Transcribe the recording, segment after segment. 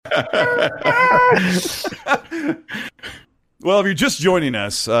Well, if you're just joining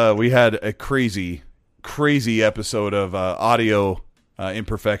us, we had a crazy episode of audio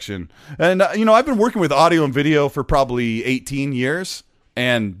imperfection. And, I've been working with audio and video for probably 18 years,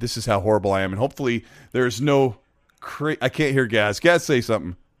 and this is how horrible I am. And hopefully there's no... I can't hear Gaz. Gaz, say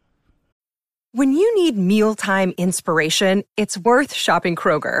something. When you need mealtime inspiration, it's worth shopping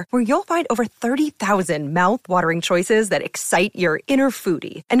Kroger, where you'll find over 30,000 mouth-watering choices that excite your inner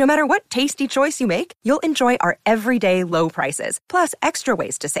foodie. And no matter what tasty choice you make, you'll enjoy our everyday low prices, plus extra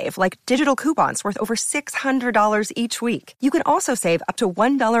ways to save, like digital coupons worth over $600 each week. You can also save up to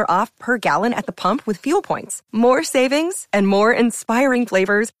 $1 off per gallon at the pump with fuel points. More savings and more inspiring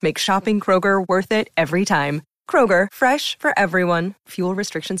flavors make shopping Kroger worth it every time. Kroger, fresh for everyone. Fuel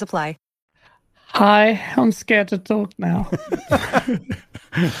restrictions apply. Hi, I'm scared to talk now.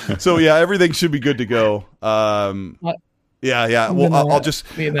 So yeah, everything should be good to go. Yeah. Well, I'll just.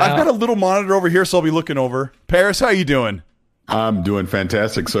 I've got a little monitor over here, so I'll be looking over. Paris, how you doing? I'm doing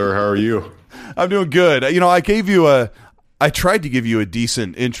fantastic, sir. How are you? I'm doing good. I tried to give you a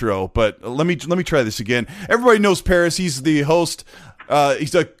decent intro, but let me try this again. Everybody knows Paris. He's the host.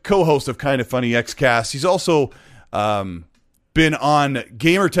 He's a co-host of Kind of Funny XCast. He's also been on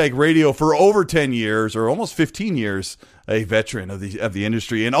Gamertag Radio for over 10 years, or almost 15 years, a veteran of the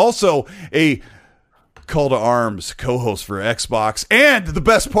industry, and also a Call to Arms co-host for Xbox. And the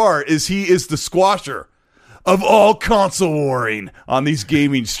best part is he is the squasher of all console warring on these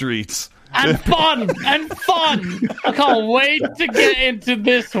gaming streets. And fun! I can't wait to get into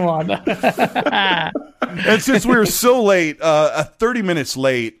this one. And since we were so late, 30 minutes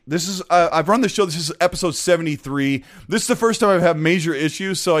late, this is I've run the show. This is episode 73. This is the first time I've had major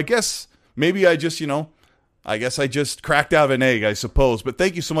issues, so I guess maybe I just cracked out of an egg, I suppose. But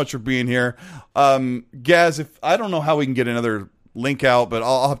thank you so much for being here. Gaz, I don't know how we can get another link out, but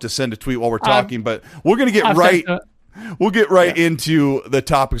I'll have to send a tweet while we're talking. But we're going to get We'll get right into the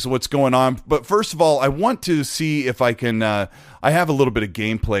topics of what's going on. But first of all, I want to see if I can... I have a little bit of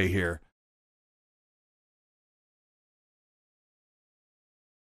gameplay here.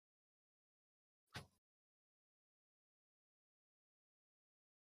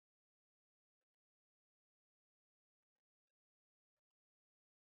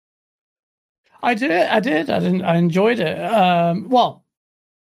 I did. I enjoyed it.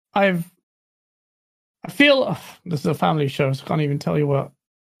 I feel this is a family show, so I can't even tell you what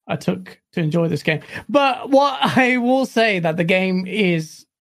I took to enjoy this game. But what I will say that the game is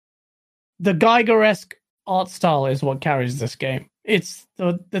the Geiger-esque art style is what carries this game. It's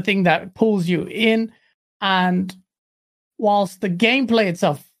the thing that pulls you in, and whilst the gameplay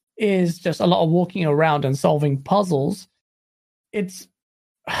itself is just a lot of walking around and solving puzzles, it's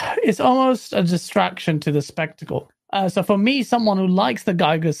almost a distraction to the spectacle. So for me, someone who likes the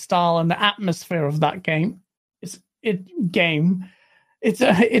Geiger style and the atmosphere of that game,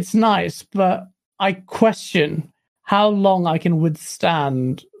 it's nice, but I question how long I can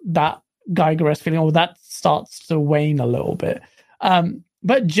withstand that Geiger-esque feeling, or that starts to wane a little bit.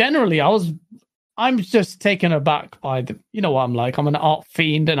 But generally, I'm just taken aback by what I'm like. I'm an art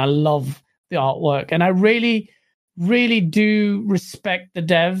fiend, and I love the artwork, and I really, really do respect the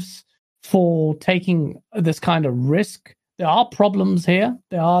devs for taking this kind of risk. There are problems here.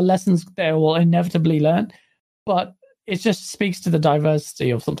 There are lessons they will inevitably learn, but it just speaks to the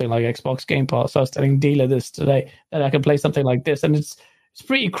diversity of something like Xbox Game Pass. I was telling Dealer this today, that I can play something like this, and it's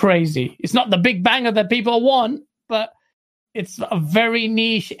pretty crazy. It's not the big banger that people want, but it's a very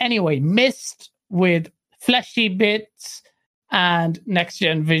niche anyway, mixed with fleshy bits and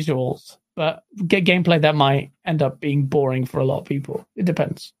next-gen visuals. But gameplay that might end up being boring for a lot of people. It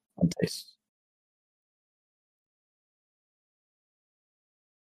depends on taste.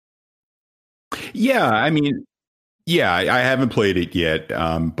 Yeah, I haven't played it yet,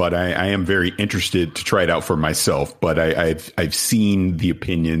 but I am very interested to try it out for myself. But I've seen the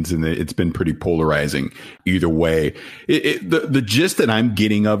opinions, and it's been pretty polarizing either way. The gist that I'm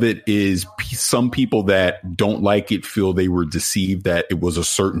getting of it is some people that don't like it feel they were deceived that it was a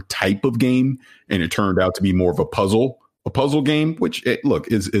certain type of game, and it turned out to be more of a puzzle game, which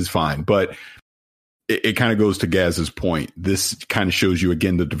is fine. But it kind of goes to Gaz's point. This kind of shows you,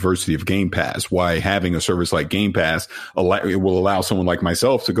 again, the diversity of Game Pass, why having a service like Game Pass, it will allow someone like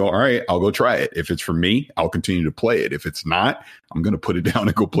myself to go, all right, I'll go try it. If it's for me, I'll continue to play it. If it's not, I'm going to put it down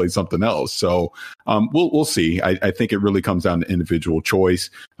and go play something else. So we'll see. I think it really comes down to individual choice.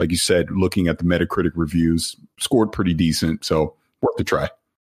 Like you said, looking at the Metacritic reviews, scored pretty decent. So worth a try.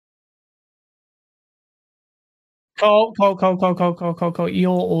 Cole.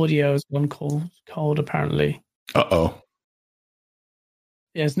 Your audio has gone cold apparently. Uh-oh.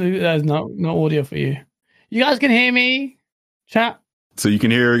 Yes, there's no audio for you. You guys can hear me, chat. So you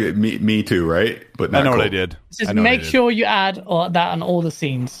can hear me too, right? But I know what I did. Just make sure you add that on all the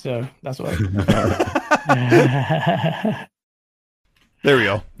scenes. So that's what. There we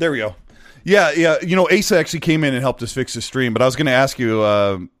go. Yeah. You know, Asa actually came in and helped us fix the stream. But I was going to ask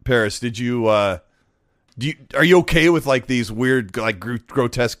you, Paris, did you? Are you okay with like these weird, like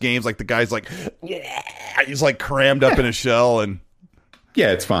grotesque games? Like the guy's like, he's like crammed up in a shell and.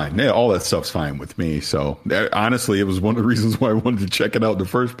 Yeah, it's fine. Yeah, all that stuff's fine with me. So honestly, it was one of the reasons why I wanted to check it out in the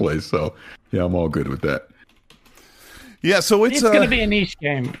first place. So yeah, I'm all good with that. Yeah, so it's going to be a niche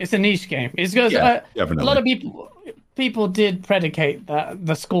game. It's a niche game. It's because a lot of people did predicate that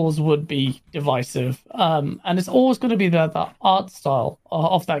the scores would be divisive, and it's always going to be the art style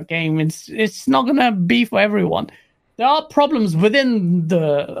of that game. It's not going to be for everyone. There are problems within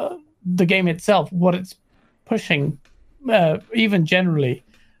the game itself. What it's pushing. Even generally,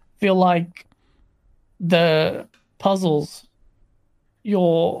 feel like the puzzles,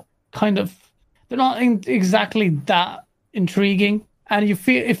 they're not exactly that intriguing, and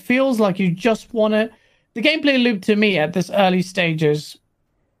it feels like you just want to. The gameplay loop to me at this early stages,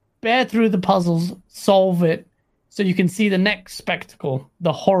 bear through the puzzles, solve it, so you can see the next spectacle,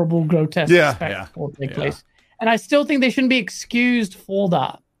 the horrible, grotesque spectacle take place. And I still think they shouldn't be excused for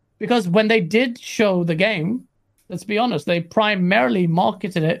that, because when they did show the game. Let's be honest, they primarily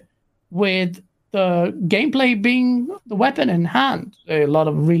marketed it with the gameplay being the weapon in hand. A lot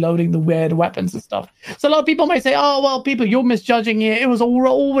of reloading the weird weapons and stuff. So a lot of people may say, oh, well, people, you're misjudging it. It was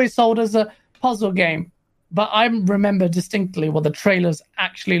always sold as a puzzle game. But I remember distinctly what the trailers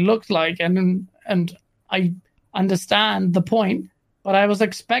actually looked like. And I understand the point, but I was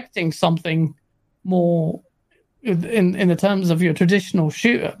expecting something more in the terms of your traditional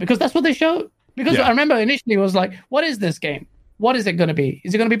shooter, because that's what they showed. Because I remember initially it was like, what is this game? What is it going to be?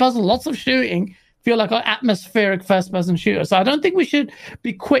 Is it going to be puzzle? Lots of shooting. Feel like an atmospheric first-person shooter. So I don't think we should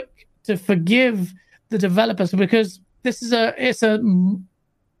be quick to forgive the developers, because this is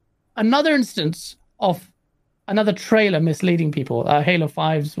another instance of another trailer misleading people. Halo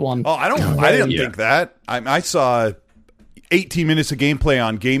 5's one. Oh, I didn't think that. I saw 18 minutes of gameplay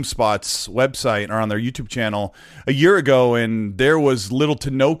on GameSpot's website or on their YouTube channel a year ago, and there was little to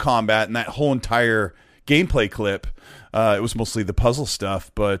no combat in that whole entire gameplay clip. It was mostly the puzzle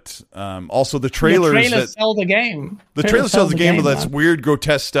stuff, but also the trailers. Sell the game. The trailer sells the game with that weird,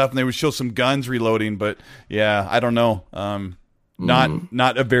 grotesque stuff, and they would show some guns reloading. But yeah, I don't know.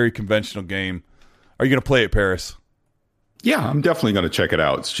 Not a very conventional game. Are you going to play it, Paris? Yeah, I'm definitely going to check it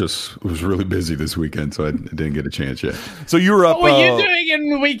out. It was really busy this weekend, so I didn't get a chance yet. So you were up. What were you doing in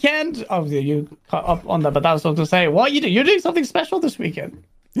the weekend? Oh, you caught up on that, but that was what I was going to say. What you do? You're doing something special this weekend.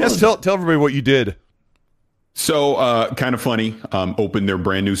 Yes, tell everybody what you did. So, kind of funny. Opened their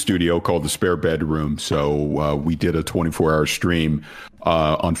brand new studio called the Spare Bedroom. So we did a 24-hour stream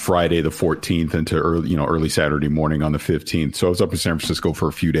on Friday the 14th into early Saturday morning on the 15th. So I was up in San Francisco for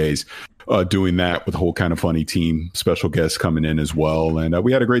a few days. Doing that with a whole kind of funny team, special guests coming in as well. And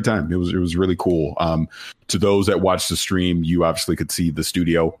we had a great time. It was really cool. To those that watched the stream, you obviously could see the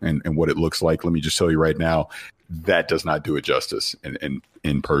studio and what it looks like. Let me just tell you right now, that does not do it justice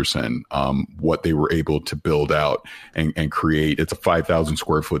in person. What they were able to build out and create. It's a 5,000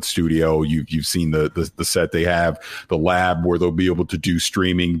 square foot studio. You've seen the set they have, the lab where they'll be able to do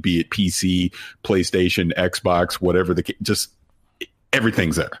streaming, be it PC, PlayStation, Xbox, whatever just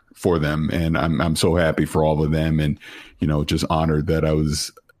everything's there for them. And I'm so happy for all of them, and, just honored that I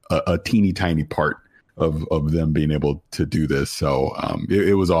was a teeny tiny part of them being able to do this. So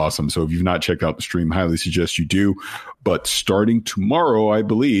it was awesome. So if you've not checked out the stream, highly suggest you do. But starting tomorrow, I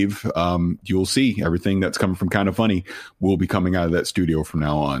believe, you'll see everything that's coming from Kind of Funny will be coming out of that studio from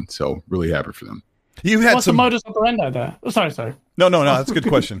now on. So really happy for them. What's the modus operandi there? Oh, sorry. No, that's a good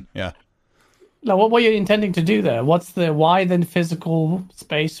question. Yeah. No, what were you intending to do there? Why then physical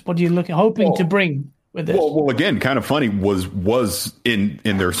space? What are you hoping to bring with this? Well, again, Kind of Funny was in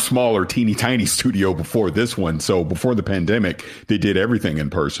their smaller, teeny tiny studio before this one. So before the pandemic, they did everything in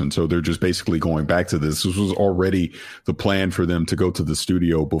person. So they're just basically going back to this. This was already the plan for them to go to the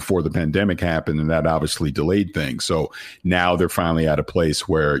studio before the pandemic happened, and that obviously delayed things. So now they're finally at a place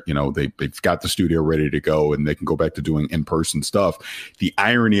where, they've got the studio ready to go and they can go back to doing in-person stuff. The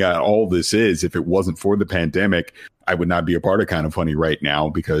irony of all this is, if it wasn't for the pandemic, I would not be a part of Kind of Funny right now,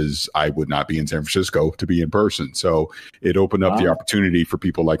 because I would not be in San Francisco to be in person. So it opened up the opportunity for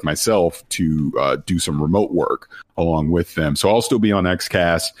people like myself to do some remote work along with them. So I'll still be on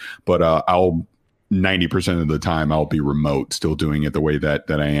XCast, but I'll 90% of the time I'll be remote, still doing it the way that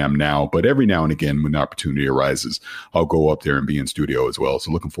I am now. But every now and again, when the opportunity arises, I'll go up there and be in studio as well.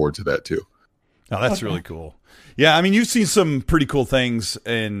 So looking forward to that too. Oh, that's really cool. Yeah, I mean, you've seen some pretty cool things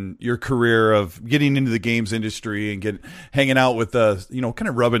in your career of getting into the games industry and hanging out with, kind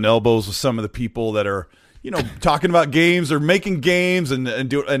of rubbing elbows with some of the people that are, talking about games or making games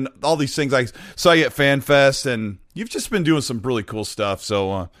and all these things. I saw you at FanFest, and you've just been doing some really cool stuff.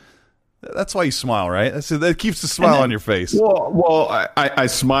 So that's why you smile, right? That keeps the smile on your face. Well, I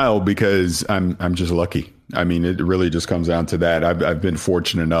smile because I'm just lucky. I mean, it really just comes down to that. I've been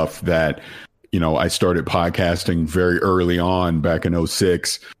fortunate enough that, I started podcasting very early on back in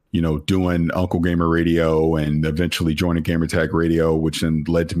 2006, doing Uncle Gamer Radio and eventually joining Gamertag Radio, which then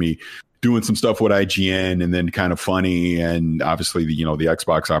led to me doing some stuff with IGN and then Kind of Funny. And obviously, the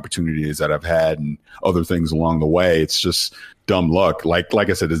Xbox opportunities that I've had and other things along the way. It's just dumb luck. Like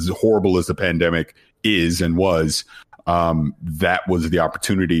I said, as horrible as the pandemic is and was, that was the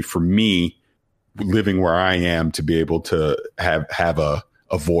opportunity for me living where I am to be able to have a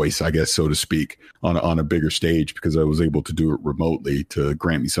voice, I guess, so to speak, on a bigger stage, because I was able to do it remotely to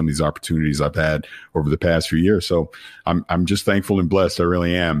grant me some of these opportunities I've had over the past few years. So I'm just thankful and blessed. I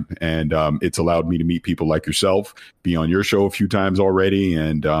really am. And it's allowed me to meet people like yourself, be on your show a few times already.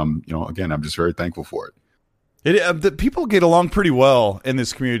 And, again, I'm just very thankful for it. The people get along pretty well in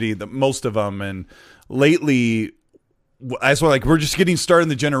this community, most of them. And lately, as well, we're just getting started in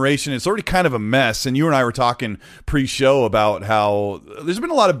the generation. It's already kind of a mess. And you and I were talking pre-show about how there's been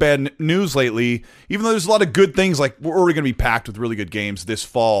a lot of bad news lately, even though there's a lot of good things. Like, we're already going to be packed with really good games this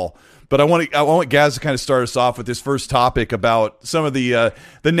fall. But I want Gaz to kind of start us off with this first topic about some of the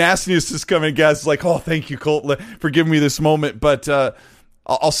nastiness that's coming. Gaz is like, oh, thank you, Colt, for giving me this moment. But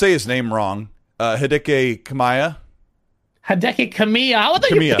I'll say his name wrong. Hideki Kamiya. Hideki Kamiya.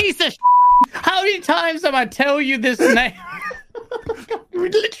 What are you, piece of shit? How many times have I tell you this name? We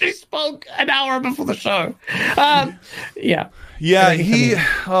literally spoke an hour before the show. Yeah. Yeah,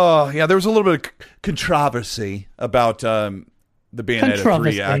 there was a little bit of controversy about the Bayonetta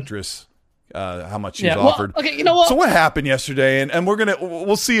 3 actress, how much she's offered. Okay, you know what? So what happened yesterday? And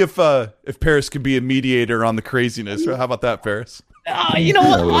we'll see if Paris can be a mediator on the craziness. How about that, Paris? You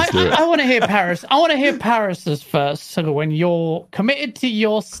know what? I want to hear Paris. I want to hear Paris's first. So when you're committed to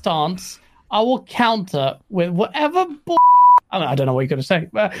your stance, I will counter with whatever. I don't know what you're going to say.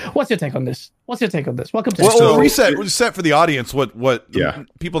 What's your take on this? Welcome to. Well, reset for the audience. What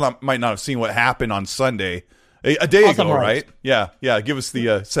people might not have seen what happened on Sunday, a day ago, right? Yeah. Give us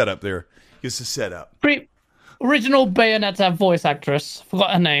the setup there. Give us the setup. Original Bayonetta voice actress,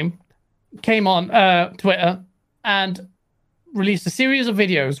 forgot her name, came on Twitter and released a series of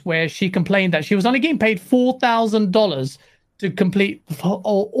videos where she complained that she was only getting paid $4,000 to complete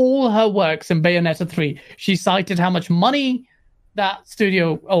all her works in Bayonetta 3. She cited how much money that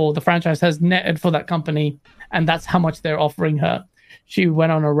studio or the franchise has netted for that company, and that's how much they're offering her. She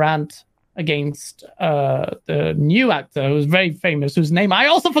went on a rant against the new actor who's very famous, whose name I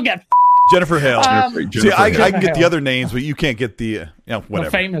also forget. Jennifer Hale. See, I can get the other names, but you can't get the whatever.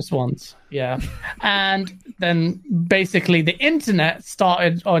 The famous ones. Yeah. And then basically the internet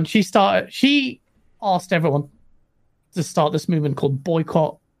started on. She asked everyone to start this movement called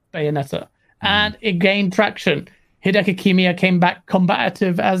Boycott Bayonetta, and it gained traction. Hideki Kamiya came back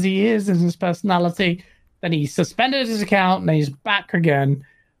combative as he is in his personality. Then he suspended his account, and then he's back again.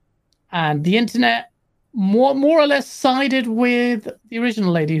 And the internet more or less sided with the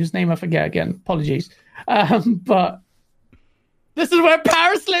original lady, whose name I forget again. Apologies. But this is where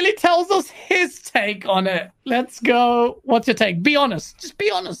Paris Lily tells us his take on it. Let's go. What's your take? Be honest. Just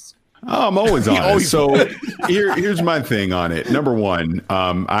be honest. Oh, I'm always honest. So here's my thing on it. Number one,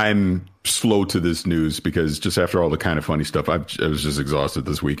 I'm slow to this news because just after all the Kind of Funny stuff, I was just exhausted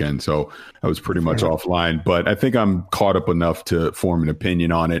this weekend. So I was pretty much offline, but I think I'm caught up enough to form an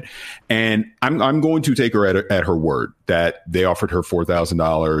opinion on it. And I'm going to take her at her word that they offered her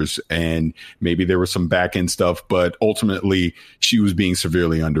 $4,000 and maybe there was some back end stuff, but ultimately she was being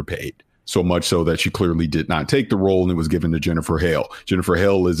severely underpaid. So much so that she clearly did not take the role and it was given to Jennifer Hale. Jennifer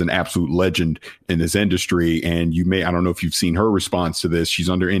Hale is an absolute legend in this industry. And I don't know if you've seen her response to this. She's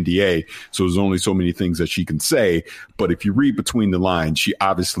under NDA. So there's only so many things that she can say. But if you read between the lines, she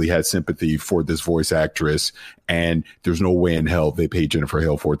obviously has sympathy for this voice actress. And there's no way in hell they paid Jennifer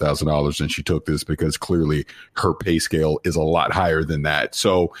Hale $4,000 and she took this because clearly her pay scale is a lot higher than that.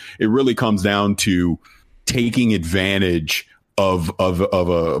 So it really comes down to taking advantage of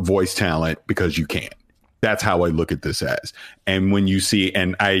a voice talent because you can. That's how I look at this as. And when you see,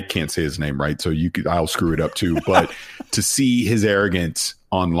 and I can't say his name right, so I'll screw it up too, but to see his arrogance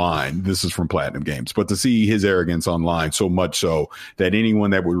online. This is from Platinum Games, but to see his arrogance online, so much so that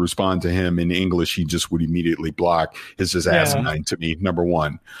anyone that would respond to him in English, he just would immediately block, is just asinine to me, number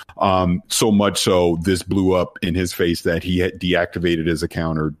one. So much so this blew up in his face that he had deactivated his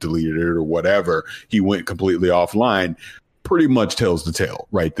account or deleted it or whatever. He went completely offline. Pretty much tells the tale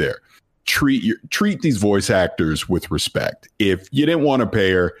right there. Treat these voice actors with respect. If you didn't want to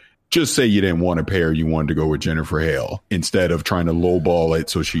pay her, just say you didn't want to pay her. You wanted to go with Jennifer Hale instead of trying to lowball it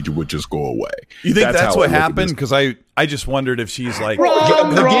so she would just go away. You think that's what happened? Because I just wondered if she's like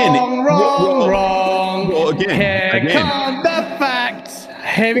wrong. Well, again, come the facts.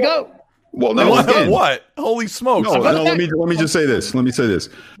 Here we go. Well, no, what? Holy smokes! No, let me just say this. Let me say this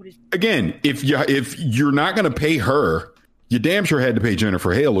again. If you're not going to pay her, you damn sure had to pay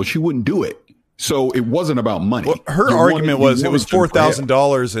Jennifer Hale, or she wouldn't do it. So it wasn't about money. Well, her argument was it was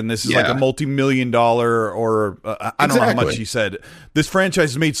 $4,000, and this is like a multi-million-dollar, or I don't know how much she said. This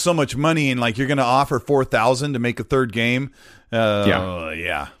franchise has made so much money, and like you're going to offer $4,000 to make a third game.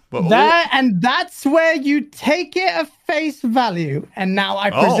 Yeah. But, that's where you take it at face value. And now I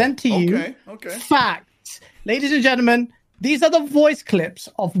present to you facts, ladies and gentlemen. These are the voice clips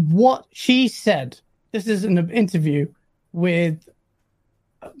of what she said. This is an interview with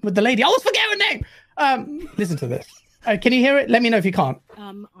the lady. I always forget her name. Listen to this. Can you hear it? Let me know if you can't.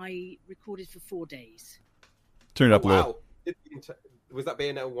 I recorded for 4 days. Turn it up a little. Was that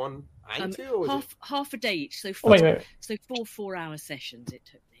Bayonetta 1 and 2? Or was half a day each. So so 4-hour sessions it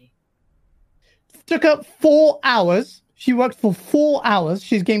took me. Took her 4 hours. She worked for 4 hours.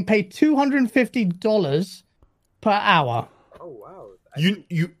 She's getting paid $250 per hour. Oh wow!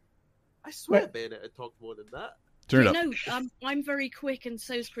 I swear Bayonetta talked more than that. Turn it up. No, I'm very quick, and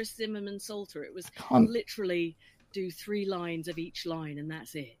so's Chris Zimmerman Salter. It was literally do 3 lines of each line, and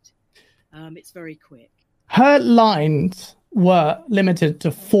that's it. It's very quick. Her lines were limited to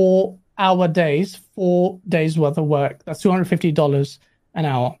 4-hour days, 4 days worth of work. That's $250 an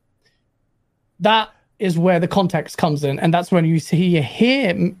hour. That is where the context comes in, and that's when you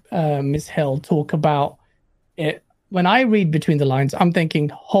hear Ms. Hill talk about it. When I read between the lines, I'm thinking,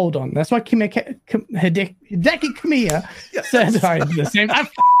 hold on. That's why Hideki Kamiya said I did the same. I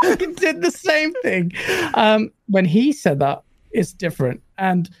fucking did the same thing. When he said that, it's different.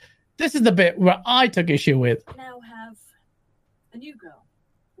 And this is the bit where I took issue with. Now have a new girl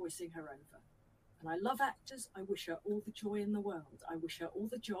voicing her over. And I love actors. I wish her all the joy in the world. I wish her all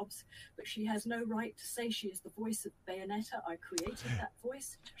the jobs. But she has no right to say she is the voice of Bayonetta. I created that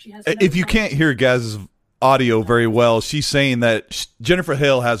voice. She has. If you can't hear Gaz's audio very well, she's saying that Jennifer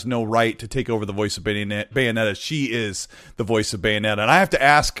Hale has no right to take over the voice of Bayonetta. She is the voice of Bayonetta. And I have to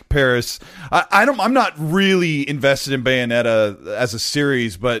ask Paris, I'm not really invested in Bayonetta as a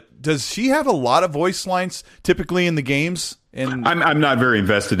series, but does she have a lot of voice lines typically in the games? And I'm not very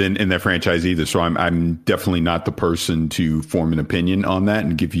invested in that franchise either, so I'm definitely not the person to form an opinion on that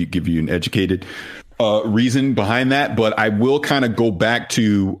and give you an educated reason behind that. But I will kind of go back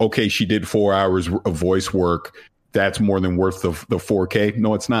to, okay, she did 4 hours of voice work. That's more than worth the 4K.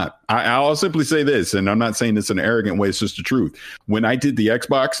 No, it's not. I'll simply say this, and I'm not saying this in an arrogant way. It's just the truth. When I did the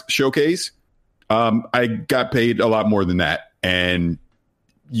Xbox showcase, I got paid a lot more than that, and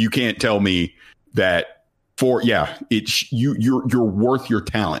you can't tell me that. You're worth your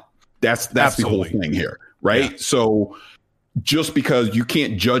talent. That's the whole thing here, right? Yeah. So just because you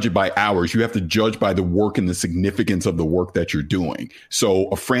can't judge it by hours, you have to judge by the work and the significance of the work that you're doing. So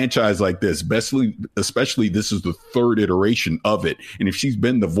a franchise like this, especially this is the third iteration of it, and if she's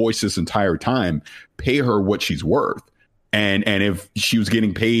been the voice this entire time, pay her what she's worth. And if she was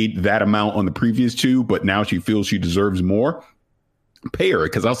getting paid that amount on the previous two, but now she feels she deserves more, pay her.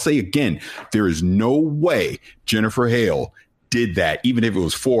 Because I'll say again, there is no way Jennifer Hale did that, even if it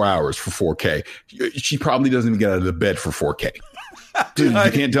was 4 hours for 4K. She probably doesn't even get out of the bed for 4K. Dude,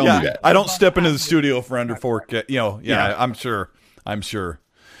 you can't tell me that. I don't step into the studio for under 4K. I'm sure.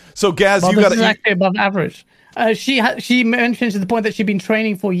 So Gaz, you got actually above average. She mentions to the point that she'd been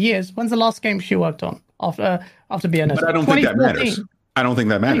training for years. When's the last game she worked on after Bayonetta? But I don't think that matters. I don't think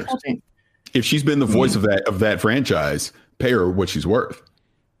that matters. If she's been the voice of that franchise, pay her what she's worth.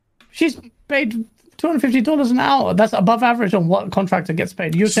 She's paid $250 an hour. That's above average on what contractor gets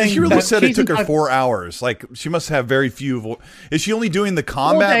paid. You're saying she really said it took her 4 hours. Like she must have very few. Is she only doing the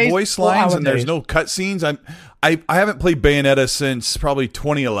combat voice lines and there's no cutscenes? I haven't played Bayonetta since probably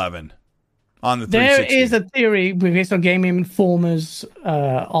 2011 on the 360. There is a theory based on Game Informer's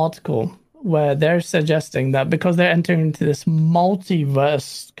article where they're suggesting that because they're entering into this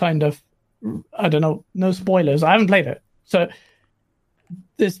multiverse kind of, I don't know, no spoilers. I haven't played it. So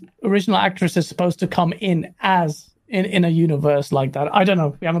this original actress is supposed to come in as in a universe like that. I don't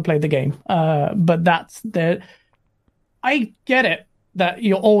know. We haven't played the game, but that's the. I get it that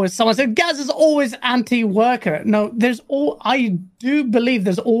you're always. Someone said Gaz is always anti-worker. No, I do believe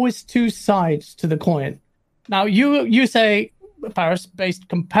there's always two sides to the coin. Now you say Paris based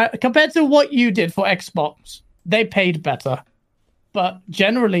compared to what you did for Xbox, they paid better, but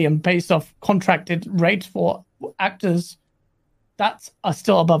generally and based off contracted rates for actors, that's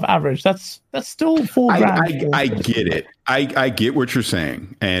still above average. That's still $4,000. I get it. I get what you're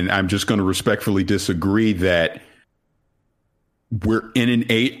saying, and I'm just going to respectfully disagree that we're in an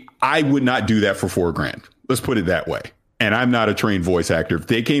 8. I would not do that for $4,000. Let's put it that way. And I'm not a trained voice actor. If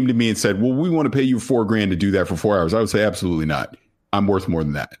they came to me and said, "Well, we want to pay you $4,000 to do that for 4 hours," I would say absolutely not. I'm worth more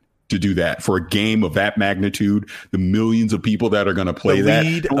than that to do that for a game of that magnitude. The millions of people that are going to play the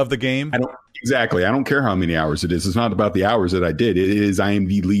lead of the game. Exactly. I don't care how many hours it is. It's not about the hours that I did. It is I am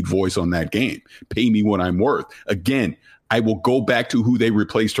the lead voice on that game. Pay me what I'm worth. Again, I will go back to who they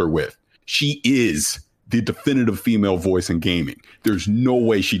replaced her with. She is the definitive female voice in gaming. There's no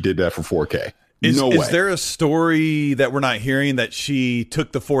way she did that for 4K. Is way. There a story that we're not hearing that she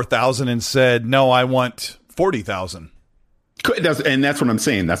took the 4,000 and said, "No, I want 40,000"? And that's what I'm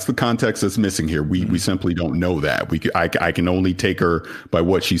saying. That's the context that's missing here. We simply don't know that. I can only take her by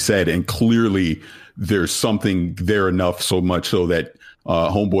what she said, and clearly there's something there enough, so much so that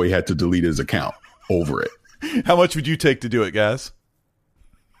Homeboy had to delete his account over it. How much would you take to do it, guys?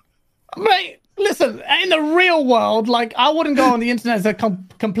 Mate, listen, in the real world, like, I wouldn't go on the internet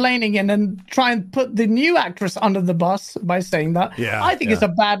complaining and then try and put the new actress under the bus by saying that. Yeah, I think it's a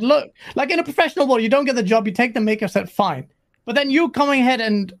bad look. Like, in a professional world, you don't get the job, you take the makeup set, fine. But then you coming ahead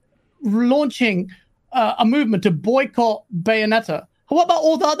and launching a movement to boycott Bayonetta. What about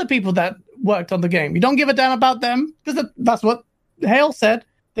all the other people that worked on the game? You don't give a damn about them? Because that's what Hale said.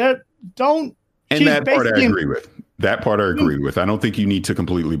 And that part I agree with. That part I agree with. I don't think you need to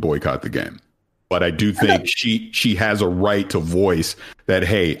completely boycott the game. But I do think she has a right to voice that,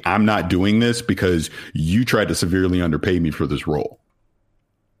 hey, I'm not doing this because you tried to severely underpay me for this role.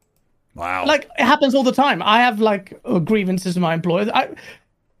 Wow. Like, it happens all the time. I have, like, grievances with my employers.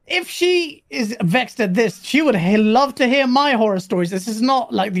 If she is vexed at this, she would love to hear my horror stories. This is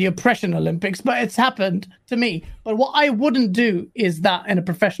not like the oppression Olympics, but it's happened to me. But what I wouldn't do is that in a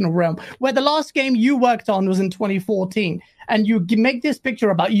professional realm, where the last game you worked on was in 2014, and you make this picture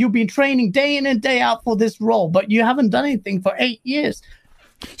about you been training day in and day out for this role, but you haven't done anything for 8 years.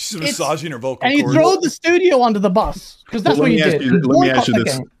 She's massaging her vocal cords. And you throw the studio under the bus, because that's what you did.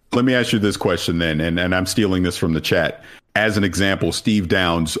 Let me ask you this question then, and I'm stealing this from the chat. As an example, Steve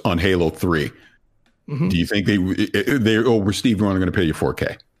Downs on Halo 3. Mm-hmm. Do you think we're Steve, we're only going to pay you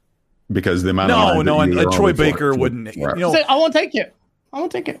 4K? Because the amount of Troy Baker wouldn't. You know, I won't take it.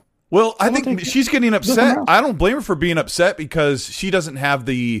 Well, I think she's getting upset. I don't blame her for being upset because she doesn't have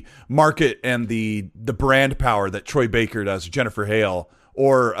the market and the brand power that Troy Baker does, Jennifer Hale,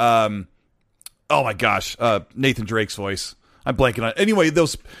 or oh my gosh, Nathan Drake's voice. I'm blanking on it. Anyway,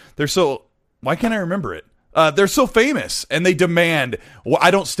 they're so. Why can't I remember it? They're so famous, and they demand. Well, I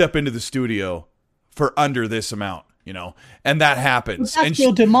don't step into the studio for under this amount, you know, and that happens. That's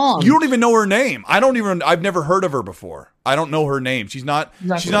your demand. You don't even know her name. I've never heard of her before. I don't know her name. She's not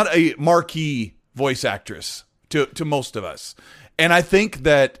a marquee voice actress to most of us. And I think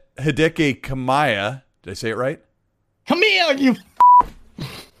that Hideki Kamiya, did I say it right? Kamiya, you.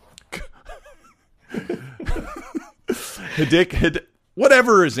 Hideki.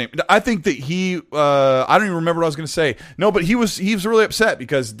 Whatever his name, I think that he. I don't even remember what I was going to say. No, but he was really upset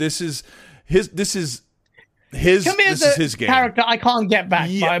because this is his game. Character I can't get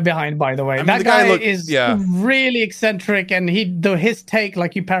behind. By the way, I mean, that guy is really eccentric, and his take,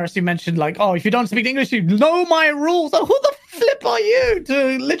 like you Paris, you mentioned, like, oh, if you don't speak English, you know my rules. So who the flip are you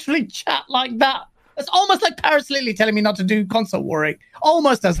to literally chat like that? It's almost like Paris Lily telling me not to do console warring.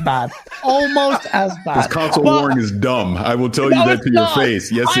 Almost as bad. Because console warring is dumb. I will tell you that to your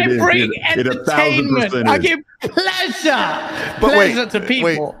face. Yes, it is. It 1,000% I give pleasure to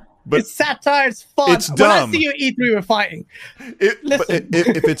people. It's satire. It's fun. It's dumb. When I see you E3, we're fighting. Listen.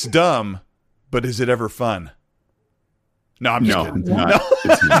 If it's dumb, but is it ever fun? No, I'm just kidding. No.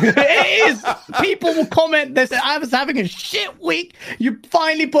 It is. People will comment. They say, I was having a shit week. You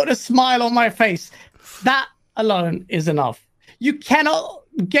finally put a smile on my face. That alone is enough. You cannot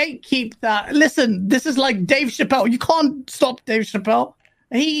gatekeep that. Listen, this is like Dave Chappelle. You can't stop Dave Chappelle.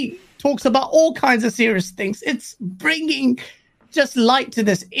 He talks about all kinds of serious things. It's bringing just light to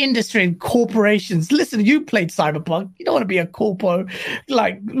this industry and corporations. Listen, you played Cyberpunk. You don't want to be a corpo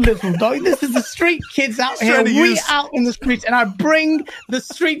like little dog. This is the street kids out here. We out in the streets, and I bring the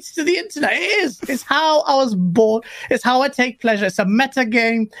streets to the internet. It is. It's how I was born. It's how I take pleasure. It's a meta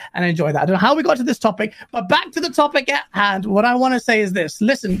game, and I enjoy that. I don't know how we got to this topic, but back to the topic at hand. What I want to say is this.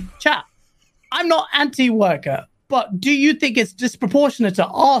 Listen, chat. I'm not anti-worker. But do you think it's disproportionate to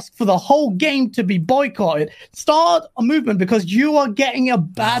ask for the whole game to be boycotted? Start a movement because you are getting a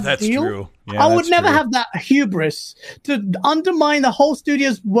bad deal. True. Yeah, I would never have that hubris to undermine the whole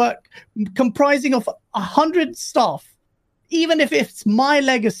studio's work comprising of 100 staff, even if it's my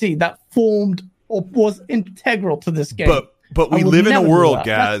legacy that formed or was integral to this game. But we live in a world, guys.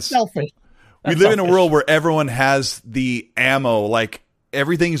 That's selfish. We live in a world where everyone has the ammo, like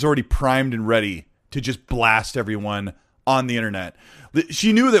everything is already primed and ready to just blast everyone on the internet.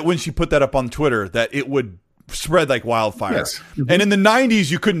 She knew that when she put that up on Twitter that it would spread like wildfire. Yes. Mm-hmm. And in the 90s,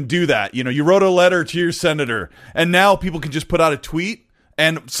 you couldn't do that. You know, you wrote a letter to your senator, and now people can just put out a tweet.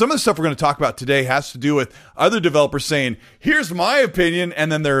 And some of the stuff we're going to talk about today has to do with other developers saying, here's my opinion. And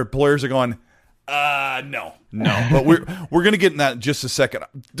then their employers are going, no. But we're going to get in that in just a second.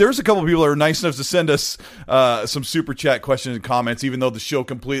 There's a couple of people that are nice enough to send us some super chat questions and comments, even though the show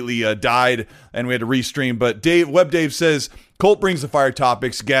completely died and we had to restream. But Dave says, Colt brings the fire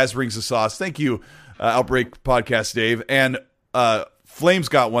topics, Gaz brings the sauce. Thank you, Outbreak Podcast Dave. And Flame's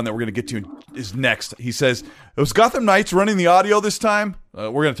got one that we're going to get to is next. He says, it was Gotham Knights running the audio this time.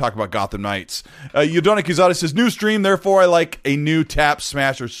 We're going to talk about Gotham Knights. Yodona Kizada says, new stream, therefore I like a new tap,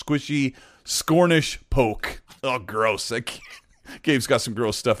 smash, or squishy Scornish poke. Oh, gross. Gabe's got some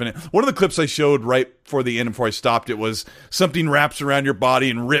gross stuff in it. One of the clips I showed right before the end, before I stopped it, was something wraps around your body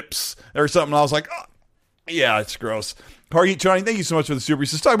and rips or something. I was like, oh, yeah, it's gross. Hargeet Johnny, thank you so much for the super. He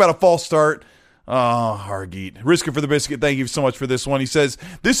says, talk about a false start. Oh, Hargeet. Risker for the biscuit, thank you so much for this one. He says,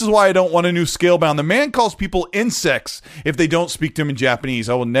 this is why I don't want a new Scalebound. The man calls people insects if they don't speak to him in Japanese.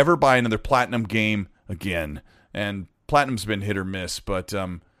 I will never buy another Platinum game again. And Platinum's been hit or miss, but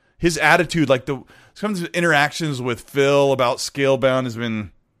his attitude, like some of his interactions with Phil about Scalebound has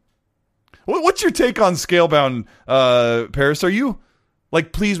been... What's your take on Scalebound, Paris? Are you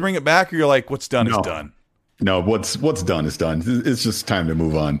like, please bring it back, or you're like, what's done is done? No, what's done is done. It's just time to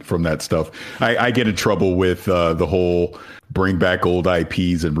move on from that stuff. I get in trouble with the whole bring back old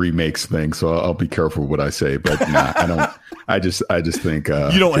IPs and remakes thing, so I'll be careful what I say. But nah, I don't. I just think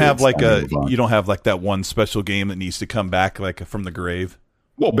you don't have like that one special game that needs to come back like from the grave.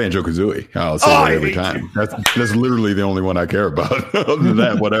 Well, Banjo-Kazooie. I'll say that every time. That's literally the only one I care about. Other than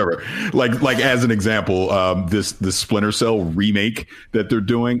that, whatever. Like as an example, this Splinter Cell remake that they're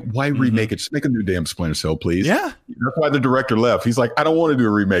doing. Why remake it? Just make a new damn Splinter Cell, please. Yeah. That's why the director left. He's like, I don't want to do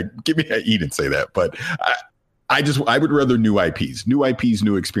a remake. He didn't say that, but I would rather new IPs, new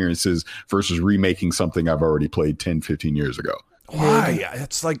experiences versus remaking something I've already played 10, 15 years ago. Why?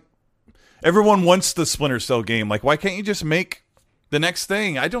 It's like everyone wants the Splinter Cell game. Like, why can't you just make the next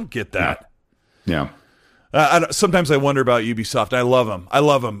thing? I don't get that. Yeah. Sometimes I wonder about Ubisoft. I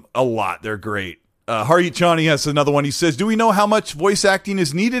love them a lot. They're great. Hardy Chani has another one. He says, do we know how much voice acting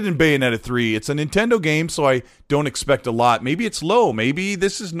is needed in Bayonetta 3? It's a Nintendo game, so I don't expect a lot. Maybe it's low. Maybe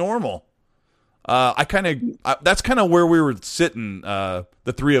this is normal. That's kind of where we were sitting, the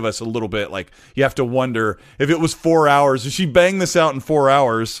three of us, a little bit. Like, you have to wonder if it was 4 hours. If she banged this out in 4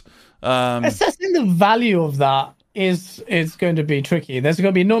 hours. Assessing the value of that is going to be tricky. There's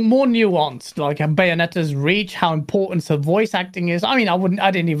going to be more nuanced, like Bayonetta's reach, how important the voice acting is. I mean,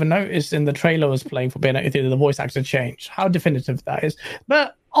 I didn't even notice in the trailer I was playing for Bayonetta 3 that the voice actor changed, how definitive that is.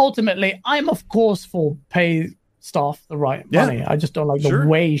 But ultimately, I'm of course for pay staff the right money. I just don't like the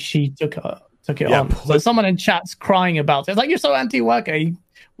way she took it on. So someone in chat's crying about it. It's like, you're so anti-worker. You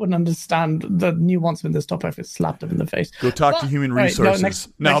wouldn't understand the nuance in this topic if it slapped him in the face. Go talk to human resources.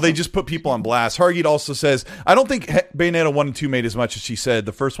 They just put people on blast. Hargeet also says, I don't think Bayonetta 1 and 2 made as much as she said.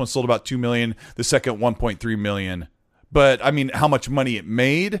 The first one sold about 2 million, the second 1.3 million. But I mean, how much money it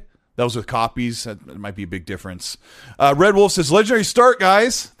made? Those with copies, that might be a big difference. Red Wolf says, legendary start,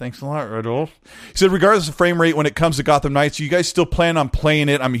 guys. Thanks a lot, Red Wolf. He said, regardless of frame rate when it comes to Gotham Knights, you guys still plan on playing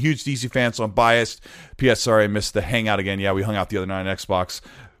it? I'm a huge DC fan, so I'm biased. P.S. Sorry, I missed the hangout again. Yeah, we hung out the other night on Xbox.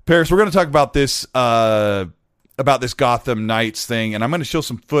 Paris, we're going to talk about this Gotham Knights thing, and I'm going to show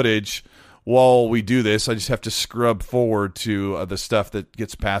some footage while we do this. I just have to scrub forward to the stuff that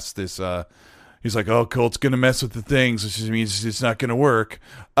gets past this. He's like, oh, Colt's going to mess with the things, which means it's not going to work.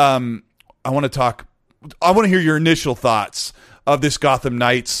 I want to hear your initial thoughts of this Gotham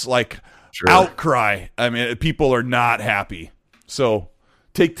Knights outcry. I mean, people are not happy. So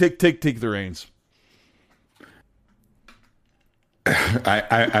take the reins.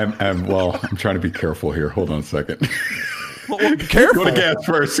 I'm trying to be careful here. Hold on a second. Well, careful. Go to Gas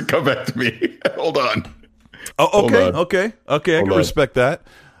first and come back to me. Hold on. Oh, okay, okay. I can respect that.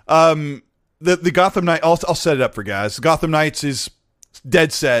 The Gotham Knight. I'll set it up for Gaz. Gotham Knights is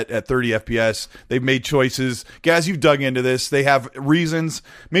dead set at 30 FPS. They've made choices. Gaz, you've dug into this. They have reasons.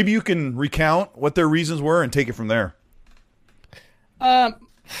 Maybe you can recount what their reasons were and take it from there. I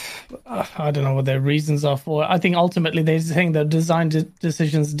don't know what their reasons are for. I think ultimately they're saying the design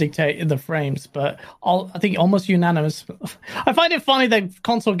decisions dictate the frames, but I think almost unanimous. I find it funny that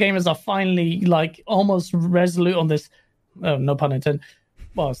console gamers are finally like almost resolute on this. Oh, no pun intended.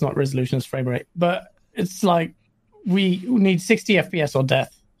 Well, it's not resolution, it's frame rate, but it's like we need 60 FPS or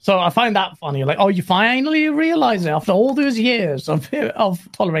death. So I find that funny. Like, oh, you finally realize it after all those years of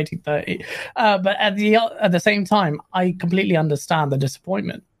tolerating 30. But at the same time, I completely understand the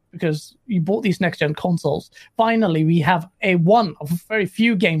disappointment because you bought these next-gen consoles. Finally, we have one of very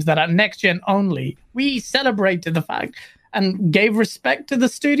few games that are next-gen only. We celebrated the fact and gave respect to the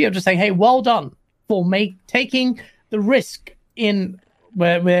studio, just saying, hey, well done for taking the risk in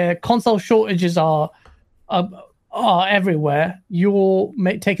where console shortages are everywhere. You're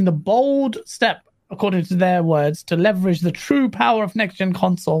taking the bold step, according to their words, to leverage the true power of next-gen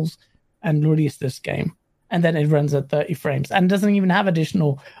consoles and release this game. And then it runs at 30 frames and doesn't even have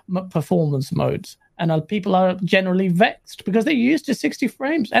additional performance modes. And people are generally vexed because they're used to 60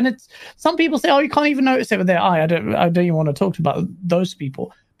 frames. And some people say, oh, you can't even notice it with their eye. I don't even want to talk about those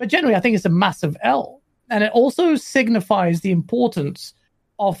people. But generally, I think it's a massive L. And it also signifies the importance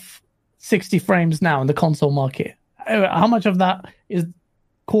of 60 frames now in the console market. How much of that is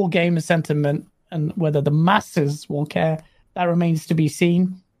core gamer sentiment and whether the masses will care, that remains to be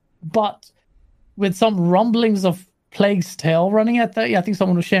seen. But with some rumblings of Plague's Tale running at 30, I think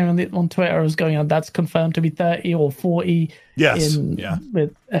someone was sharing on Twitter was going on, that's confirmed to be 30 or 40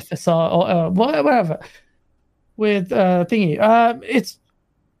 with FSR or wherever. With thingy.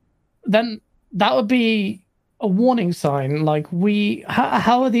 Then that would be a warning sign. Like we've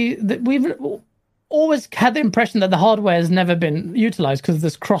always had the impression that the hardware has never been utilized because of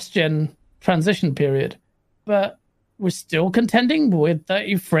this cross-gen transition period. But we're still contending with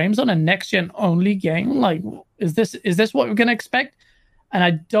 30 frames on a next-gen only game. Like, is this what we're going to expect? And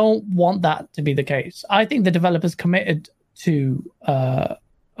I don't want that to be the case. I think the developers committed to a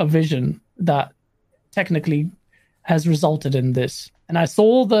vision that technically has resulted in this. And I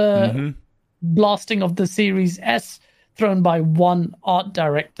saw the blasting of the Series S thrown by one art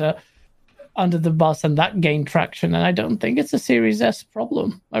director under the bus, and that gained traction. And I don't think it's a Series S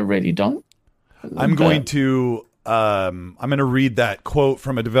problem. I really don't. I'm going to read that quote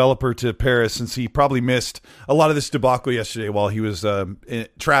from a developer to Paris, since he probably missed a lot of this debacle yesterday while he was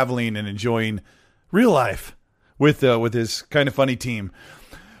traveling and enjoying real life with his kind of funny team.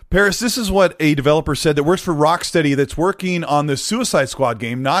 Paris, this is what a developer said that works for Rocksteady that's working on the Suicide Squad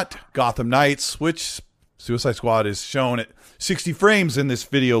game, not Gotham Knights, which Suicide Squad is shown at 60 frames in this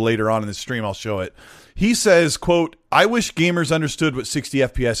video later on in the stream. I'll show it. He says, quote, I wish gamers understood what 60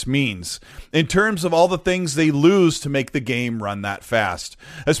 FPS means in terms of all the things they lose to make the game run that fast,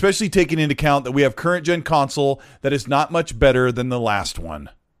 especially taking into account that we have current gen console that is not much better than the last one.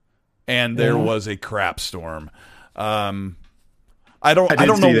 And there was a crap storm. I don't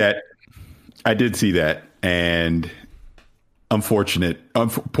know. I did see that, and poor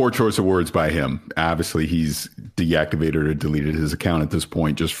choice of words by him. Obviously, he's deactivated or deleted his account at this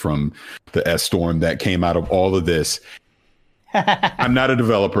point just from the S storm that came out of all of this. I'm not a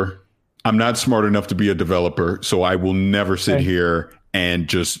developer. I'm not smart enough to be a developer, so I will never sit here and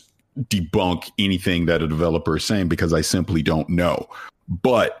just debunk anything that a developer is saying because I simply don't know.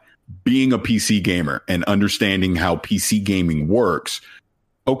 But being a PC gamer and understanding how PC gaming works,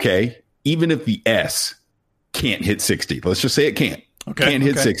 okay, even if the S can't hit 60, let's just say it can't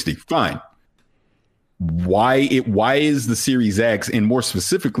hit 60, fine. Why is the Series X and more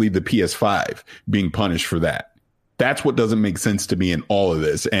specifically the PS5 being punished for that? That's what doesn't make sense to me in all of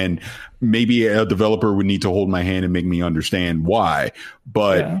this. And maybe a developer would need to hold my hand and make me understand why.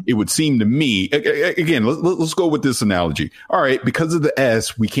 But it would seem to me, again, let's go with this analogy. All right, because of the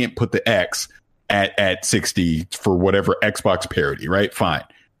S, we can't put the X at 60 for whatever Xbox parity, right? Fine.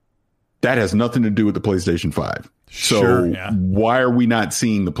 That has nothing to do with the PlayStation 5. So why are we not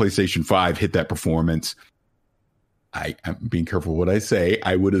seeing the PlayStation 5 hit that performance? I'm being careful what I say.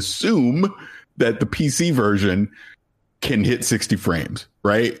 I would assume that the PC version can hit 60 frames,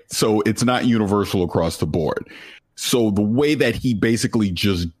 right? So it's not universal across the board. So the way that he basically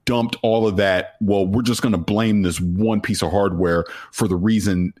just dumped all of that, well, we're just going to blame this one piece of hardware for the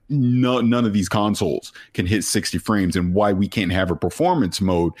reason none of these consoles can hit 60 frames and why we can't have a performance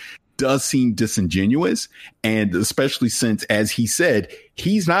mode does seem disingenuous. And especially since, as he said,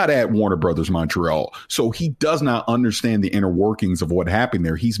 he's not at Warner Brothers Montreal. So he does not understand the inner workings of what happened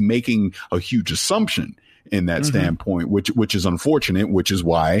there. He's making a huge assumption in that standpoint, which is unfortunate, which is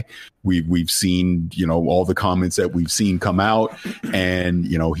why we've seen, all the comments that we've seen come out, and,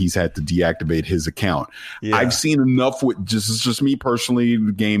 he's had to deactivate his account. Yeah. I've seen enough with just me personally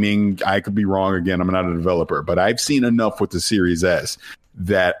gaming. I could be wrong again. I'm not a developer, but I've seen enough with the Series S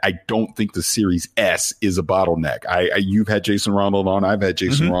that I don't think the Series S is a bottleneck. You've had Jason Ronald on, I've had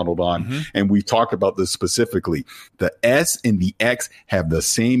Jason Ronald on, and we've talked about this specifically. The S and the X have the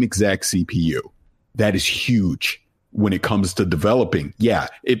same exact CPU. That is huge when it comes to developing. Yeah,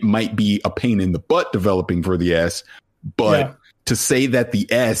 it might be a pain in the butt developing for the S, but to say that the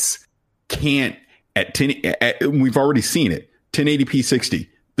S can't we've already seen it, 1080p 60,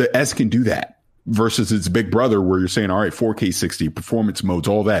 the S can do that versus its big brother where you're saying, all right, 4K 60, performance modes,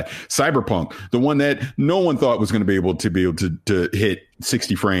 all that. Cyberpunk, the one that no one thought was going to be able to hit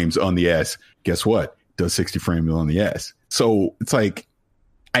 60 frames on the S, guess what? Does 60 frames on the S. So it's like,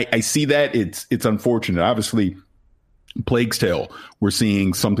 I see that it's unfortunate. Obviously, Plague's Tale, we're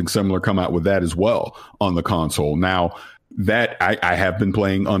seeing something similar come out with that as well on the console. Now, that I have been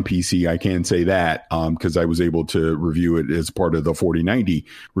playing on PC. I can say that because I was able to review it as part of the 4090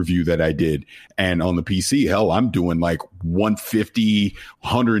 review that I did. And on the PC, hell, I'm doing like 150,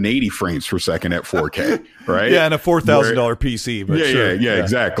 180 frames per second at 4K, right? Yeah, and a $4,000 PC. But yeah,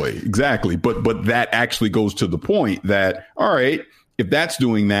 exactly. But that actually goes to the point that, all right, if that's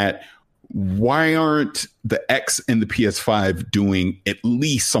doing that, why aren't the X and the PS5 doing at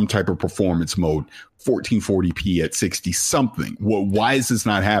least some type of performance mode, 1440p at 60 something? Why is this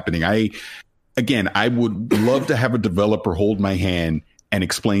not happening? I would love to have a developer hold my hand and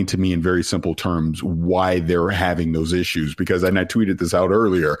explain to me in very simple terms why they're having those issues. Because, and I tweeted this out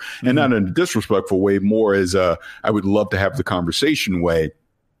earlier, and not in a disrespectful way, more as I would love to have the conversation way.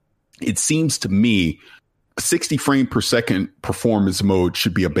 It seems to me 60 frame per second performance mode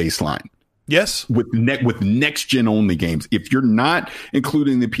should be a baseline. Yes. With next gen only games. If you're not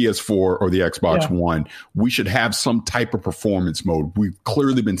including the PS4 or the Xbox One, we should have some type of performance mode. We've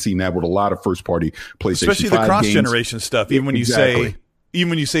clearly been seeing that with a lot of first party PlayStation 5 especially the cross generation stuff. Even when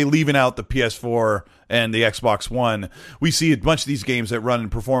you say leaving out the PS4 and the Xbox One, we see a bunch of these games that run in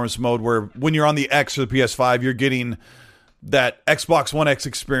performance mode where when you're on the X or the PS5, you're getting that Xbox One X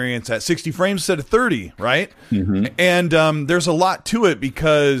experience at 60 frames instead of 30, right? And there's a lot to it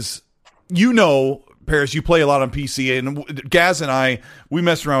because, Paris, you play a lot on PC, and Gaz and I, we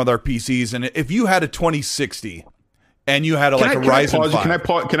mess around with our PCs, and if you had a 2060 and you had a Ryzen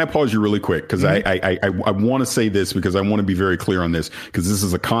 5. Can I pause you really quick? Because I want to say this because I want to be very clear on this, because this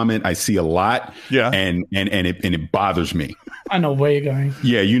is a comment I see a lot. Yeah. And it bothers me. I know where you're going.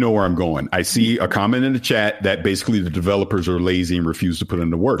 Yeah, you know where I'm going. I see a comment in the chat that basically the developers are lazy and refuse to put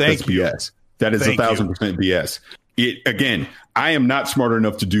into work. That's BS. That is 1,000% BS. Again, I am not smart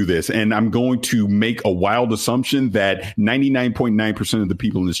enough to do this, and I'm going to make a wild assumption that 99.9% of the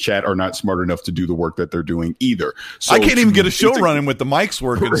people in this chat are not smart enough to do the work that they're doing either. So I can't even get a show running with the mics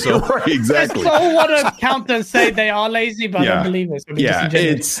working. So right, exactly. I want to counter and say they are lazy, but I don't believe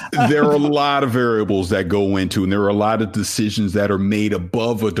it. There are a lot of variables that go into, and there are a lot of decisions that are made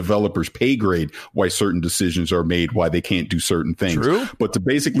above a developer's pay grade. Why certain decisions are made, why they can't do certain things. True. But to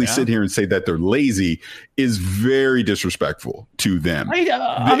basically sit here and say that they're lazy is very disrespectful to them.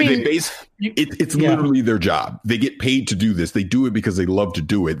 It's literally their job. They get paid to do this. They do it because they love to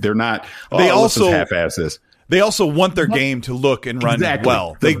do it. They're not. They also half-ass this. They also want their game to look and run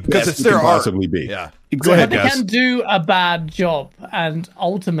well. Because it's their art. Possibly be. Yeah. Go ahead, they guys. can do a bad job, and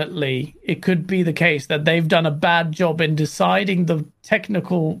ultimately, it could be the case that they've done a bad job in deciding the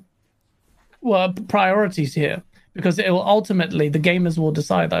technical priorities here. Because it will ultimately, the gamers will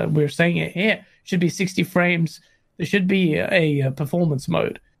decide that we're saying it here should be 60 frames. There should be a performance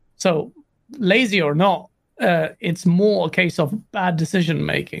mode. So, lazy or not, it's more a case of bad decision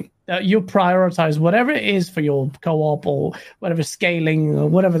making. You prioritize whatever it is for your co-op or whatever scaling or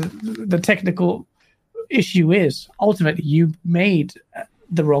whatever the technical issue is. Ultimately, you made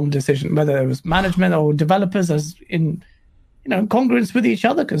the wrong decision, whether it was management or developers, as in congruence with each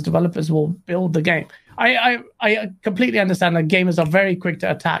other, because developers will build the game. I completely understand that gamers are very quick to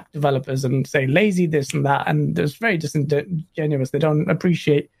attack developers and say lazy this and that, and it's very disingenuous. They don't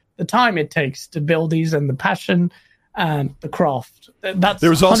appreciate the time it takes to build these and the passion and the craft. That's there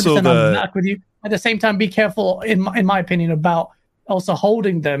was also I'm back with you. at the same time, be careful, in my opinion, about also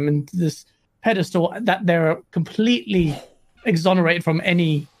holding them in this pedestal that they're completely exonerated from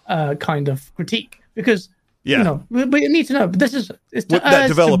any kind of critique. Because, we need to know. But this is that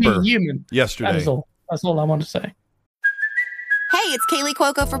developer to be human. Yesterday. That's all I want to say. Hey, it's Kaylee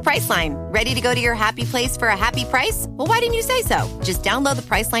Cuoco for Priceline. Ready to go to your happy place for a happy price? Well, why didn't you say so? Just download the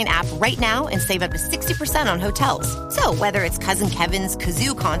Priceline app right now and save up to 60% on hotels. So whether it's Cousin Kevin's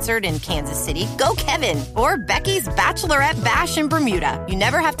Kazoo Concert in Kansas City, go Kevin, or Becky's Bachelorette Bash in Bermuda, you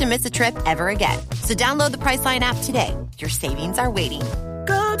never have to miss a trip ever again. So download the Priceline app today. Your savings are waiting.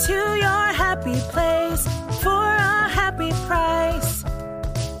 Go to your happy place for a happy price.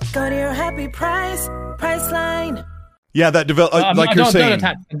 Go to your happy price, Priceline. Yeah, that you're saying. Don't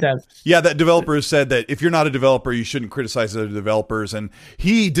attack the devs. Yeah, that developer has said that if you're not a developer, you shouldn't criticize other developers, and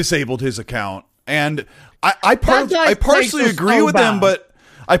he disabled his account. And I partially agree with them, but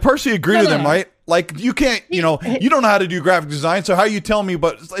I partially agree with them, right? Like, you can't, you don't know how to do graphic design, so how you tell me?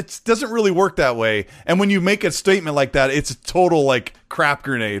 But it doesn't really work that way. And when you make a statement like that, it's a total like crap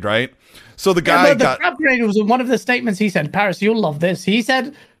grenade, right? So the guy the crap grenade was one of the statements he said. Paris, you'll love this. He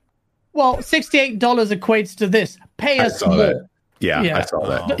said, well, $68 equates to this. Pay us more. That. Yeah, I saw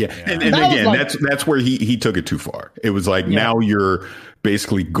that. And again, that's where he took it too far. It was like, now you're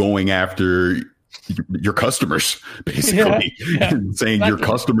basically going after your customers, basically, and saying your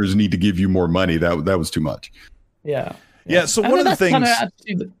customers need to give you more money. That was too much. Yeah. So one of the things.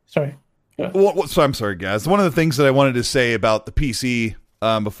 Sorry. So I'm sorry, guys. One of the things that I wanted to say about the PC.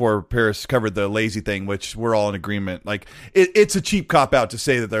 Before Paris covered the lazy thing, which we're all in agreement. Like, it's a cheap cop out to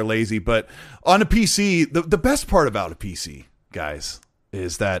say that they're lazy, but on a PC, the best part about a PC, guys,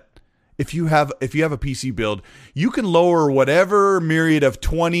 is that if you have a PC build, you can lower whatever myriad of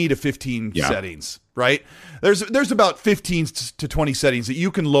 20 to 15 settings, right? There's about 15 to 20 settings that you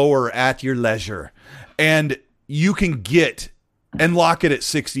can lower at your leisure, and you can get and lock it at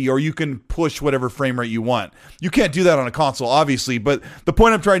 60, or you can push whatever frame rate you want. You can't do that on a console, obviously, but the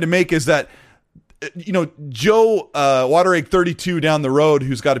point I'm trying to make is that, Joe WaterEgg32 down the road,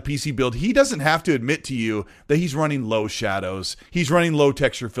 who's got a PC build, he doesn't have to admit to you that he's running low shadows, he's running low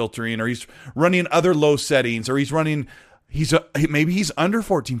texture filtering, or he's running other low settings, or maybe he's under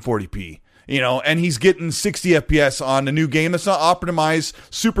 1440p. And he's getting 60 FPS on a new game that's not optimized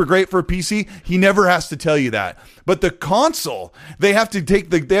super great for a PC. He never has to tell you that. But the console, they have to take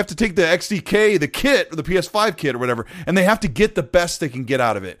the XDK, the kit, or the PS5 kit or whatever, and they have to get the best they can get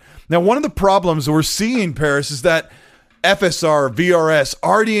out of it. Now, one of the problems we're seeing, Paris, is that FSR, VRS,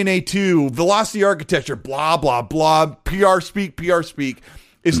 RDNA2, velocity architecture, blah, blah, blah, PR speak,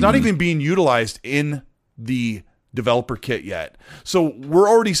 is not even being utilized in the developer kit yet. So we're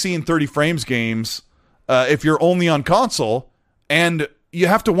already seeing 30 frames games if you're only on console, and you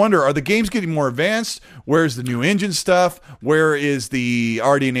have to wonder, are the games getting more advanced? Where's the new engine stuff? Where is the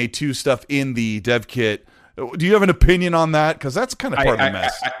RDNA2 stuff in the dev kit? Do you have an opinion on that? Because that's kind of part of the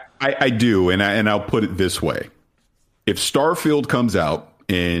mess. I do, and I'll put it this way. If Starfield comes out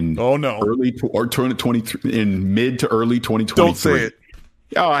in early or 2023, in mid to early 2023, don't say it.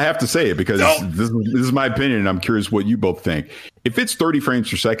 Oh, I have to say it because this is my opinion, and I'm curious what you both think. If it's 30 frames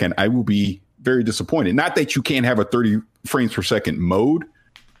per second, I will be very disappointed. Not that you can't have a 30 frames per second mode,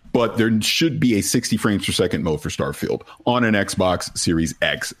 but there should be a 60 frames per second mode for Starfield on an Xbox Series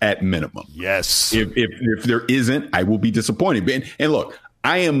X at minimum. Yes. If there isn't, I will be disappointed. And look,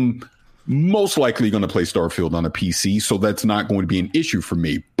 I am most likely going to play Starfield on a PC, so that's not going to be an issue for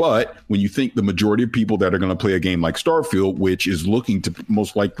me. But when you think the majority of people that are going to play a game like Starfield, which is looking to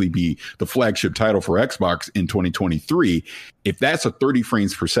most likely be the flagship title for Xbox in 2023, if that's a 30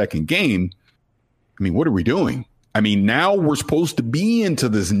 frames per second game, I mean, what are we doing? I mean, now we're supposed to be into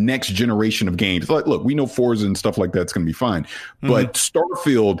this next generation of games. Like, look, we know Forza and stuff like that's going to be fine, but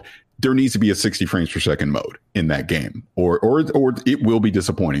Starfield, there needs to be a 60 frames per second mode in that game, or it will be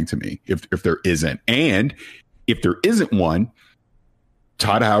disappointing to me if there isn't. And if there isn't one,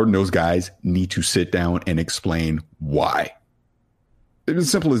 Todd Howard and those guys need to sit down and explain why. It's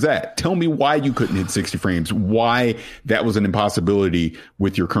as simple as that. Tell me why you couldn't hit 60 frames, why that was an impossibility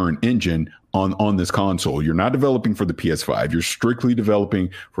with your current engine on this console. You're not developing for the PS5. You're strictly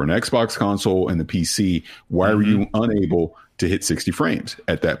developing for an Xbox console and the PC. Why were you unable to hit 60 frames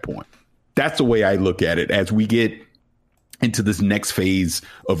at that point? That's the way I look at it as we get into this next phase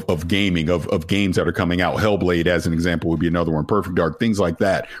of gaming, of games that are coming out. Hellblade, as an example, would be another one. Perfect Dark, things like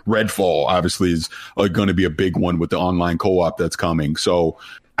that. Redfall, obviously, is going to be a big one with the online co-op that's coming. So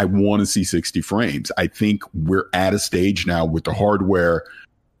I want to see 60 frames. I think we're at a stage now with the hardware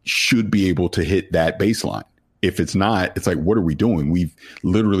should be able to hit that baseline. If it's not, it's like, what are we doing? We've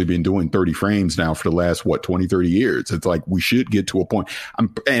literally been doing 30 frames now for the last, 20, 30 years. It's like, we should get to a point.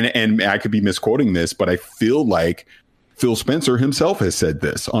 And I could be misquoting this, but I feel like Phil Spencer himself has said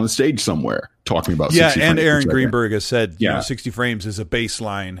this on a stage somewhere, talking about 60 frames and Aaron per second. Greenberg has said 60 frames is a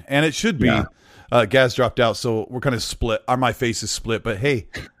baseline, and it should be. Yeah. Gaz dropped out, so we're kind of split. My face is split, but hey,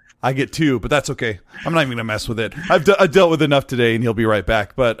 I get 2, but that's okay. I'm not even going to mess with it. I've dealt with enough today, and he'll be right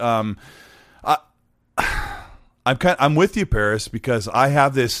back. But I'm with you, Paris, because I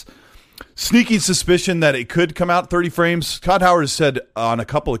have this sneaking suspicion that it could come out 30 frames. Todd Howard has said on a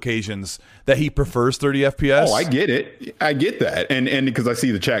couple occasions that he prefers 30 FPS. Oh, I get it. I get that. And because I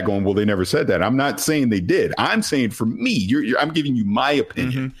see the chat going, well, they never said that. I'm not saying they did. I'm saying for me, I'm giving you my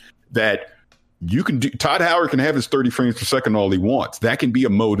opinion that you can do. Todd Howard can have his 30 frames per second all he wants. That can be a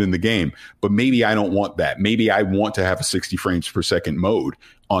mode in the game. But maybe I don't want that. Maybe I want to have a 60 frames per second mode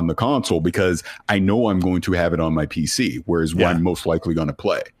on the console because I know I'm going to have it on my PC, whereas where I'm most likely going to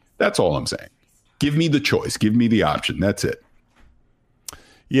play. That's all I'm saying. Give me the choice. Give me the option. That's it.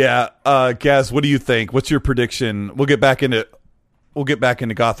 Yeah. Gaz, what do you think? What's your prediction? We'll get back into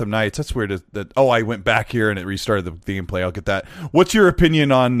Gotham Knights. That's weird. I went back here and it restarted the gameplay. I'll get that. What's your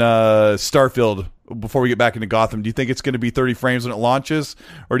opinion on Starfield before we get back into Gotham? Do you think it's going to be 30 frames when it launches,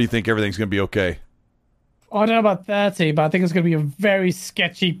 or do you think everything's going to be okay? I don't know about 30, but I think it's going to be a very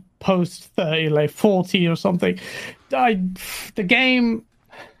sketchy post 30, like 40 or something. The game...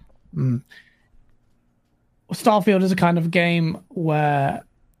 Starfield is a kind of game where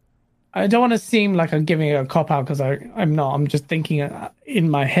I don't want to seem like I'm giving it a cop-out because I'm not. I'm just thinking in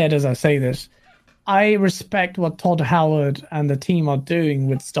my head as I say this. I respect what Todd Howard and the team are doing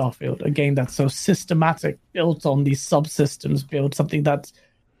with Starfield, a game that's so systematic, built on these subsystems, built something that's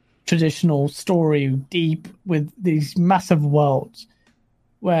traditional story, deep, with these massive worlds,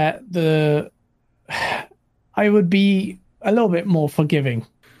 where I would be a little bit more forgiving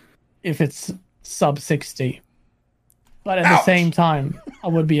if it's sub 60. But at the same time, I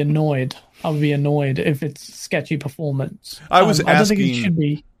would be annoyed. If it's sketchy performance. I don't think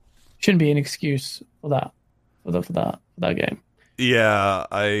it shouldn't be an excuse for that game. Yeah,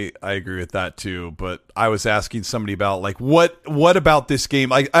 I agree with that too. But I was asking somebody about like what about this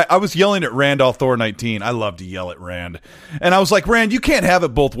game? I was yelling at Randolph Thor 19. I love to yell at Rand, and I was like, Rand, you can't have it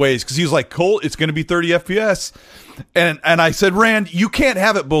both ways, because he was like, Colt, it's going to be 30 FPS. And I said, Rand, you can't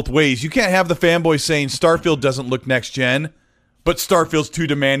have it both ways. You can't have the fanboy saying Starfield doesn't look next gen, but Starfield's too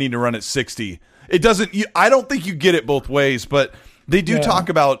demanding to run at 60. It doesn't. I don't think you get it both ways, but they do talk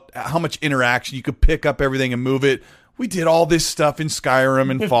about how much interaction you could pick up everything and move it. We did all this stuff in Skyrim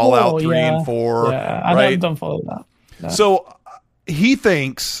and Fallout 3 and 4. Yeah, I right? don't follow that. No. So he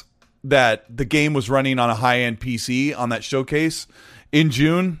thinks that the game was running on a high-end PC on that showcase in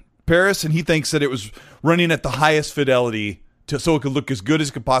June, Paris, and he thinks that it was running at the highest fidelity so it could look as good as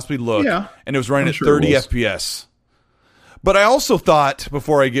it could possibly look, and it was running at 30 FPS. But I also thought,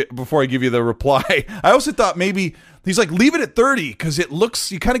 before I give you the reply, I also thought maybe he's like, leave it at 30 because it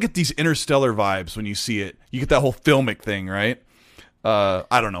looks, you kind of get these Interstellar vibes when you see it. You get that whole filmic thing, right? I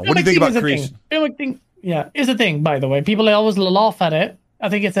don't know. What do you think about creation? Filmic thing, is a thing, by the way. People always laugh at it. I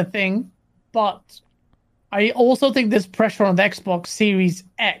think it's a thing. But I also think there's pressure on the Xbox Series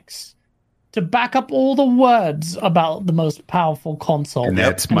X to back up all the words about the most powerful console. And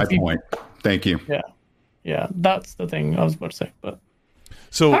that's my point. Thank you. Yeah, that's the thing I was about to say. But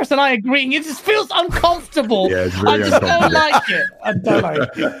so Paris and I agreeing, it just feels uncomfortable. Yeah, it's very I don't like it. I don't like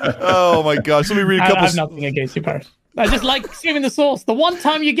it. Oh my gosh! Let me read a couple. I have nothing against you, Paris. I just like giving the source. The one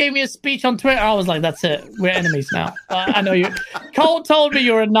time you gave me a speech on Twitter, I was like, "That's it. We're enemies now." I know you. Cole told me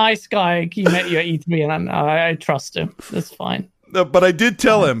you're a nice guy. He met you at E3, and I trust him. That's fine. But I did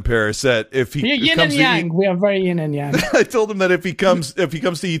tell him, Paris, that if he yin and yang, we are very yin and yang. I told him that if he comes to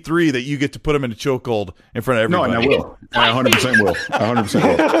E3, that you get to put him in a chokehold in front of everybody. No, and I will. I 100% will.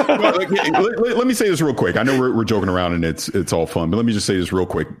 100% will. Let me say this real quick. I know we're joking around and it's all fun, but let me just say this real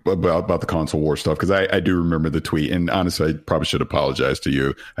quick about the console war stuff, because I do remember the tweet, and honestly, I probably should apologize to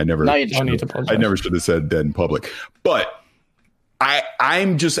you. No, you don't need to apologize. I never should have said that in public, but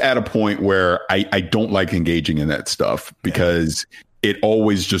I'm just at a point where I don't like engaging in that stuff because it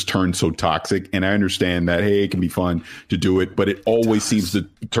always just turns so toxic. And I understand that, hey, it can be fun to do it, but it always seems to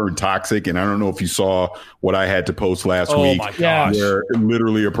turn toxic. And I don't know if you saw what I had to post last week, my gosh. where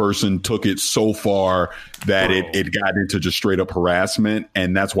literally a person took it so far that it got into just straight up harassment.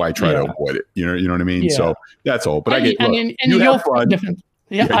 And that's why I try to avoid it. You know what I mean? Yeah. So that's all. But and you have fun. Different.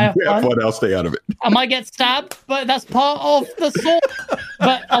 Yeah, I have fun. I'll stay out of it. I might get stabbed, but that's part of the sort.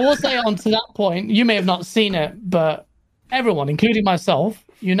 But I will say on to that point, you may have not seen it, but everyone, including myself,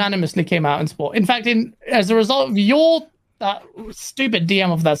 unanimously came out in support. In fact, as a result of your stupid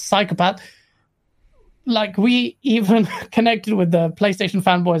DM of that psychopath, like, we even connected with the PlayStation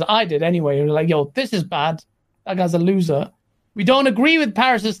fanboys. I did anyway. We were like, yo, this is bad. That guy's a loser. We don't agree with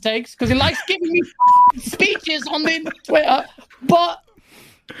Paris's takes because he likes giving me speeches on the Twitter, but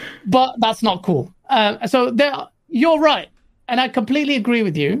that's not cool. So you're right, and I completely agree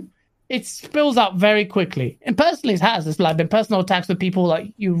with you. It spills out very quickly, and personally, it has. It's like been personal attacks with people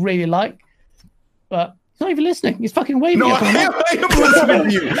like you really like, but he's not even listening. He's fucking waving. No, I am listening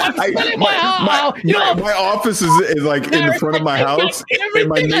to you. My office is like in the front of my house, and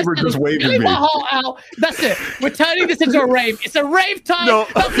my neighbor just waving me. My heart out. That's it. We're turning this into a rave. It's a rave time. No.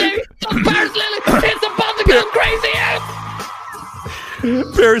 That's it. Paris Lily, it's about to go crazy out.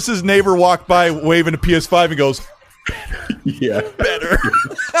 Paris's neighbor walked by waving a PS5 and goes, yeah, better.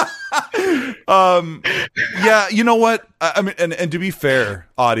 Yeah, you know what? I mean, and to be fair,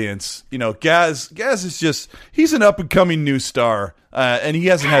 audience, you know, Gaz is just, he's an up and coming new star, and he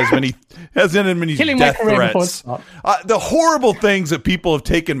hasn't had as many death threats. The horrible things that people have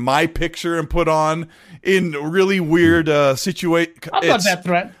taken my picture and put on in really weird situations. I'm not death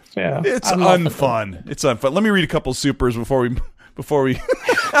threat. Yeah, it's unfun. It's unfun. Let me read a couple supers before we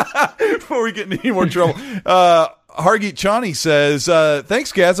get into any more trouble. Hargeet Chani says,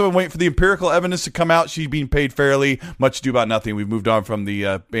 thanks, Gaz. I've been waiting for the empirical evidence to come out. She's being paid fairly. Much ado about nothing. We've moved on from the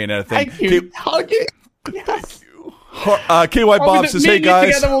Bayonetta thing. Thank you, Hargeet. Yes. KY Bob says, hey,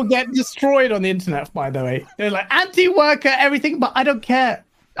 guys. Together will get destroyed on the internet, by the way. They're like anti-worker, everything, but I don't care.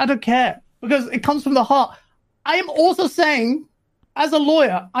 I don't care because it comes from the heart. I am also saying, as a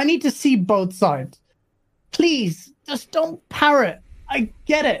lawyer, I need to see both sides. Please, just don't parrot. I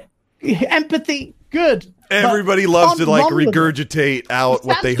get it. Empathy, good. Everybody loves to like regurgitate out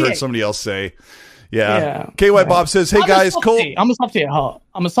what they heard somebody else say. Yeah. KY Bob says, hey, guys, Cole. I'm a softie at heart.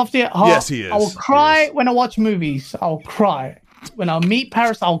 Yes, he is. I will cry when I watch movies. I'll cry. When I meet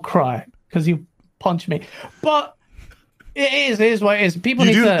Paris, I'll cry because you punch me. But it is what it is. People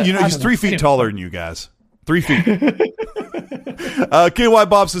need to... You know, he's 3 feet taller than you guys. 3 feet. KY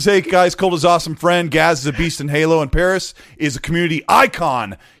Bob says, hey, guys, Cold is awesome friend. Gaz is a beast in Halo, and Paris is a community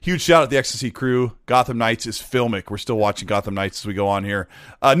icon. Huge shout out to the Ecstasy crew. Gotham Knights is filmic. We're still watching Gotham Knights as we go on here.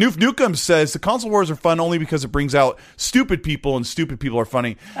 Noof Nukem says, the console wars are fun only because it brings out stupid people, and stupid people are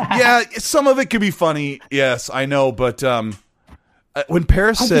funny. Yeah, some of it can be funny. Yes, I know, but when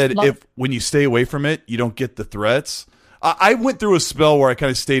Paris said, when you stay away from it, you don't get the threats, I went through a spell where I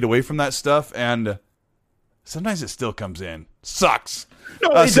kind of stayed away from that stuff, and sometimes it still comes in. Sucks.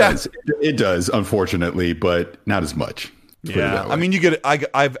 No, it does. It does, unfortunately, but not as much. Yeah, I mean, you get it.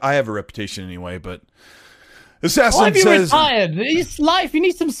 I have a reputation anyway, but Assassin says, retired? It's life. You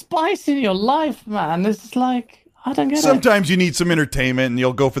need some spice in your life, man. It's like, I don't get it. Sometimes you need some entertainment, and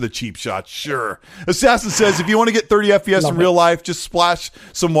you'll go for the cheap shot. Sure. Assassin says, if you want to get 30 FPS in real life, just splash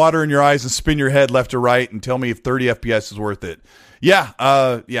some water in your eyes and spin your head left to right, and tell me if 30 FPS is worth it. Yeah.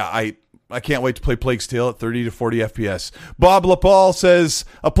 I can't wait to play Plague's Tale at 30 to 40 FPS. Bob LaPaul says,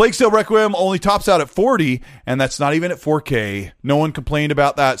 a Plague's Tale Requiem only tops out at 40, and that's not even at 4K. No one complained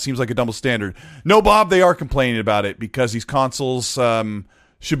about that. Seems like a double standard. No, Bob, they are complaining about it because these consoles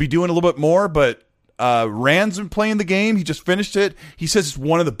should be doing a little bit more, but Rand's been playing the game. He just finished it. He says it's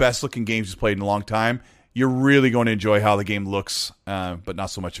one of the best-looking games he's played in a long time. You're really going to enjoy how the game looks, but not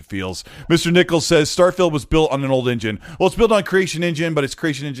so much it feels. Mr. Nichols says, Starfield was built on an old engine. Well, it's built on Creation Engine, but it's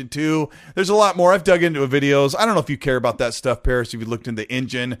Creation Engine 2. There's a lot more. I've dug into videos. I don't know if you care about that stuff, Paris, if you looked into the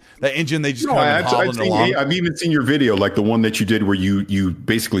engine. That engine, they just kind of hobbling along. I've even seen your video, like the one that you did where you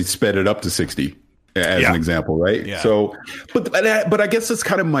basically sped it up to 60 as an example, right? Yeah. So, but I guess that's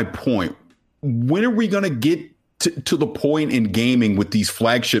kind of my point. When are we going to get to the point in gaming with these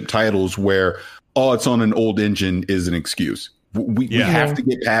flagship titles where it's on an old engine is an excuse? We have to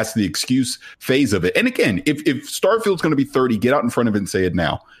get past the excuse phase of it. And again, if Starfield's going to be 30, get out in front of it and say it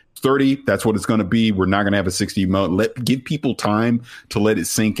now. 30, that's what it's going to be. We're not going to have a 60 mode. Give people time to let it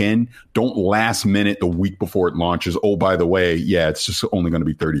sink in. Don't last minute the week before it launches. Oh, by the way, it's just only going to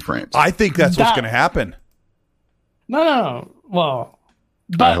be 30 frames. I think that's what's going to happen. No. Well,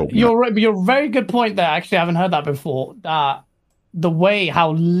 but you're very good point there. Actually, I haven't heard that before. That the way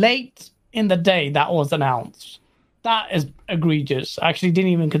how late in the day that was announced, that is egregious. I actually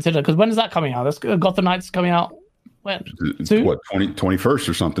didn't even consider, because when is that coming out? That's Gotham Knights coming out when? Soon? What, 21st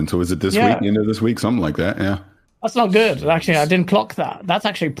or something? So is it this week, end of this week, something like that? Yeah. That's not good. Actually, I didn't clock that. That's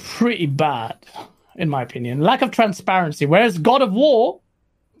actually pretty bad, in my opinion. Lack of transparency. Whereas God of War,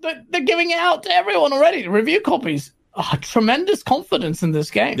 they're giving it out to everyone already, review copies. Tremendous confidence in this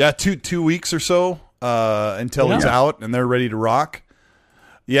game. Yeah, two weeks or so until it's out and they're ready to rock.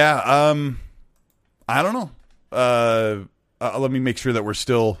 Yeah. I don't know. Let me make sure that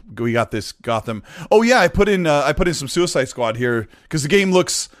we got this Gotham. Oh yeah, I put in some Suicide Squad here because the game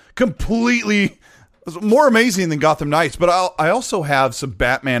looks completely more amazing than Gotham Knights. But I also have some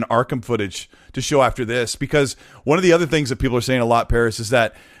Batman Arkham footage to show after this, because one of the other things that people are saying a lot, Paris, is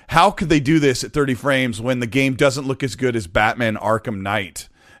that how could they do this at 30 frames when the game doesn't look as good as Batman Arkham Knight?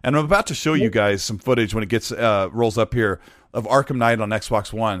 And I'm about to show you guys some footage when it gets rolls up here of Arkham Knight on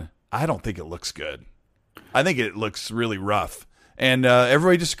Xbox One. I don't think it looks good. I think it looks really rough. And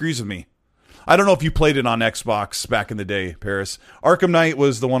everybody disagrees with me. I don't know if you played it on Xbox back in the day, Paris. Arkham Knight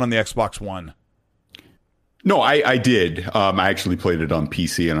was the one on the Xbox One. No, I did. I actually played it on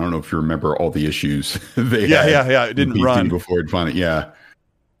PC, and I don't know if you remember all the issues they had. Yeah. It didn't run before it finally. Yeah,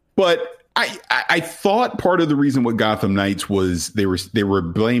 but I thought part of the reason with Gotham Knights was they were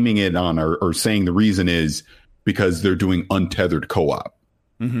blaming it on or saying the reason is because they're doing untethered co-op,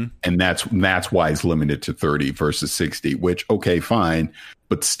 and that's why it's limited to 30 versus 60. Which okay, fine,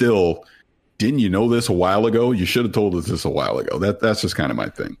 but still, didn't you know this a while ago? You should have told us this a while ago. That's just kind of my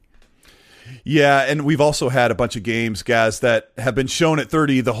thing. Yeah, and we've also had a bunch of games, guys, that have been shown at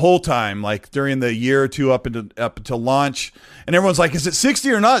 30 the whole time, like during the year or two up until launch, and everyone's like, "Is it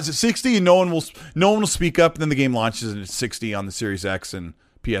 60 or not? Is it 60?" And no one will speak up. And then the game launches and it's 60 on the Series X and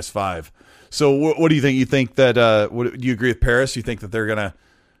PS5. So, what do you think? You think that? Do you agree with Paris? You think that they're gonna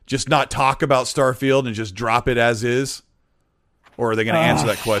just not talk about Starfield and just drop it as is, or are they gonna answer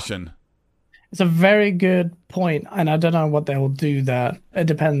that question? It's a very good point, and I don't know what they will do there. It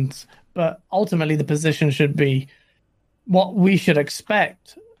depends. But ultimately, the position should be what we should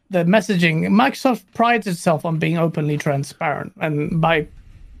expect. The messaging, Microsoft prides itself on being openly transparent, and by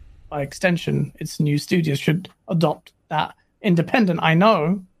extension, its new studios should adopt that. Independent, I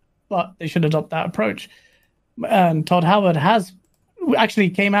know, but they should adopt that approach. And Todd Howard actually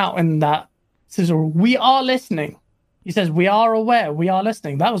came out in that says, "We are listening." He says, "We are aware, we are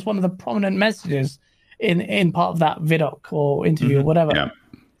listening." That was one of the prominent messages in part of that vidoc or interview or whatever. Yeah.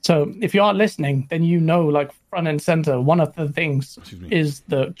 So if you are listening, then you know, like front and center, one of the things is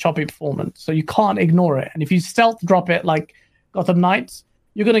the choppy performance. So you can't ignore it. And if you stealth drop it like Gotham Knights,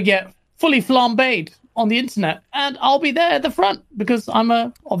 you're going to get fully flambéed on the internet. And I'll be there at the front because I'm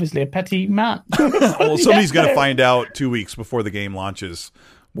obviously a petty man. Well, somebody's going to find out 2 weeks before the game launches,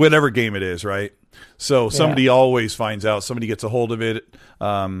 whatever game it is, right? So somebody always finds out. Somebody gets a hold of it.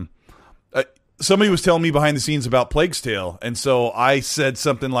 Somebody was telling me behind the scenes about Plague's Tale, and so I said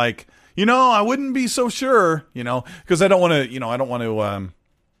something like, I wouldn't be so sure, because I don't want to,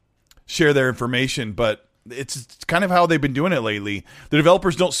 share their information, but it's kind of how they've been doing it lately. The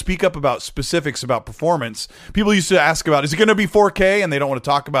developers don't speak up about specifics about performance. People used to ask about, is it going to be 4K? And they don't want to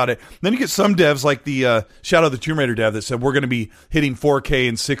talk about it. Then you get some devs like the Shadow of the Tomb Raider dev that said, we're going to be hitting 4K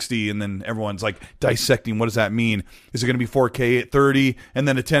and 60. And then everyone's like dissecting, what does that mean? Is it going to be 4K at 30 and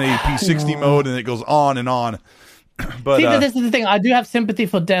then a 1080p 60 mode? And it goes on and on. But see, this is the thing. I do have sympathy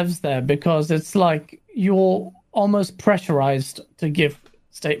for devs there because it's like you're almost pressurized to give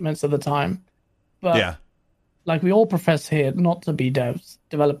statements at the time. But yeah. Like we all profess here not to be devs.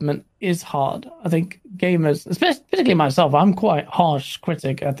 Development is hard. I think gamers, especially particularly myself, I'm quite harsh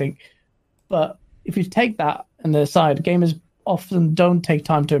critic, I think. But if you take that on their side, gamers often don't take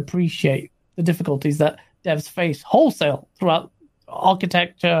time to appreciate the difficulties that devs face wholesale throughout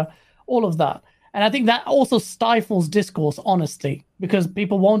architecture, all of that. And I think that also stifles discourse, honestly, because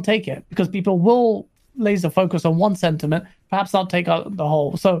people won't take it, because people will laser focus on one sentiment, perhaps not take out the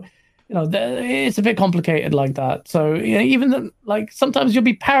whole. So, it's a bit complicated like that. So even sometimes you'll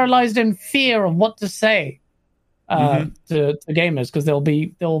be paralyzed in fear of what to say to gamers because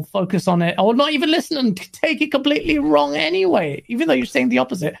they'll focus on it or not even listen and take it completely wrong anyway, even though you're saying the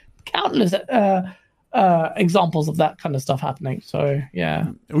opposite. Countless examples of that kind of stuff happening. So yeah,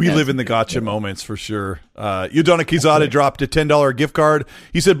 we live in the gotcha moments for sure. Yudona Kizada dropped a $10 gift card.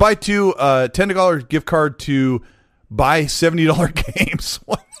 He said buy two $10 gift card to buy $70 games.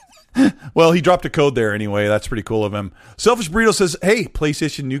 What? Well, he dropped a code there anyway. That's pretty cool of him. Selfish Burrito says, hey,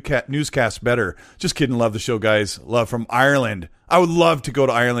 PlayStation newscast better. Just kidding. Love the show, guys. Love from Ireland. I would love to go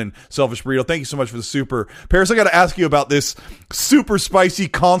to Ireland. Selfish Burrito, thank you so much for the super. Paris, I got to ask you about this super spicy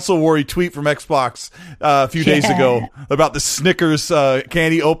console war tweet from Xbox a few days ago about the Snickers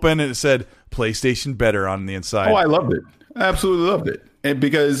candy open, and it said PlayStation better on the inside. Oh, I loved it. I absolutely loved it. And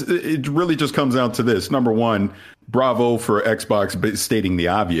because it really just comes down to this. Number one, bravo for Xbox stating the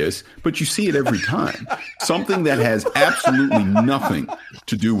obvious, but you see it every time. Something that has absolutely nothing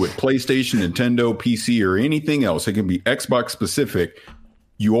to do with PlayStation, Nintendo, PC, or anything else. It can be Xbox specific.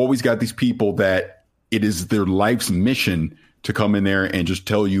 You always got these people that it is their life's mission to come in there and just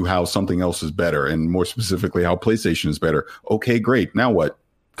tell you how something else is better, and more specifically how PlayStation is better. Okay, great. Now what?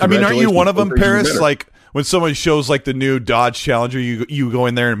 I mean, aren't you one of them, Paris? Like when someone shows like the new Dodge Challenger, you go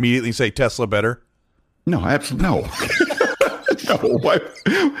in there and immediately say Tesla better? No, absolutely no. No, why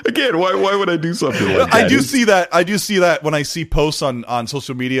would I do something like that? I do see that when I see posts on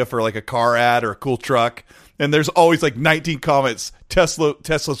social media for like a car ad or a cool truck, and there's always like 19 comments.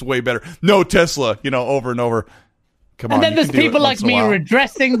 Tesla's way better. No Tesla, over and over. Come on. And then there's people like me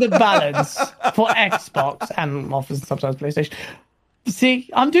redressing the balance for Xbox and often sometimes PlayStation. See,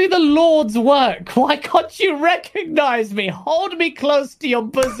 I'm doing the Lord's work. Why can't you recognize me? Hold me close to your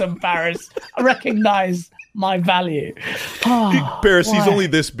bosom, Paris. Recognize my value. Paris, he's only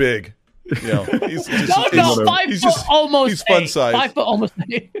this big. He's just, no, 5 foot almost. He's fun size. 5 foot almost.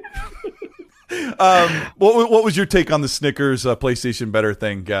 What was your take on the Snickers PlayStation better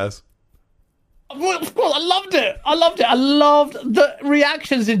thing, Gaz? Well, I loved it. I loved the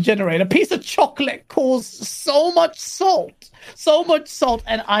reactions it generated. A piece of chocolate caused so much salt,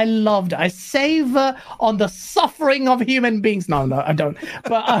 and I loved it. I savor on the suffering of human beings. No, I don't.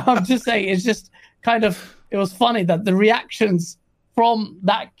 But I'm just saying, it's just it was funny that the reactions from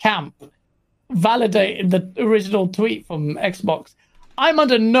that camp validated the original tweet from Xbox. I'm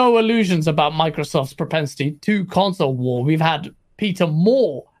under no illusions about Microsoft's propensity to console war. We've had Peter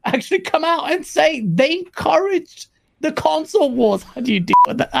Moore actually come out and say they encouraged the console wars. How do you deal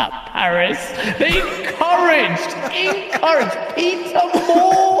with that, Paris? They encouraged. Peter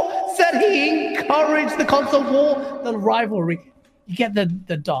Moore said he encouraged the console war, the rivalry. You get the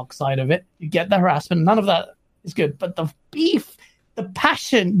dark side of it. You get the harassment. None of that is good. But the beef, the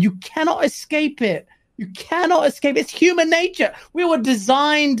passion, you cannot escape it. You cannot escape. It's human nature. We were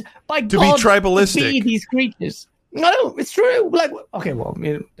designed by God be tribalistic. To be these creatures. No, it's true. Like, okay, well,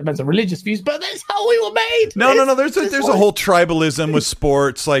 it depends on religious views, but that's how we were made. No. There's a whole tribalism with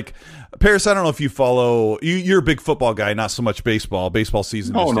sports. Like, Paris, I don't know if you follow. You're a big football guy, not so much baseball. Baseball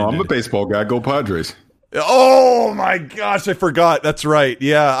season. Oh no, I'm a baseball guy. Go Padres. Oh my gosh, I forgot. That's right.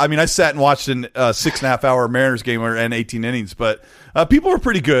 Yeah, I mean, I sat and watched a 6.5 hour Mariners game and 18 innings, but people were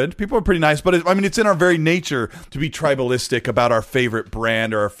pretty good. People were pretty nice. But it's in our very nature to be tribalistic about our favorite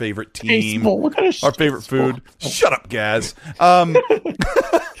brand or our favorite team, our favorite food. Shut up, Gaz. I'm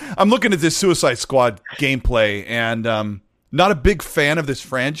looking at this Suicide Squad gameplay, and not a big fan of this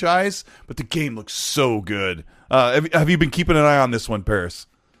franchise, but the game looks so good. Have you been keeping an eye on this one, Paris?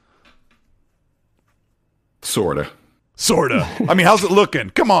 Sorta. I mean, how's it looking?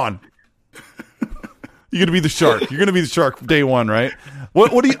 Come on. You're gonna be the shark. You're gonna be the shark day one, right?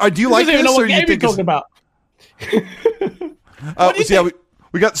 What do you like this, or do you think talking about?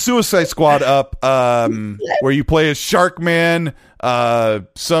 We got Suicide Squad up, where you play as Sharkman,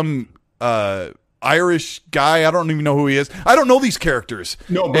 some Irish guy. I don't even know who he is. I don't know these characters.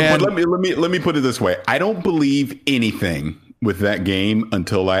 No, but let me put it this way. I don't believe anything with that game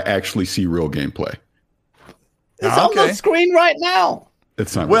until I actually see real gameplay. It's on the screen right now.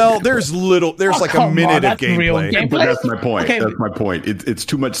 It's not. Well, there's like a minute of gameplay. But that's my point. Okay. That's my point. It's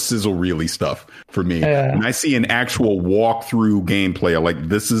too much sizzle reely stuff for me. When I see an actual walkthrough gameplay, like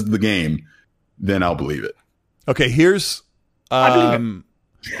this is the game, then I'll believe it. Okay, here's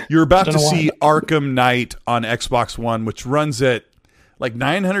you're about to see Arkham Knight on Xbox One, which runs at like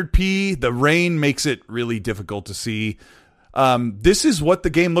 900p. The rain makes it really difficult to see. This is what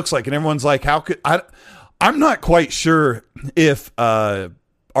the game looks like, and everyone's like, "How could I?" I'm not quite sure if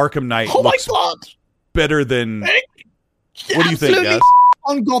Arkham Knight looks better than. What do you think, guys?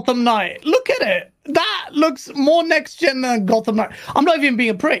 On Gotham Knight, look at it. That looks more next gen than Gotham Knight. I'm not even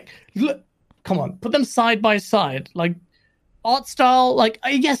being a prick. Look, come on, put them side by side. Like art style, like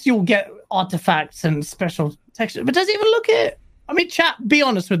I guess you'll get artifacts and special texture, but does it even look it? I mean, chat. Be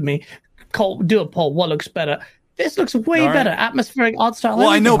honest with me. Cole, do a poll. What looks better? This looks way better. Atmospheric art style. Well,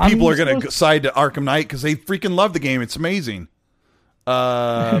 everything. I know people are going to side to Arkham Knight because they freaking love the game. It's amazing.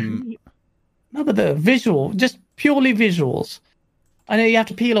 No, but the visual, just purely visuals. I know you have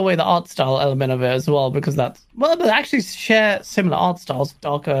to peel away the art style element of it as well because but actually share similar art styles,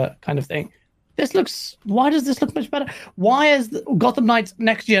 darker kind of thing. Why does this look much better? Why is Gotham Knights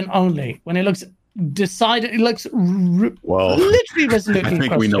next gen only when it looks decided? It looks literally resolutely. I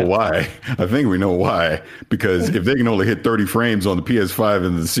think we know why. Because if they can only hit 30 frames on the PS5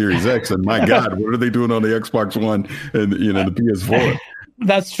 and the Series X, then my God, what are they doing on the Xbox One and the PS4?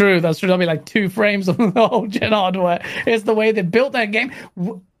 That's true. That'll be like 2 frames on the whole gen hardware. It's the way they built that game.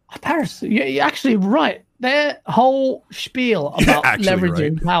 Paris, you're actually right. Their whole spiel about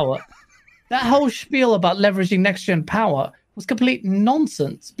leveraging power. That whole spiel about leveraging next gen power was complete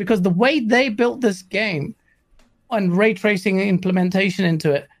nonsense because the way they built this game, and ray tracing implementation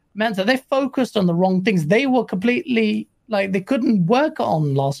into it meant that they focused on the wrong things. They were completely like they couldn't work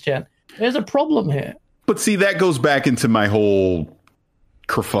on last gen. There's a problem here. But see, that goes back into my whole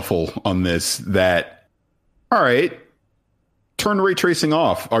kerfuffle on this. That all right, turn ray tracing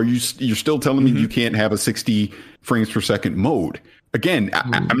off. You're still telling me you can't have a 60 frames per second mode? Again,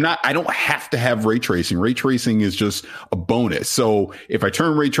 I don't have to have ray tracing. Ray tracing is just a bonus. So if I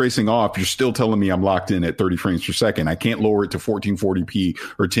turn ray tracing off, you're still telling me I'm locked in at 30 frames per second. I can't lower it to 1440p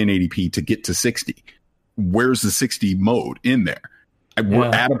or 1080p to get to 60. Where's the 60 mode in there?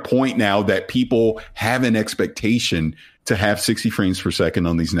 We're at a point now that people have an expectation to have 60 frames per second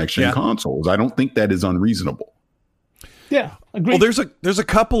on these next gen consoles. I don't think that is unreasonable. Yeah, agreed. Well, there's a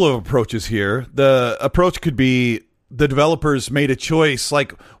couple of approaches here. The approach could be the developers made a choice.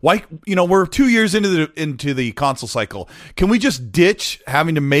 Like, why? We're 2 years into the console cycle. Can we just ditch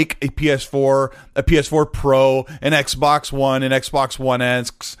having to make a PS4 Pro, an Xbox One, an Xbox One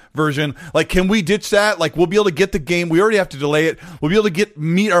X version? Like, can we ditch that? Like, we'll be able to get the game. We already have to delay it. We'll be able to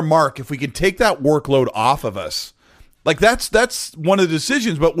meet our mark if we can take that workload off of us. Like, that's one of the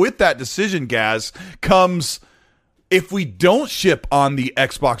decisions. But with that decision, Gaz, comes, if we don't ship on the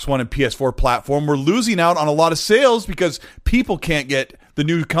Xbox One and PS4 platform, we're losing out on a lot of sales because people can't get the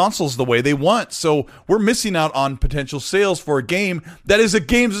new consoles the way they want. So we're missing out on potential sales for a game that is a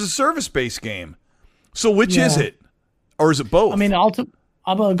games as a service based game. So which is it? Or is it both? I mean,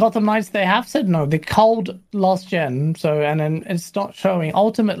 Gotham Knights, they have said no. They culled last gen, and then it's not showing.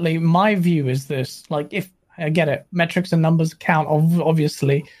 Ultimately, my view is this. Like, if I get it, metrics and numbers count,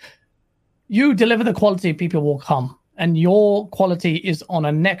 obviously. You deliver the quality, people will come. And your quality is on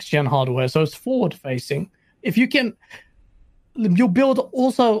a next-gen hardware, so it's forward-facing. If you can, you'll build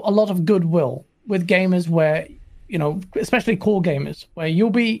also a lot of goodwill with gamers where, especially core gamers, where you'll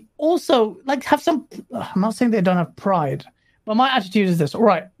be also, like, have some, I'm not saying they don't have pride, but my attitude is this. All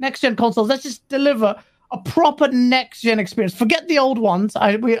right, next-gen consoles, let's just deliver a proper next-gen experience. Forget the old ones.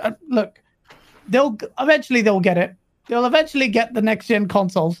 Look, they'll get it. They'll eventually get the next-gen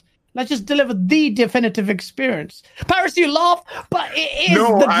consoles. Let's just deliver the definitive experience. Paris, you laugh, but it is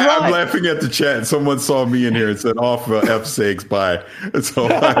the drive. I'm laughing at the chat. Someone saw me in here and said, off F6, bye. So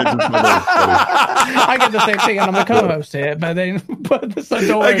I get the same thing, and I'm the co-host here, but so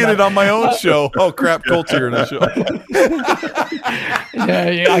don't worry. I get it on my own show. Oh, crap, Colt's here in the show. I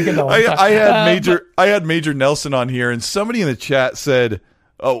get that. I had Major Nelson on here, and somebody in the chat said,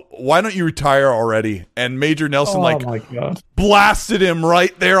 "Oh, why don't you retire already?" And Major Nelson blasted him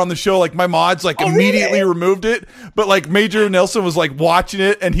right there on the show. Like, my mods immediately removed it, but like Major Nelson was like watching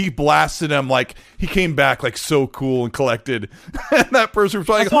it and he blasted him. Like, he came back like so cool and collected. And that person was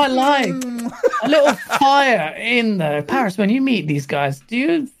like, "That's what I like, a little fire in there." Paris, when you meet these guys, do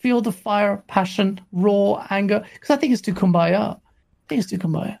you feel the fire, passion, raw anger? Because I think it's too kumbaya.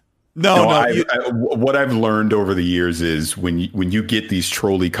 No. What I've learned over the years is when you get these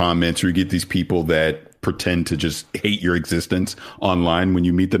trolly comments or you get these people that pretend to just hate your existence online, when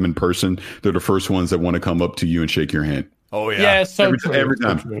you meet them in person, they're the first ones that want to come up to you and shake your hand. Oh yeah, yeah, every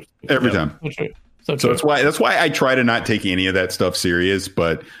time. So that's why I try to not take any of that stuff serious,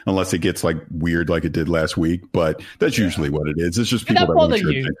 but unless it gets like weird, like it did last week. But that's usually what it is. It's just people that bother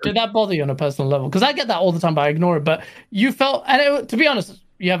you. Did that bother you on a personal level? Because I get that all the time, but I ignore it. But you felt, to be honest,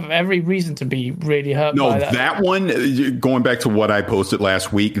 you have every reason to be really hurt by that. No, that one, going back to what I posted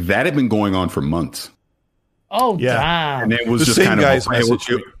last week, that had been going on for months. Oh, damn. And it was just kind of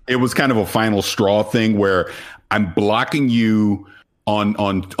it was kind of a final straw thing where I'm blocking you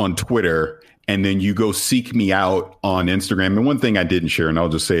on Twitter, and then you go seek me out on Instagram. And one thing I didn't share, and I'll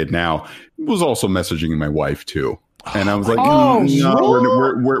just say it now, was also messaging my wife too. And I was like, no,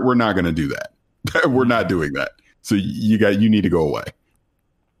 we're not going to do that. We're not doing that. So you need to go away.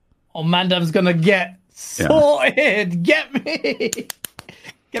 Oh, Mandev's gonna get sorted. Get me.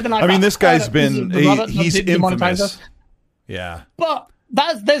 Get the knife. I mean, this guy's he's infamous. Yeah, but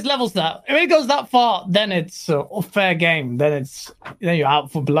there's levels to that. If it goes that far, then it's a fair game. Then you're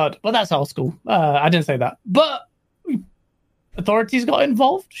out for blood. But that's old school. I didn't say that. But authorities got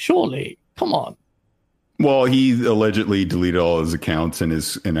involved. Surely, come on. Well, he allegedly deleted all his accounts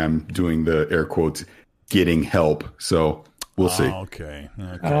and I'm doing the air quotes, getting help. So. We'll see. Okay.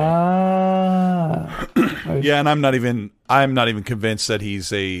 Yeah, and I'm not even convinced that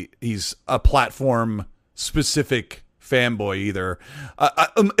he's a platform specific fanboy either.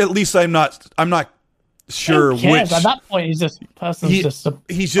 At least I'm not sure which. At that point, he's just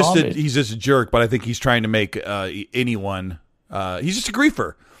he's just a jerk. But I think he's trying to make anyone. He's just a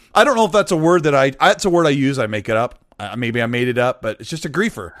griefer. I don't know if that's a word that's a word I use. I make it up. Maybe I made it up, but it's just a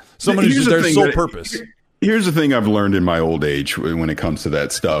griefer. Someone who's just there sole purpose. Here's the thing I've learned in my old age when it comes to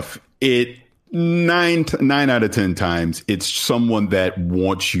that stuff. Nine out of 10 times, it's someone that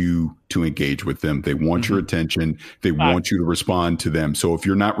wants you to engage with them. They want your attention. They want you to respond to them. So if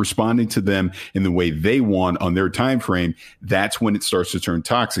you're not responding to them in the way they want on their time frame, that's when it starts to turn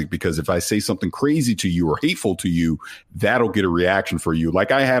toxic. Because if I say something crazy to you or hateful to you, that'll get a reaction for you.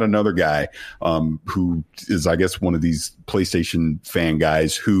 Like I had another guy who is, I guess, one of these PlayStation fan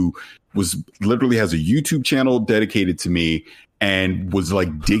guys who literally has a YouTube channel dedicated to me, and was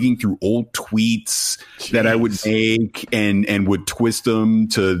like digging through old tweets that I would make and would twist them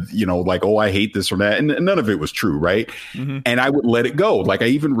to, like, oh, I hate this or that. And none of it was true. Right. And I would let it go. Like I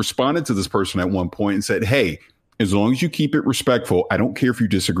even responded to this person at one point and said, hey, as long as you keep it respectful, I don't care if you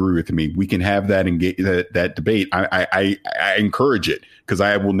disagree with me. We can have that that debate. I encourage it because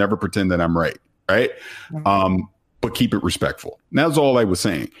I will never pretend that I'm right. Right. But keep it respectful. And that's all I was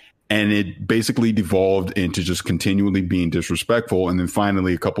saying. And it basically devolved into just continually being disrespectful. And then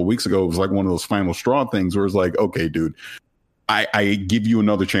finally, a couple of weeks ago, it was like one of those final straw things where it's like, okay, dude, I give you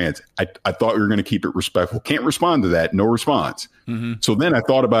another chance. I thought we were going to keep it respectful. Can't respond to that. No response. So then I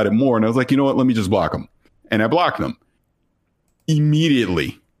thought about it more and I was like, you know what? Let me just block him. And I blocked him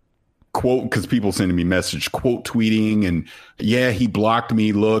immediately. Quote, because people sending me message, quote tweeting, and yeah, he blocked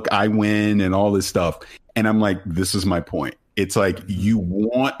me. Look, I win and all this stuff. And I'm like, this is my point. It's like you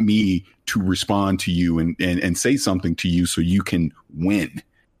want me to respond to you and say something to you so you can win.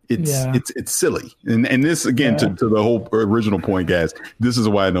 It's silly. And this, again, to the whole original point, guys, this is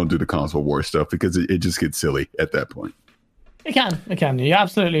why I don't do the console war stuff, because it just gets silly at that point. It can. You're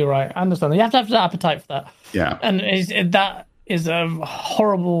absolutely right. I understand that. You have to have the appetite for that. Yeah. And that is a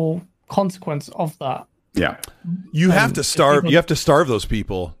horrible consequence of that. Yeah. You have to starve. You have to starve those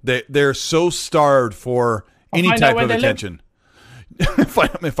people. They're so starved for any type of attention. Find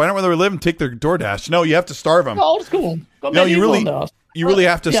out where they live and take their DoorDash. No, you have to starve them. Old school. No, you really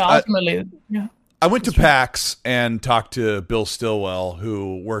have to. Ultimately, I went to PAX and talked to Bill Stillwell,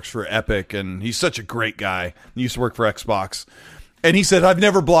 who works for Epic, and he's such a great guy. He used to work for Xbox. And he said, I've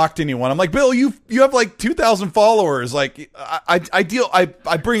never blocked anyone. I'm like, Bill, you have like 2,000 followers. Like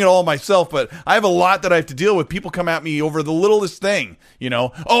I bring it all myself, but I have a lot that I have to deal with. People come at me over the littlest thing,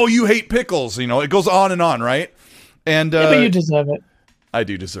 Oh, you hate pickles. It goes on and on. Right. And, but you deserve it. I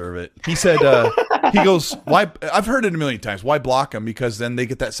do deserve it. He said, he goes, why? I've heard it a million times. Why block them? Because then they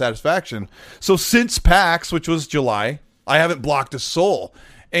get that satisfaction. So since PAX, which was July, I haven't blocked a soul,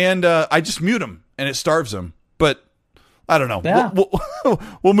 and I just mute them, and it starves them. But I don't know. Yeah.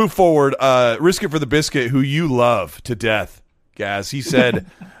 We'll move forward. Risk It for the Biscuit, who you love to death, Gaz. He said,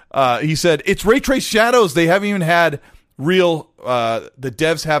 it's ray trace shadows. They haven't even had real. The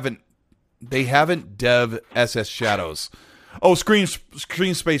devs haven't dev SS shadows. Oh, screen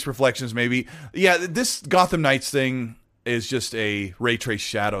space reflections, maybe. Yeah, this Gotham Knights thing is just a ray trace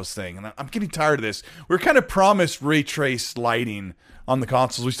shadows thing, and I'm getting tired of this. We're kind of promised ray trace lighting on the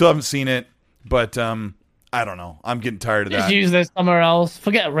consoles. We still haven't seen it, but I don't know. I'm getting tired of that. Just use this somewhere else.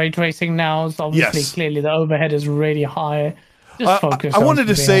 Forget ray tracing now. It's obviously clearly the overhead is really high. Just focus. I wanted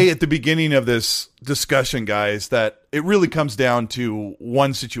to say at the beginning of this discussion, guys, that it really comes down to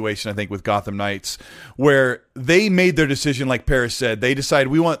one situation, I think, with Gotham Knights, where they made their decision, like Paris said. They decided,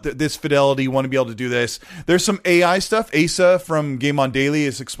 we want this fidelity, want to be able to do this. There's some AI stuff. Asa from Game On Daily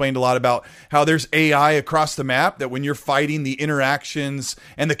has explained a lot about how there's AI across the map, that when you're fighting, the interactions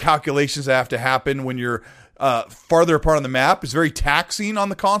and the calculations that have to happen when you're farther apart on the map is very taxing on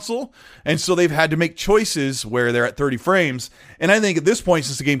the console. And so they've had to make choices where they're at 30 frames. And I think at this point,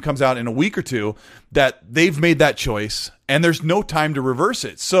 since the game comes out in a week or two, that they've made that choice and there's no time to reverse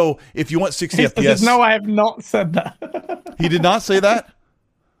it. So if you want 60 FPS. No, I have not said that. He did not say that?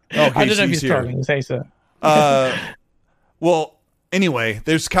 Okay, I don't know if he's trying to say so. Well, anyway,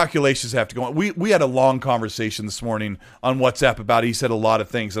 there's calculations that have to go on. We had a long conversation this morning on WhatsApp about it. He said a lot of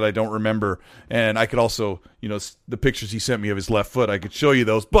things that I don't remember. And I could also, the pictures he sent me of his left foot, I could show you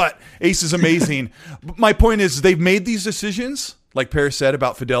those. But Ace is amazing. My point is they've made these decisions, like Paris said,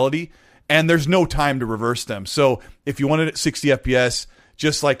 about fidelity, and there's no time to reverse them. So if you want it at 60 FPS,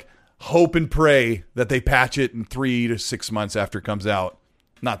 just like hope and pray that they patch it in 3 to 6 months after it comes out.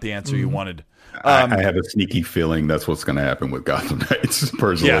 Not the answer you wanted. I have a sneaky feeling that's what's going to happen with Gotham Knights,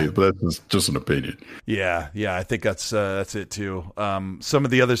 personally, but that's just an opinion. Yeah, I think that's it too. Some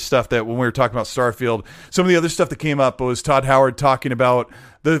of the other stuff that when we were talking about Starfield, some of the other stuff that came up was Todd Howard talking about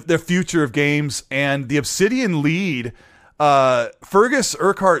the future of games and the Obsidian lead. Fergus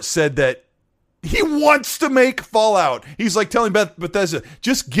Urquhart said that He wants to make Fallout. He's like telling Bethesda,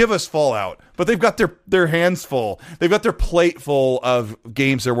 just give us Fallout. But they've got their hands full. They've got their plate full of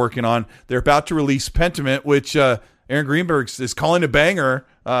games they're working on. They're about to release Pentiment, which Aaron Greenberg is calling a banger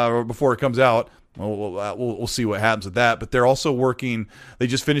before it comes out. We'll see what happens with that. But they're also working. They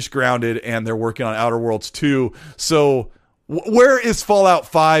just finished Grounded, and they're working on Outer Worlds 2. So where is Fallout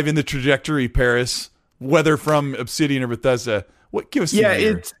 5 in the trajectory, Paris? Whether from Obsidian or Bethesda? Give us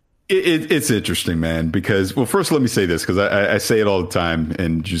It's interesting, man, because, well, first let me say this, because I say it all the time,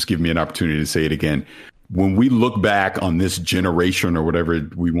 and just give me an opportunity to say it again. When we look back on this generation, or whatever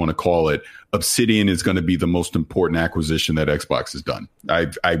we want to call it, Obsidian is going to be the most important acquisition that Xbox has done.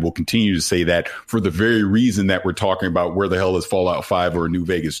 I will continue to say that for the very reason that we're talking about where the hell is Fallout 5 or New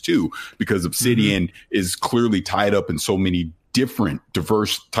Vegas 2, because Obsidian is clearly tied up in so many different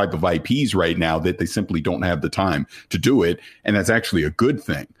diverse type of IPs right now that they simply don't have the time to do it. And that's actually a good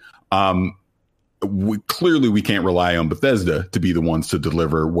thing. We can't rely on Bethesda to be the ones to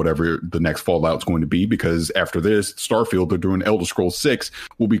deliver whatever the next Fallout's going to be, because after this, Starfield, they're doing Elder Scrolls 6,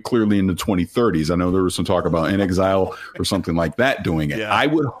 will be clearly in the 2030s. I know there was some talk about In Exile or something like that doing it. Yeah. I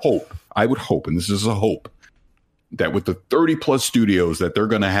would hope, and this is a hope, that with the 30 plus studios that they're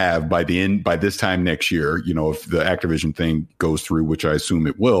going to have by this time next year, if the Activision thing goes through, which I assume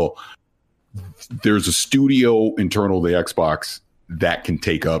it will, there's a studio internal to the Xbox that can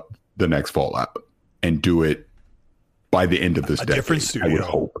take up the next Fallout and do it by the end of this decade. Different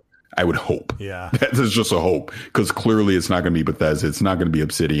studio. I would hope. Yeah. There's just a hope, because clearly it's not going to be Bethesda. It's not going to be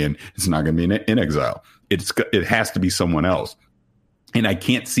Obsidian. It's not going to be In Exile. It has to be someone else. And I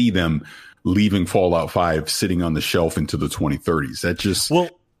can't see them leaving Fallout 5 sitting on the shelf into the 2030s. That just...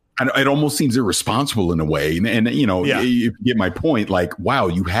 it almost seems irresponsible in a way. And you get my point. Like, wow,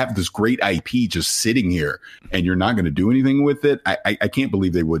 you have this great IP just sitting here and you're not going to do anything with it. I can't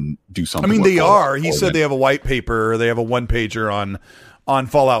believe they wouldn't do something. I mean, they are. He said they have a white paper. They have a one pager on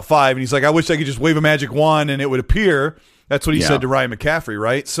Fallout 5. And he's like, I wish I could just wave a magic wand and it would appear. That's what he said to Ryan McCaffrey,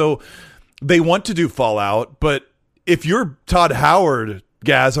 right? So they want to do Fallout, but if you're Todd Howard,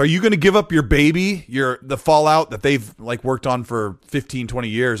 Gaz, are you going to give up your baby, the Fallout that they've worked on for 15, 20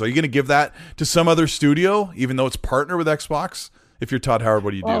 years? Are you going to give that to some other studio, even though it's partnered with Xbox? If you're Todd Howard, what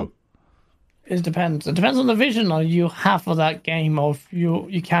do you do? It depends. It depends on the vision you have for that game, or if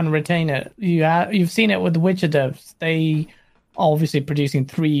you can retain it. You've seen it with the Witcher devs. They are obviously producing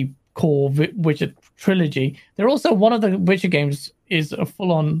 3 core Witcher trilogy. They're also, one of the Witcher games is a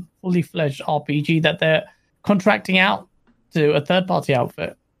fully fledged RPG that they're contracting out to a third-party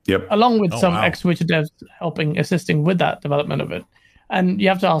outfit, along with some ex-Witcher devs assisting with that development of it. And you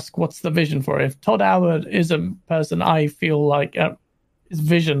have to ask, what's the vision for it? If Todd Howard is a person I feel like is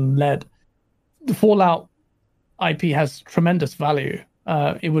vision-led, the Fallout IP has tremendous value.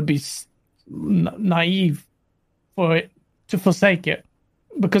 It would be naive for it to forsake it,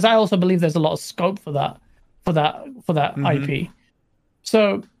 because I also believe there's a lot of scope for that IP.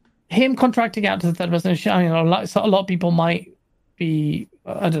 So him contracting out to the third person, a lot of people might be,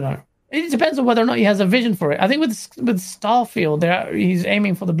 I don't know. It depends on whether or not he has a vision for it. I think with Starfield, he's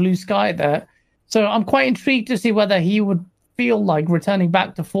aiming for the blue sky there. So I'm quite intrigued to see whether he would feel like returning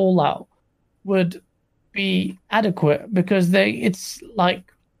back to Fallout would be adequate, because it's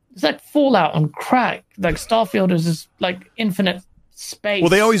like Fallout on crack. Like Starfield is just like infinite space. Well,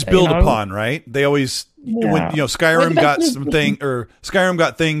 they always build upon, right? They always, when Skyrim got Skyrim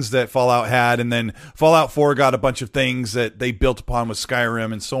got things that Fallout had, and then Fallout 4 got a bunch of things that they built upon with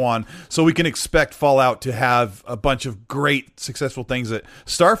Skyrim and so on. So we can expect Fallout to have a bunch of great, successful things that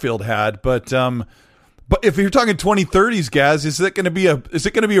Starfield had. But if you're talking 2030s, Gaz, is it going to be a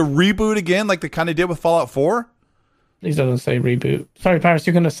reboot again, like they kind of did with Fallout 4? Please don't say reboot. Sorry, Paris,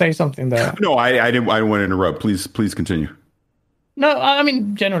 you're going to say something there. No, I didn't want to interrupt. Please continue. No, I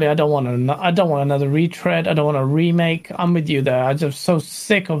mean, generally, I don't want another retread. I don't want a remake. I'm with you there. I'm just so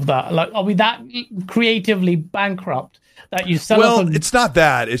sick of that. Like, are we that creatively bankrupt that you sell? Well, it's not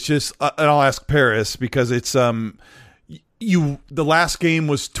that. It's just, and I'll ask Paris, because it's the last game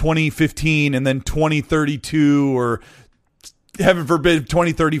was 2015, and then 2032, or heaven forbid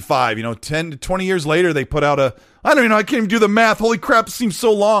 2035. 10 to 20 years later, they put out I don't even know. I can't even do the math. Holy crap, it seems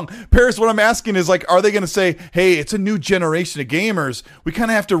so long. Paris, what I'm asking is, are they going to say, hey, it's a new generation of gamers. We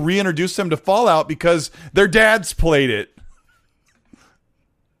kind of have to reintroduce them to Fallout because their dads played it.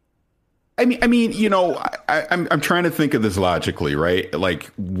 I mean, I'm trying to think of this logically, right?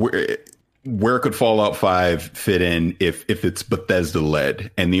 Like, where could Fallout 5 fit in if it's Bethesda led?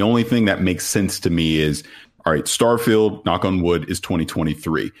 And the only thing that makes sense to me is, all right, Starfield, knock on wood, is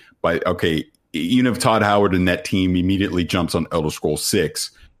 2023. But okay, even if Todd Howard and that team immediately jumps on Elder Scrolls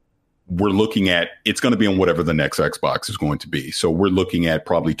 6, we're looking at, it's going to be on whatever the next Xbox is going to be. So we're looking at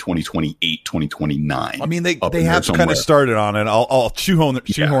probably 2028, 2029. I mean, they have kind of started on it. I'll shoehorn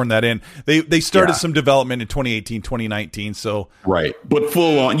that in. They started some development in 2018, 2019. So right, but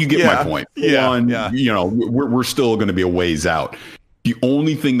full on, you get my point. Full on, you know, we're still going to be a ways out. The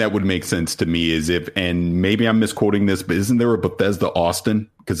only thing that would make sense to me is if, and maybe I'm misquoting this, but isn't there a Bethesda Austin?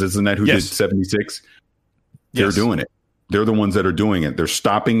 Because isn't that who did 76? They're doing it. They're the ones that are doing it. They're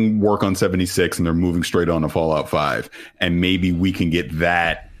stopping work on 76 and they're moving straight on to Fallout 5. And maybe we can get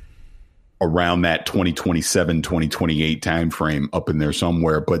that around that 2027, 2028 timeframe up in there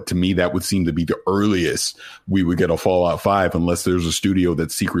somewhere. But to me, that would seem to be the earliest we would get a Fallout 5 unless there's a studio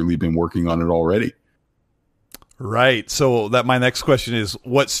that's secretly been working on it already. Right. So my next question is,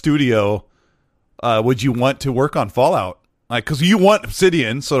 what studio would you want to work on Fallout? Like, because you want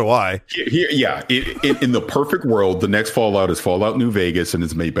Obsidian, so do I. In the perfect world, the next Fallout is Fallout New Vegas, and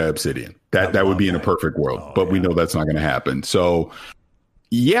it's made by Obsidian. That would be in a perfect world, but we know that's not going to happen. So,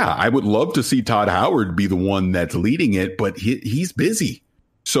 yeah, I would love to see Todd Howard be the one that's leading it, but he's busy.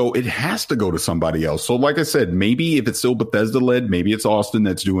 So it has to go to somebody else. So, like I said, maybe if it's still Bethesda-led, maybe it's Austin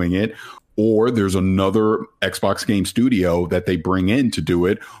that's doing it, or there's another Xbox game studio that they bring in to do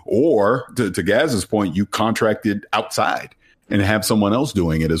it, or to Gaz's point, you contracted outside and have someone else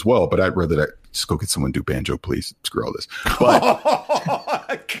doing it as well. But I'd rather that just go get someone to do Banjo, please. Screw all this.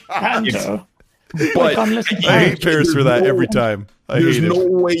 But Banjo. But I hate Paris for that every time. There's no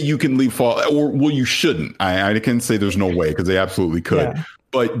way you can leave Fallout, or well, you shouldn't. I can say there's no way because they absolutely could. Yeah.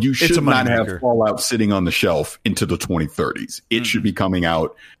 But you should not have Fallout sitting on the shelf into the 2030s. It should be coming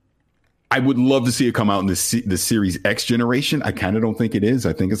out. I would love to see it come out in the Series X generation. I kind of don't think it is.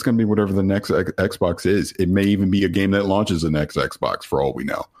 I think it's going to be whatever the next Xbox is. It may even be a game that launches the next Xbox for all we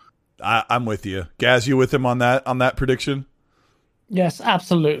know. I'm with you. Gaz, you with him on that prediction? Yes,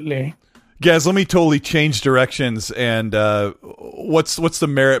 absolutely. Gaz, let me totally change directions. And what's the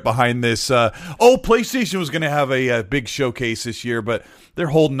merit behind this? PlayStation was going to have a big showcase this year, but they're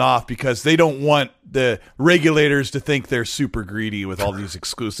holding off because they don't want the regulators to think they're super greedy with all these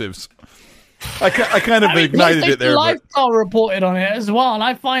exclusives. I kind of ignited it there. Lifestyle reported on it as well, and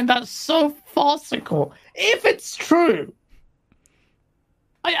I find that so farcical. If it's true,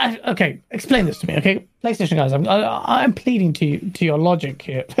 okay, explain this to me, okay? PlayStation guys, I'm pleading to your logic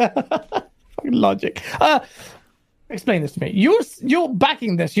here. Logic. Explain this to me. You're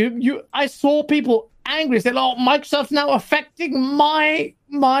backing this. I saw people angry, said, "Oh, Microsoft's now affecting my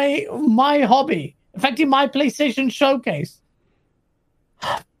hobby, affecting my PlayStation showcase."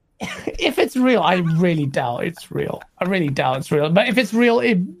 If it's real, I really doubt it's real. But if it's real,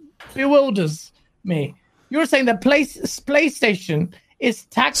 it bewilders me. You're saying that PlayStation is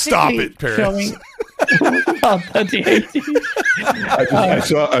tactically showing.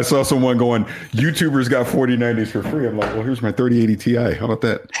 I saw someone going, YouTubers got 4090s for free. I'm like, well, here's my 3080 Ti. How about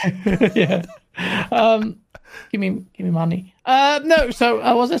that? Yeah. Give me money. No. So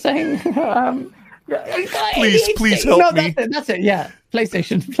what was I saying? Please help me. That's it. Yeah.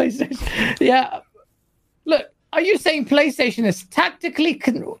 PlayStation. Yeah. Look, are you saying PlayStation is tactically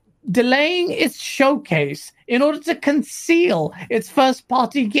delaying its showcase in order to conceal its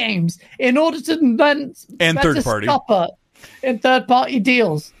first-party games, in order to then scupper in third-party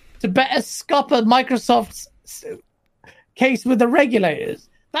deals, to better scupper Microsoft's case with the regulators?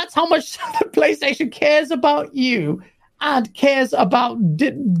 That's how much the PlayStation cares about you and cares about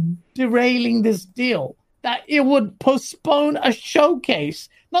derailing this deal. That it would postpone a showcase.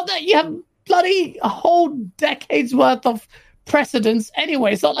 Not that you have bloody a whole decade's worth of precedence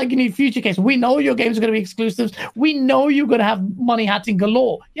anyway. It's not like you need future case. We know your games are going to be exclusives. We know you're going to have money hatting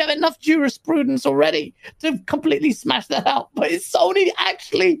galore. You have enough jurisprudence already to completely smash that out. But if Sony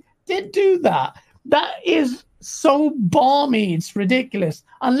actually did do that, that is so balmy. It's ridiculous.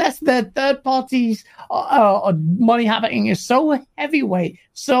 Unless their third parties money having is so heavyweight,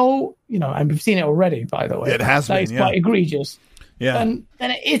 so and we've seen it already. By the way, it has been. It's quite egregious. Yeah, and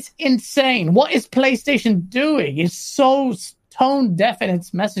it's insane. What is PlayStation doing? It's so tone deaf in its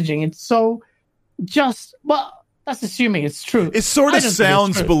messaging. It's so that's assuming it's true. It sort of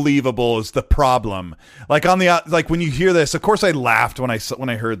sounds believable is the problem. Like when you hear this, of course I laughed when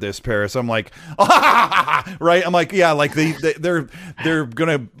I heard this, Paris. I'm like, right? I'm like, yeah, like they're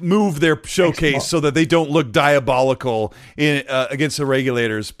gonna move their showcase so that they don't look diabolical in against the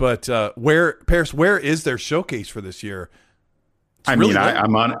regulators. But where is their showcase for this year?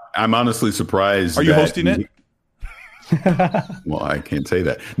 I'm honestly surprised. Are you hosting it? Well, I can't say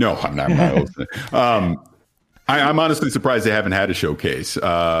that. No, I'm not hosting it. I'm honestly surprised they haven't had a showcase,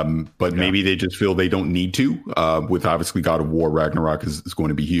 but maybe they just feel they don't need to. With obviously God of War Ragnarok is going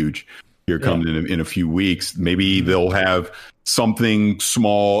to be huge here coming in a few weeks. Maybe they'll have something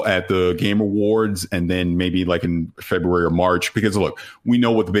small at the Game Awards, and then maybe like in February or March. Because look, we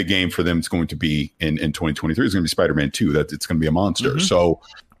know what the big game for them is going to be in 2023 is going to be Spider-Man 2. That it's going to be a monster. So.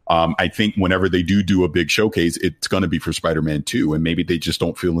 I think whenever they do a big showcase, it's going to be for Spider-Man 2, and maybe they just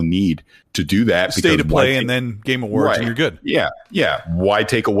don't feel the need to do that. State of play and then Game Awards, and you're good. Yeah. Why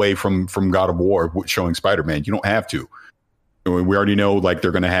take away from God of War showing Spider-Man? You don't have to. We already know like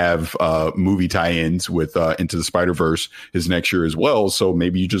they're going to have movie tie-ins with Into the Spider-Verse his next year as well. So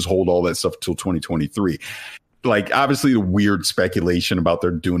maybe you just hold all that stuff till 2023. Like, obviously, the weird speculation about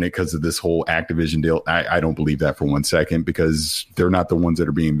they're doing it because of this whole Activision deal. I don't believe that for 1 second, because they're not the ones that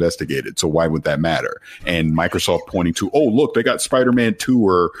are being investigated. So why would that matter? And Microsoft pointing to, oh, look, they got Spider-Man 2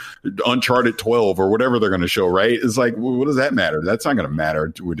 or Uncharted 12 or whatever they're going to show, right? It's like, well, what does that matter? That's not going to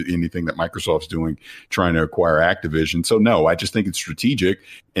matter with anything that Microsoft's doing trying to acquire Activision. So, no, I just think it's strategic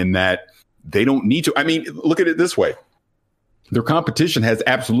in that they don't need to. I mean, look at it this way. Their competition has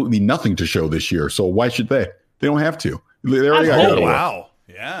absolutely nothing to show this year. So why should they? They don't have to. They already got wow.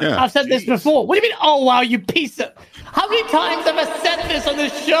 Yeah. I've said this before. What do you mean, oh, wow, you piece of... How many times have I said this on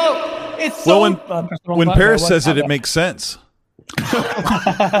this show? It's so... Well, when Paris says it makes sense.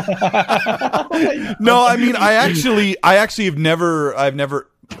 No, I mean, I actually have never...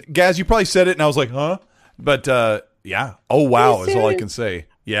 Gaz, you probably said it, and I was like, huh? But, yeah. Oh, wow, is all I can say.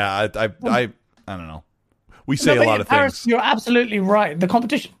 Yeah, I don't know. We say a lot of Paris, things. You're absolutely right. The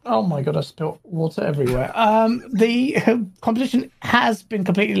competition. Oh my god, I spilled water everywhere. The competition has been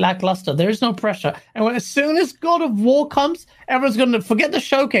completely lackluster. There is no pressure, and as soon as God of War comes, everyone's going to forget the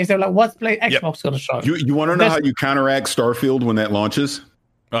showcase. They're like, "What's Xbox going to show?" You want to know how you counteract Starfield when that launches?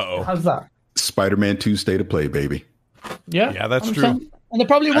 How's that? Spider-Man 2 State of Play, baby. Yeah, that's true. And they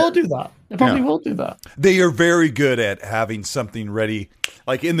probably will do that. Will do that. They are very good at having something ready,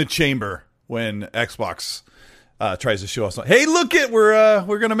 like in the chamber when Xbox tries to show us, hey, look it,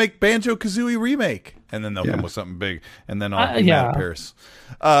 we're gonna make Banjo-Kazooie remake, and then they'll come with something big, and then I'll be mad at Paris.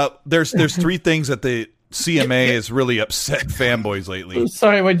 There's three things that the CMA has really upset fanboys lately.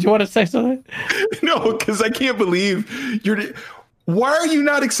 Sorry, do you want to say something? No, because I can't believe you're. Why are you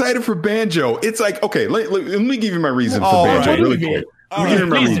not excited for Banjo? It's like, okay, let me give you my reason for Banjo really quick.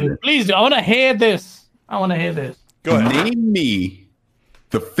 Please do. I want to hear this. Go ahead. Name me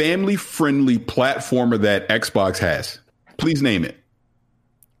the family-friendly platformer that Xbox has. Please name it.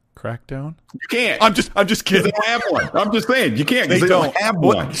 Crackdown? You can't. I'm just kidding. They don't have one. I'm just saying you can't. They don't have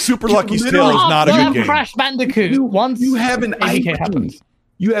one. Super Lucky's Tale is not a good game. Crash Bandicoot. You have an IP.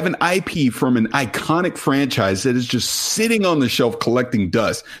 You have an IP from an iconic franchise that is just sitting on the shelf collecting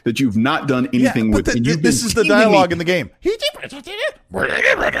dust that you've not done anything with. This is the dialogue in the game.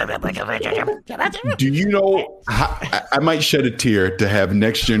 Do you know? I might shed a tear to have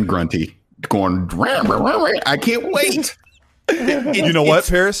Next Gen Grunty going. I can't wait. You know what,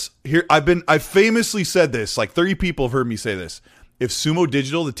 Paris? Here, I've famously said this. Like 30 people have heard me say this. If Sumo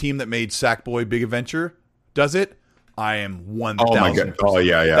Digital, the team that made Sackboy Big Adventure, does it, I am 1,000%. Oh my god! Oh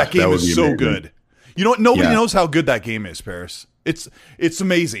yeah. That game is so good. You know what? Nobody knows how good that game is, Paris. It's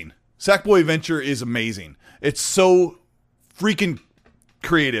amazing. Sackboy Adventure is amazing. It's so freaking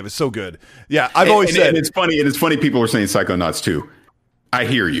creative. It's so good. Yeah, I've always said. And it's funny. And it's funny. People are saying Psychonauts 2. I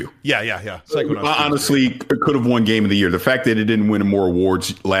hear you. Yeah. Psychonauts honestly, it could have won Game of the Year. The fact that it didn't win more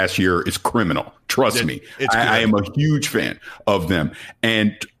awards last year is criminal. Trust me. I am a huge fan of them.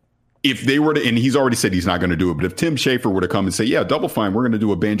 And if they were to, and he's already said he's not going to do it, but if Tim Schafer were to come and say, yeah, Double Fine, we're going to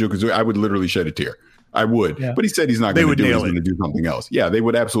do a Banjo-Kazooie, I would literally shed a tear. I would. Yeah. But he said he's not going to do it. He's going to do something else. Yeah, they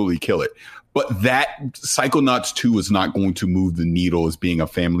would absolutely kill it. But that Psychonauts 2 is not going to move the needle as being a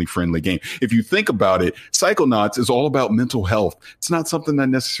family-friendly game. If you think about it, Psychonauts is all about mental health. It's not something I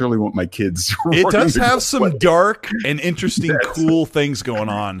necessarily want my kids. It does have some dark and interesting, cool things going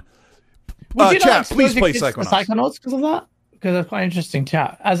on. Chat, please play Psychonauts because of that? Because that's quite interesting,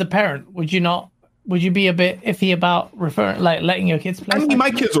 chat. As a parent, would you be a bit iffy about letting your kids play? I mean, my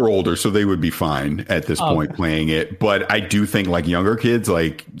kids are older, so they would be fine at this point playing it. But I do think like younger kids,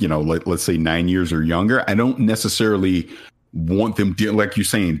 like, you know, let's say 9 years or younger, I don't necessarily want them, like you're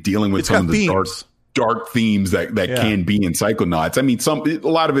saying, dealing with some of the dark themes that can be in Psychonauts. I mean, a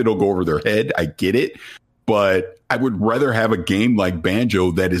lot of it will go over their head. I get it. But I would rather have a game like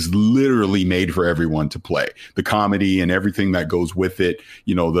Banjo that is literally made for everyone to play. The comedy and everything that goes with it,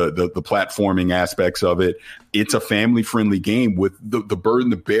 you know, the platforming aspects of it. It's a family-friendly game with the Bird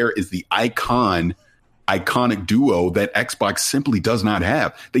and the Bear is the iconic iconic duo that Xbox simply does not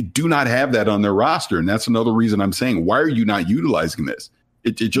have. They do not have that on their roster. And that's another reason I'm saying, why are you not utilizing this?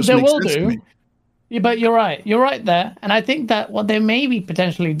 It just makes sense to me. Yeah, but you're right. You're right there. And I think that what they may be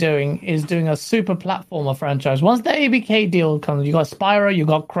potentially doing is doing a super platformer franchise. Once the ABK deal comes, you got Spyro, you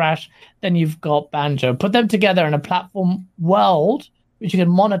got Crash, then you've got Banjo. Put them together in a platform world, which you can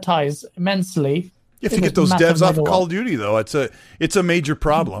monetize immensely. You have to get those devs off of Call of Duty, though. It's a major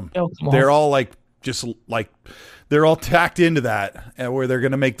problem. They're all they're all tacked into that, where they're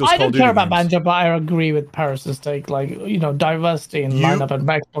going to make those Call of Duty I don't care about games. Banjo, but I agree with Paris's take. Like, diversity in lineup, and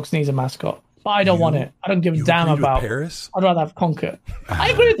Xbox needs a mascot. But I don't want it. I don't give a damn about Paris. I'd rather have Conker. I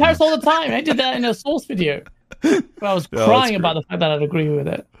agree with Paris all the time. I did that in a Source video. But I was crying about the fact that I'd agree with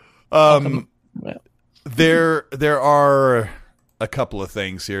it. There are a couple of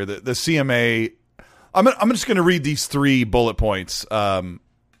things here. The CMA. I'm just going to read these 3 bullet points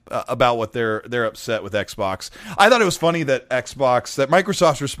about what they're upset with Xbox. I thought it was funny that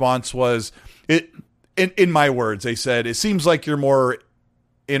Microsoft's response was, in my words, they said, it seems like you're more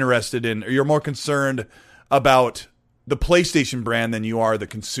interested in, or you're more concerned about the PlayStation brand than you are the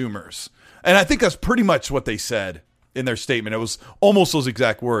consumers. And I think that's pretty much what they said in their statement. It was almost those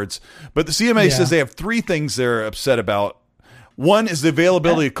exact words. But the CMA says they have 3 things they're upset about. One is the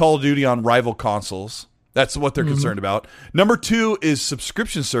availability of Call of Duty on rival consoles. That's what they're concerned about. Number 2 is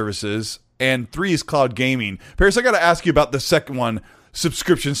subscription services. And 3 is cloud gaming. Paris, I got to ask you about the second one,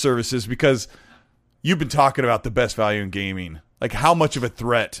 subscription services, because you've been talking about the best value in gaming. Like, how much of a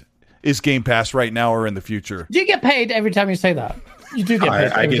threat is Game Pass right now or in the future? Do you get paid every time you say that? You do get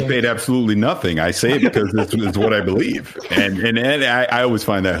paid. I get paid absolutely nothing. I say it because it's what I believe. And I always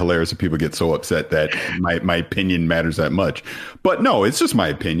find that hilarious that people get so upset that my opinion matters that much. But no, it's just my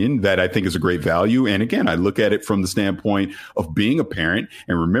opinion that I think is a great value. And again, I look at it from the standpoint of being a parent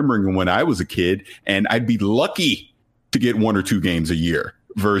and remembering when I was a kid, and I'd be lucky to get 1 or 2 games a year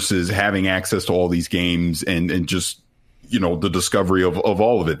versus having access to all these games and just, the discovery of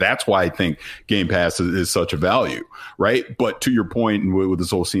all of it. That's why I think Game Pass is such a value, right? But to your point with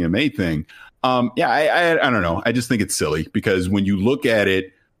this whole CMA thing, I don't know. I just think it's silly because when you look at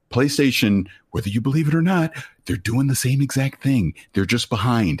it, PlayStation, whether you believe it or not, they're doing the same exact thing. They're just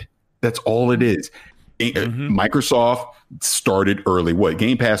behind. That's all it is. Microsoft started early.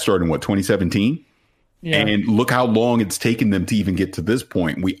 Game Pass started in 2017? Yeah. And look how long it's taken them to even get to this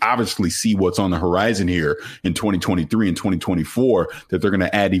point. We obviously see what's on the horizon here in 2023 and 2024, that they're going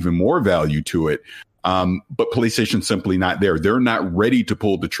to add even more value to it. But PlayStation's simply not there. They're not ready to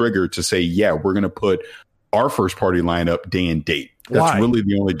pull the trigger to say, yeah, we're going to put our first party lineup day and date. That's really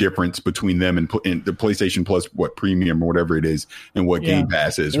the only difference between them and the PlayStation Plus, premium or whatever it is, and what Game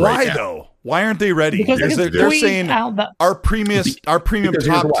Pass is. Why though? Why aren't they ready? Because they're saying our premium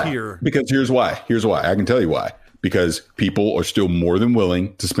top tier. Because here's why. I can tell you why. Because people are still more than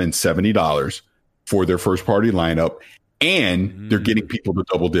willing to spend $70 for their first party lineup, and they're getting people to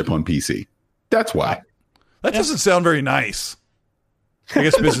double dip on PC. That's why. That doesn't sound very nice. I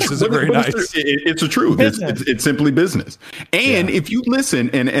guess business isn't very nice. It's the truth. It's simply business. And if you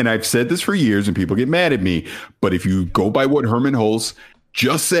listen, and I've said this for years and people get mad at me, but if you go by what Herman Hulse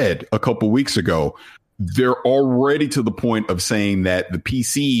just said a couple weeks ago, they're already to the point of saying that the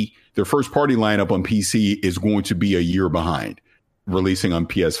PC, their first party lineup on PC is going to be a year behind releasing on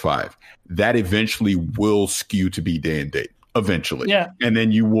PS5. That eventually will skew to be day and date. Eventually. Yeah. And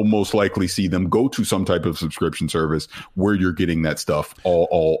then you will most likely see them go to some type of subscription service where you're getting that stuff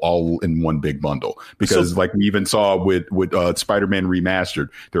all in one big bundle. Because like we even saw with Spider-Man Remastered,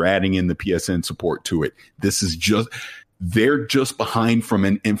 they're adding in the PSN support to it. This is they're just behind from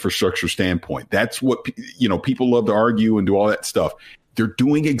an infrastructure standpoint. That's what, people love to argue and do all that stuff. They're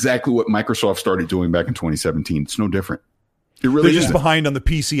doing exactly what Microsoft started doing back in 2017. It's no different. It really They're just behind on the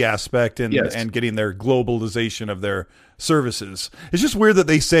PC aspect and getting their globalization of their services. It's just weird that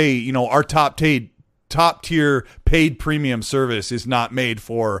they say, our top tier paid premium service is not made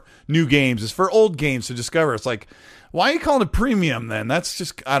for new games. It's for old games to discover. It's like, why are you calling it premium then? That's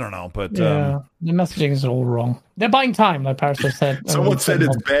just, I don't know. But the messaging is all wrong. They're buying time, like Paris just said. Someone said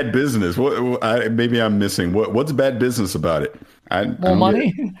it's bad business. Maybe I'm missing. What's bad business about it? More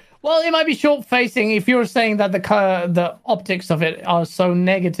money? Well, it might be short-facing if you're saying that the optics of it are so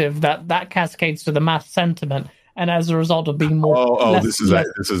negative that cascades to the mass sentiment, and as a result of being more. This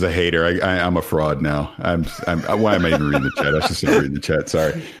is a hater. I'm a fraud now. Why am I even reading the chat? I should start reading the chat.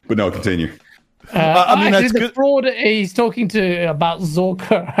 Sorry, but no, continue. I mean, actually, that's the good. fraud he's talking to about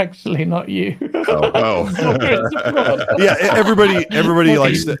Zorka, actually, not you. Yeah, everybody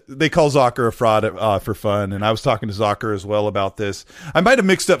likes they call Zocker a fraud for fun, and I was talking to Zocker as well about this. I might have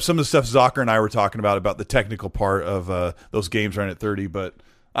mixed up some of the stuff Zocker and I were talking about the technical part of those games running at 30, but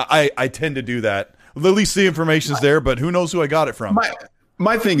I tend to do that. At least the information's there, but who knows who I got it from.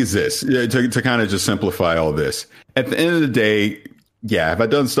 My thing is this, to kind of just simplify all this. At the end of the day, yeah, have I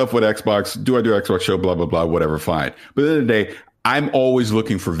done stuff with Xbox? Do I do Xbox show? Blah, blah, blah, whatever, fine. But at the end of the day, I'm always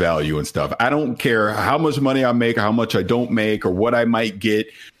looking for value and stuff. I don't care how much money I make or how much I don't make or what I might get,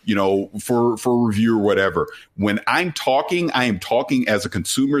 for a review or whatever. When I'm talking, I am talking as a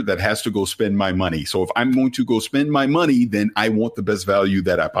consumer that has to go spend my money. So if I'm going to go spend my money, then I want the best value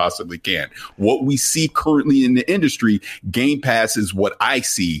that I possibly can. What we see currently in the industry, Game Pass is what I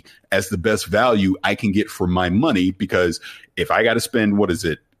see as the best value I can get for my money, because if I got to spend, what is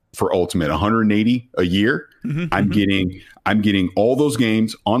it for Ultimate, $180 a year, I'm getting all those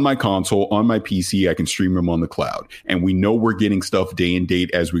games on my console, on my PC. I can stream them on the cloud. And we know we're getting stuff day and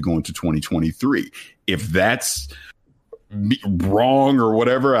date as we go into 2023. If that's wrong or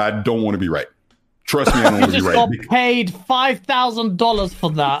whatever, I don't want to be right. Trust me, I don't want to be right. You just got paid $5,000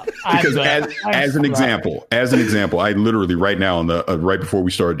 for that. Because as an example, I literally right now right before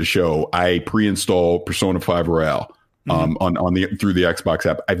we started the show, I pre-installed Persona 5 Royale. Through the Xbox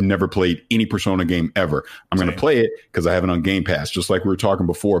app. I've never played any Persona game ever. I'm going to play it because I have it on Game Pass, just like we were talking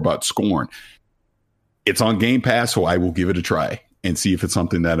before about Scorn. It's on Game Pass, so I will give it a try and see if it's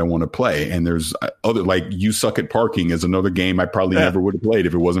something that I want to play. And there's other, like You Suck at Parking is another game I probably never would have played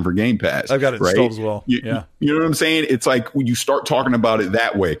if it wasn't for Game Pass. I've got it installed as well. You know what I'm saying? It's like when you start talking about it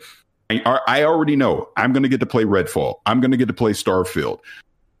that way, I already know I'm going to get to play Redfall. I'm going to get to play Starfield.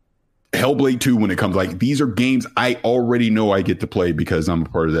 Hellblade 2, when it comes, like, these are games I already know I get to play because I'm a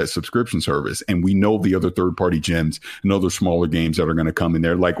part of that subscription service. And we know the other third-party gems and other smaller games that are going to come in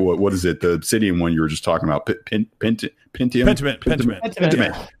there. Like, what is it? The Obsidian one you were just talking about. Pentiment.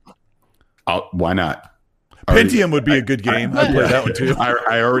 Why not? Pentium would be a good game. I'd play that one too.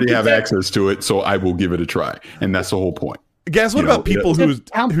 I already have access to it, so I will give it a try. And that's the whole point. Guys, what about people who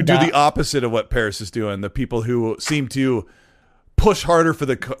do the opposite of what Paris is doing? The people who seem to push harder for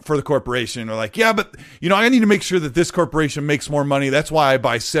the corporation, or like, yeah, but I need to make sure that this corporation makes more money. That's why I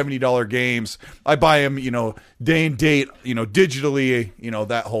buy $70 games. I buy them, day and date, digitally,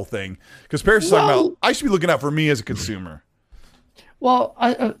 that whole thing. Because Paris is talking about, I should be looking out for me as a consumer. Well,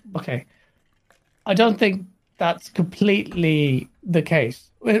 okay. I don't think that's completely the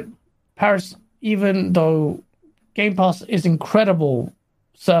case. Paris, even though Game Pass is incredible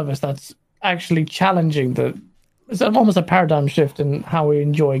service that's actually challenging it's almost a paradigm shift in how we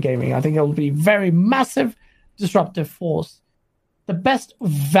enjoy gaming. I think it'll be very massive disruptive force. The best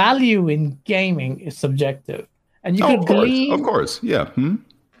value in gaming is subjective. And you could glean... Of course, yeah.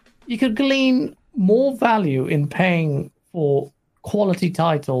 You could glean more value in paying for quality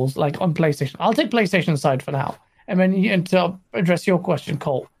titles like on PlayStation. I'll take PlayStation aside for now. And then to address your question,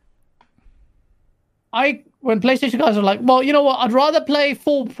 Cole. When PlayStation guys are like, well, you know what? I'd rather play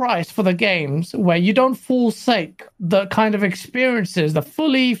full price for the games where you don't forsake the kind of experiences, the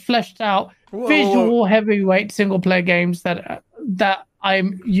fully fleshed out, visual, heavyweight single player games that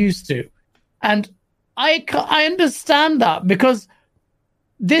I'm used to. And I understand that, because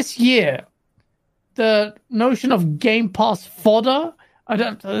this year, the notion of Game Pass fodder,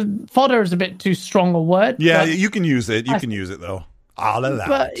 fodder is a bit too strong a word. Yeah, you can use it. You can use it, though. I'll allow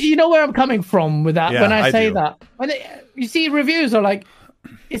but you know where I'm coming from with that when I say do. that. You see reviews are like,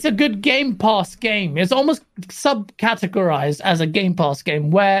 it's a good Game Pass game. It's almost subcategorized as a Game Pass game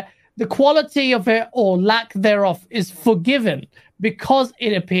where the quality of it or lack thereof is forgiven because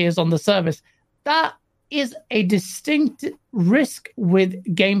it appears on the service. That is a distinct risk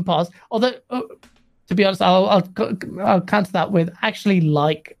with Game Pass. Although, to be honest, I'll counter that with actually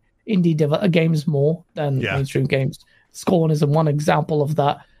like indie games more than mainstream games. Scorn is one example of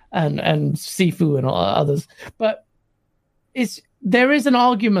that, and Sifu and others. But there is an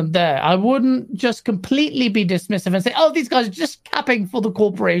argument there. I wouldn't just completely be dismissive and say, oh, these guys are just capping for the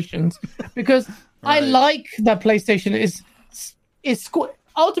corporations, because I like that PlayStation is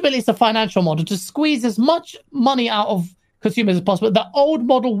ultimately it's a financial model to squeeze as much money out of consumers as possible. The old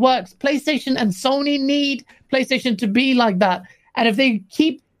model works. PlayStation and Sony need PlayStation to be like that. And if they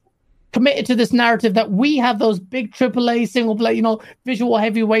keep committed to this narrative that we have those big AAA single play, visual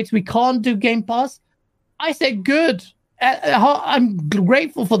heavyweights, we can't do Game Pass, I say good. I'm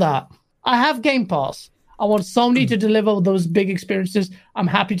grateful for that. I have Game Pass. I want Sony to deliver those big experiences. I'm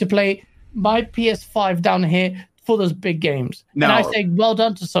happy to play my PS5 down here for those big games. Now, and I say, well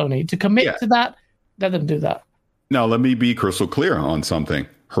done to Sony to commit to that. Let them do that. Now, let me be crystal clear on something.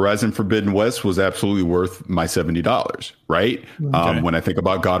 Horizon Forbidden West was absolutely worth my $70, right? Okay. When I think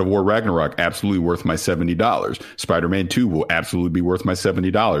about God of War Ragnarok, absolutely worth my $70. Spider-Man 2 will absolutely be worth my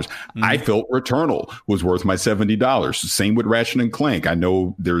 $70. I felt Returnal was worth my $70. Same with Ratchet and Clank. I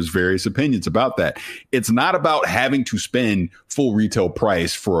know there's various opinions about that. It's not about having to spend full retail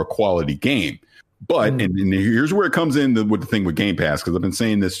price for a quality game. But, and here's where it comes in with the thing with Game Pass, because I've been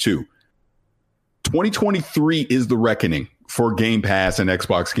saying this too. 2023 is the reckoning for Game Pass and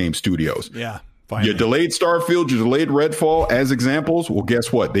Xbox Game Studios. Yeah. Finally. You delayed Starfield, you delayed Redfall as examples. Well,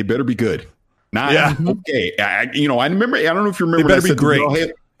 guess what? They better be good. Okay. I remember, I don't know if you remember. They better be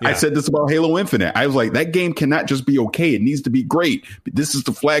great. I said this about Halo Infinite. I was like, that game cannot just be okay. It needs to be great. This is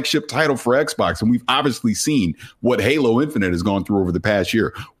the flagship title for Xbox. And we've obviously seen what Halo Infinite has gone through over the past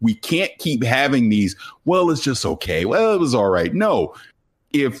year. We can't keep having these, well, it's just okay. Well, it was all right. No.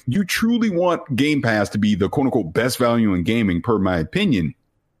 If you truly want Game Pass to be the quote unquote best value in gaming, per my opinion,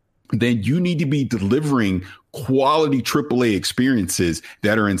 then you need to be delivering quality AAA experiences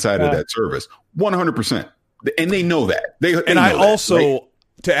that are inside of that service. 100%. And they know that.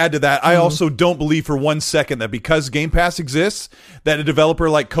 To add to that, I also don't believe for 1 second that because Game Pass exists, that a developer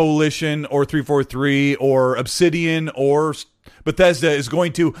like Coalition or 343 or Obsidian or Bethesda is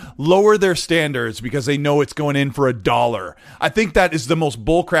going to lower their standards because they know it's going in for $1. I think that is the most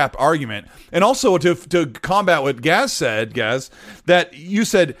bullcrap argument. And also to combat what Gaz said, that you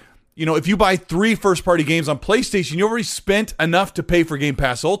said, you know, if you buy 3 first-party games on PlayStation, you already spent enough to pay for Game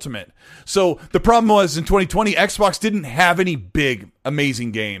Pass Ultimate. So the problem was in 2020, Xbox didn't have any big,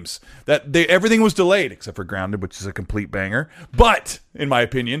 amazing games. Everything was delayed, except for Grounded, which is a complete banger. But, in my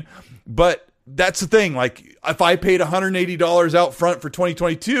opinion, that's the thing. Like, if I paid $180 out front for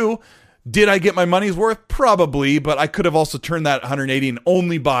 2022, did I get my money's worth? Probably, but I could have also turned that $180 and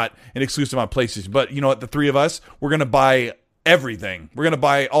only bought an exclusive on PlayStation. But you know what? The three of us, we're going to buy everything. We're going to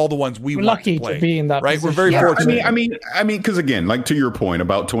buy all the ones we're want to play. To be in that right? Position. We're very fortunate. I mean, because again, like to your point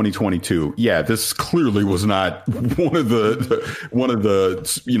about 2022, this clearly was not one of the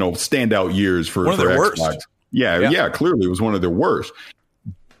standout years for Xbox. Worst. Yeah, clearly it was one of their worst.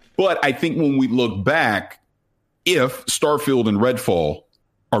 But I think when we look back, if Starfield and Redfall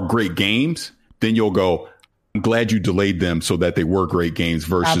are great games, then you'll go, I'm glad you delayed them so that they were great games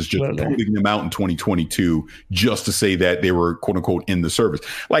versus just putting them out in 2022 just to say that they were quote unquote in the service.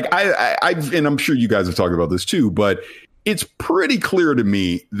 Like and I'm sure you guys have talked about this too, but it's pretty clear to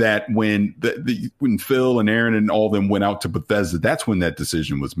me that when when Phil and Aaron and all of them went out to Bethesda, that's when that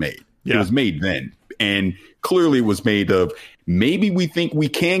decision was made. Yeah. It was made then. And clearly it was made of maybe we think we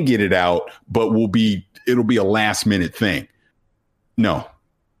can get it out, but it'll be a last minute thing. No,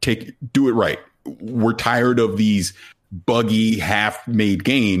 do it right. We're tired of these buggy half-made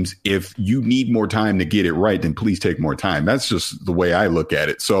games. If you need more time to get it right, then please take more time. That's just the way I look at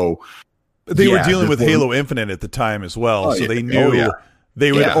it. So they were dealing with Halo Infinite at the time as well, so they knew they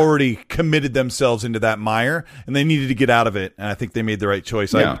had already committed themselves into that mire, and they needed to get out of it. And I think they made the right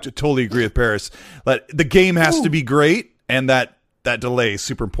choice. I totally agree with Paris. But the game has to be great, and that delay is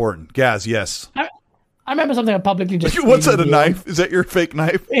super important. Gaz, yes. I remember something I publicly just... What's that, a knife? Is that your fake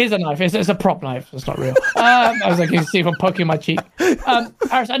knife? It is a knife. It's a prop knife. It's not real. I was like, you can see if I'm poking my cheek.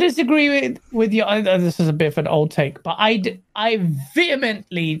 Paris, I disagree with you. This is a bit of an old take, but I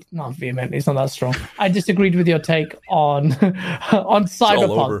vehemently... Not vehemently, it's not that strong. I disagreed with your take on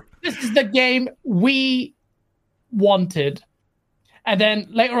Cyberpunk. This is the game we wanted. And then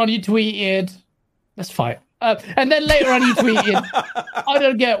later on you tweeted, let's fight. And then later on you tweeted, I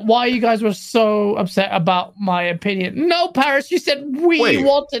don't get why you guys were so upset about my opinion. No, Paris, you said we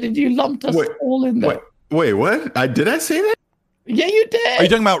wanted it. You lumped us all in there. Wait, what? Did I say that? Yeah, you did. Are you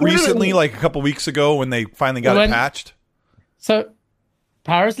talking about recently, like a couple weeks ago when they finally got it patched? So,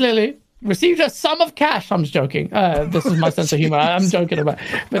 Paris Lily received a sum of cash. I'm just joking. This is my sense of humor. I'm joking about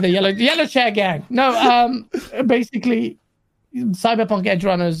the yellow chair gang. No, basically... Cyberpunk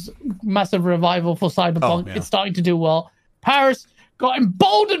Edgerunners, massive revival for Cyberpunk. It's starting to do well. Paris got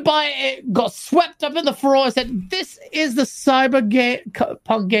emboldened by it, got swept up in the furore, and said, this is the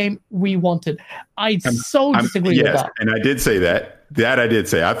Cyberpunk game we wanted. I disagree with that. And I did say that. I did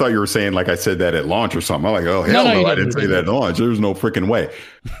say. I thought you were saying like I said that at launch or something. I'm like, oh, hell no, I didn't say that at launch. There's no freaking way.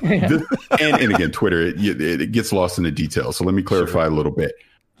 And again, Twitter, it gets lost in the details. So let me clarify a little bit.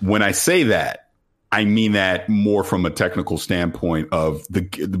 When I say that, I mean that more from a technical standpoint of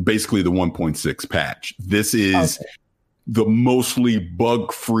basically the 1.6 patch. This is the mostly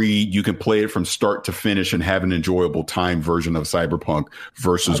bug-free, you can play it from start to finish and have an enjoyable time version of Cyberpunk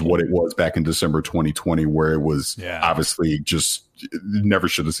versus what it was back in December 2020, where it was obviously just never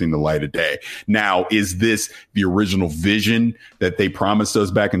should have seen the light of day. Now, is this the original vision that they promised us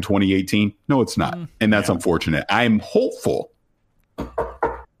back in 2018? No, it's not. And that's unfortunate. I am hopeful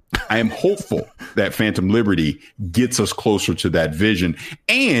that Phantom Liberty gets us closer to that vision.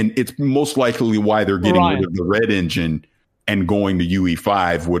 And it's most likely why they're getting rid of the Red Engine and going to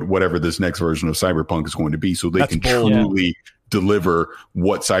UE5 with whatever this next version of Cyberpunk is going to be, so they can truly deliver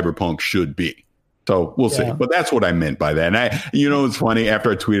what Cyberpunk should be. So we'll see. But that's what I meant by that. And it's funny.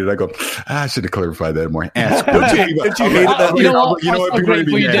 After I tweeted, I go, I should have clarified that more. Ask. I'm so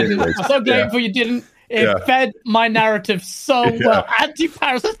grateful you didn't. I'm so grateful you didn't. It fed my narrative so well.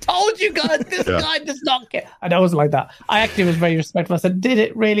 Anti-Paris, I told you guys, this guy does not care. And I was like that. I actually was very respectful. I said, did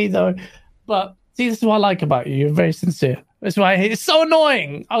it really, though? But see, this is what I like about you. You're very sincere. That's why it's so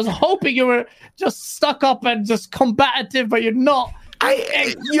annoying. I was hoping you were just stuck up and just combative, but you're not.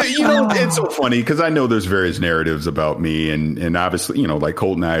 It's so funny because I know there's various narratives about me, and obviously, like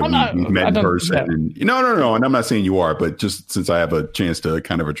Colt and I, we met in person. And, no. And I'm not saying you are, but just since I have a chance to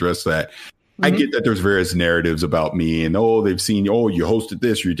kind of address that, I get that there's various narratives about me, and they've seen, you hosted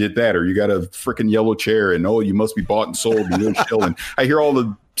this, or you did that, or you got a freaking yellow chair, and you must be bought and sold, and you're chilling. I hear all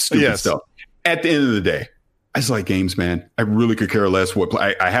the stupid stuff. At the end of the day, I just like games, man. I really could care less what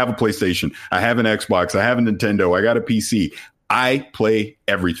I have a PlayStation, I have an Xbox, I have a Nintendo, I got a PC. I play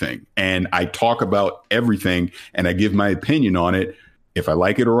everything, and I talk about everything, and I give my opinion on it if I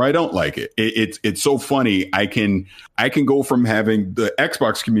like it or I don't like it. It's so funny. I can go from having the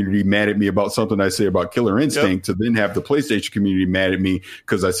Xbox community mad at me about something I say about Killer Instinct to then have the PlayStation community mad at me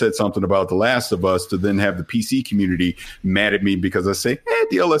because I said something about The Last of Us, to then have the PC community mad at me because I say,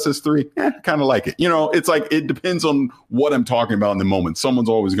 DLSS 3, kind of like it. It's like, it depends on what I'm talking about in the moment. Someone's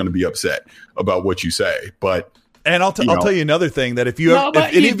always going to be upset about what you say, but. And I'll tell you another thing, that if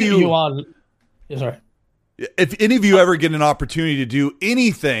any of you ever get an opportunity to do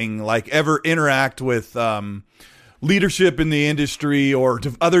anything, like ever interact with leadership in the industry or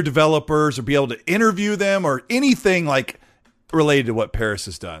other developers, or be able to interview them, or anything like related to what Paris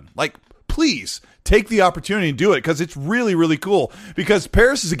has done, like, please take the opportunity and do it, because it's really, really cool. Because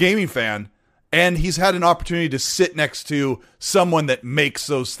Paris is a gaming fan, and he's had an opportunity to sit next to someone that makes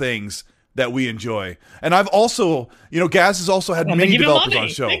those things that we enjoy. And I've also, Gaz has also had many developers on the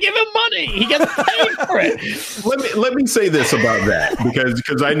show. They give him money. He gets paid for it. Let me say this about that,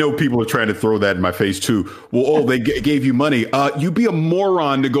 because I know people are trying to throw that in my face too. Well, they gave you money. You'd be a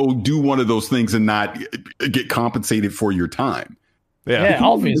moron to go do one of those things and not get compensated for your time. Yeah,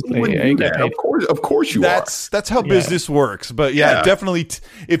 obviously. Of course you are. That's how business works. But definitely,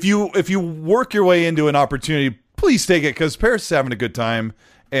 if you work your way into an opportunity, please take it, because Paris is having a good time.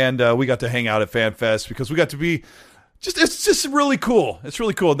 And we got to hang out at FanFest because we got to be it's just really cool. It's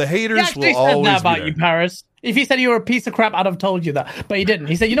really cool. The haters will always be there. He said that about you, Paris. If he said you were a piece of crap, I'd have told you that. But he didn't.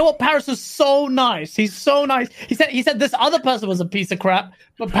 He said, you know what? Paris is so nice. He's so nice. He said this other person was a piece of crap,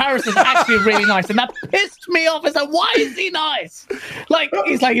 but Paris is actually really nice. And that pissed me off. I said, why is he nice?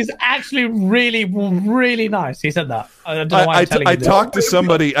 He's actually really, really nice. He said that. I don't know why I'm telling you this.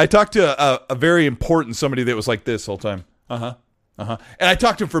 I talked to a very important somebody that was like this the whole time. And I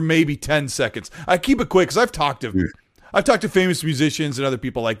talked to him for maybe 10 seconds. I keep it quick because I've talked to famous musicians and other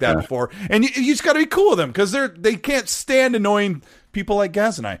people like that before. And you just got to be cool with them, because they can't stand annoying people like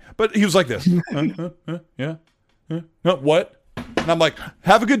Gaz and I. But he was like this. What? And I'm like,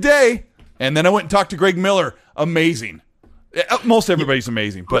 have a good day. And then I went and talked to Greg Miller. Amazing. Most everybody's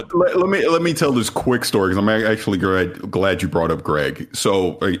amazing, but let me tell this quick story, because I'm actually glad you brought up Greg.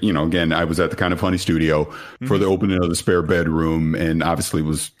 So, again, I was at the Kind of Funny studio for the opening of the Spare Bedroom, and obviously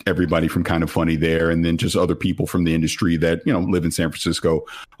was everybody from Kind of Funny there, and then just other people from the industry that live in San Francisco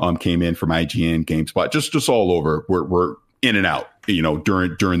came in from IGN, GameSpot, just all over. We're in and out,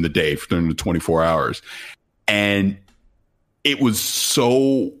 during the day, during the 24 hours, and it was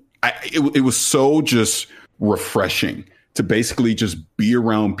so just refreshing to basically just be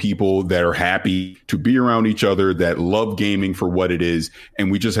around people that are happy, to be around each other, that love gaming for what it is.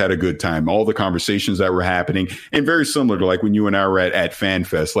 And we just had a good time. All the conversations that were happening, and very similar to like when you and I were at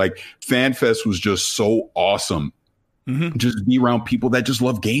FanFest. Like, FanFest was just so awesome. Just be around people that just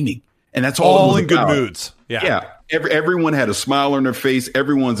love gaming. And that's all in good moods. Yeah. Everyone had a smile on their face.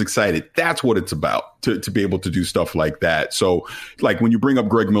 Everyone's excited. That's what it's about, to be able to do stuff like that. So, like, when you bring up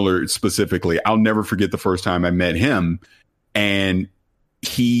Greg Miller specifically, I'll never forget the first time I met him, and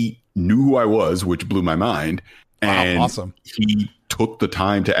he knew who I was, which blew my mind. And awesome. He took the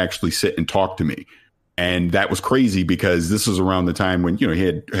time to actually sit and talk to me. And that was crazy because this was around the time when,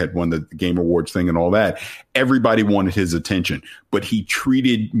 he had won the Game Awards thing and all that. Everybody wanted his attention, but he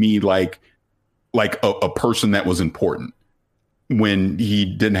treated me like a person that was important when he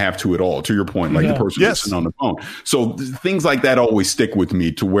didn't have to at all. To your point, like the person that's sitting on the phone. So things like that always stick with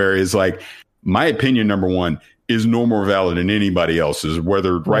me, to where it's like, my opinion, number one, is no more valid than anybody else's,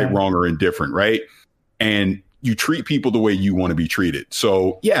 whether right, wrong, or indifferent, right? And you treat people the way you want to be treated.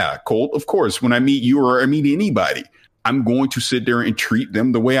 So yeah, Colt, of course, when I meet you or I meet anybody, I'm going to sit there and treat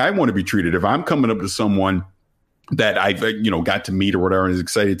them the way I want to be treated. If I'm coming up to someone that I've got to meet or whatever and is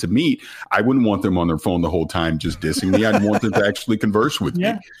excited to meet, I wouldn't want them on their phone the whole time just dissing me. I'd want them to actually converse with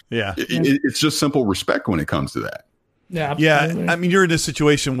me. Yeah. It's just simple respect when it comes to that. Yeah, absolutely. Yeah. I mean, you're in a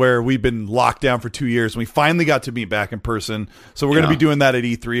situation where we've been locked down for 2 years and we finally got to meet back in person. So we're going to be doing that at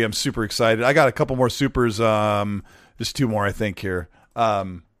E3. I'm super excited. I got a couple more supers. Just 2 more, I think, here.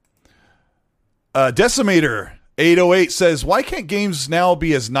 Decimator 808 says, why can't games now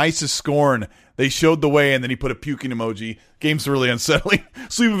be as nice as Scorn? They showed the way, and then he put a puking emoji. Game's really unsettling.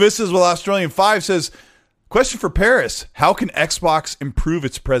 Sleeping Vistas with Australian 5 says, question for Paris. How can Xbox improve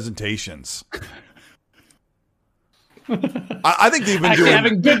its presentations? I think they've been doing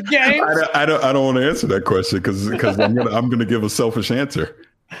having good games. I don't want to answer that question because I'm gonna give a selfish answer.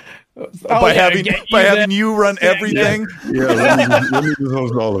 By having you run everything. Yeah, let me just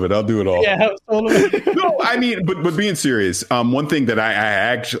host all of it. I'll do it all. Yeah, host all of it. No, I mean, but being serious, one thing that I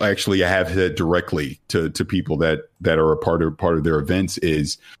actually have said directly to people that are a part of their events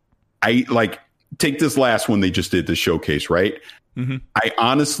is, I take this last one they just did, the showcase, right? Mm-hmm. I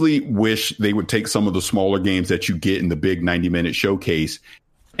honestly wish they would take some of the smaller games that you get in the big 90-minute showcase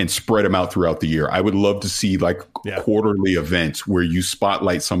and spread them out throughout the year. I would love to see quarterly events where you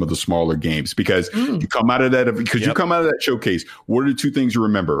spotlight some of the smaller games, because you come out of that showcase. What are the 2 things you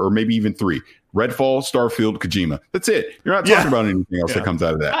remember, or maybe even 3? Redfall, Starfield, Kojima. That's it. You're not talking about anything else that comes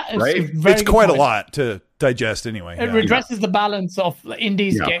out of that, right? It's quite a lot to digest anyway. It redresses the balance of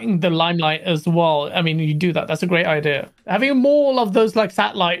indies getting the limelight as well. I mean, you do that. That's a great idea. Having more of those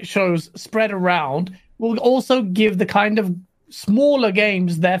satellite shows spread around will also give the kind of smaller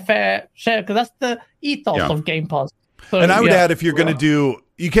games their fair share, because that's the ethos of Game Pass. So, and I would add, if you're going to do,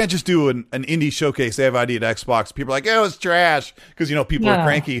 you can't just do an indie showcase. They have ID at Xbox. People are like, oh, it's trash, because people are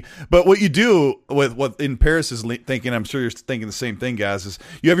cranky. But what you do with what in Paris is thinking, I'm sure you're thinking the same thing, guys, is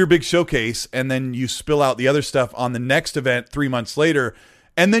you have your big showcase, and then you spill out the other stuff on the next event 3 months later,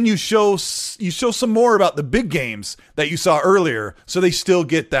 and then you show some more about the big games that you saw earlier, so they still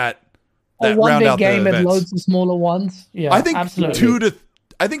get that. One big game and loads of smaller ones. Yeah, I think absolutely.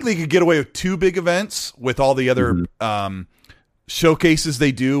 I think they could get away with 2 big events with all the other showcases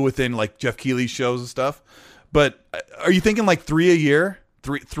they do within Jeff Keighley's shows and stuff. But are you thinking 3 a year?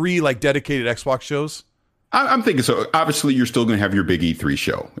 Three dedicated Xbox shows? I'm thinking so. Obviously, you're still going to have your big E3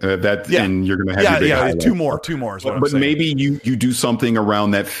 show. And you're going to have your big highlight. Two more is what I'm saying. But maybe you do something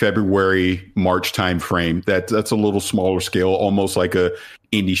around that February, March time frame. That's a little smaller scale, almost like a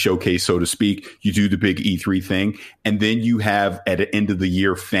indie showcase, so to speak. You do the big E3 thing, and then you have at the end of the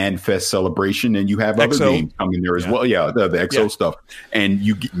year Fan Fest celebration, and you have other games coming there as well. Yeah, the XO stuff, and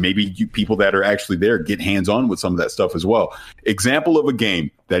you people that are actually there get hands on with some of that stuff as well. Example of a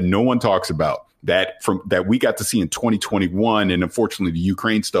game that no one talks about that we got to see in 2021, and unfortunately the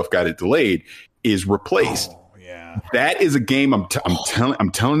Ukraine stuff got it delayed, is Replaced. That is a game I'm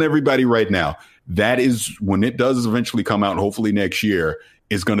telling everybody right now. That is, when it does eventually come out, hopefully next year,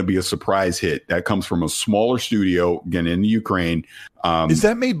 is going to be a surprise hit. That comes from a smaller studio, again, in the Ukraine. Is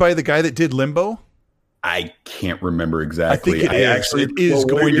that made by the guy that did Limbo? I can't remember exactly. I think it is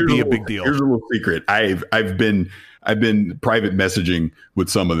going to be a big deal. Here's a little secret. I've been private messaging with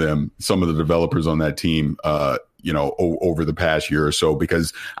some of the developers on that team, over the past year or so,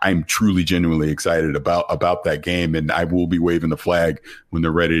 because I'm truly, genuinely excited about that game, and I will be waving the flag when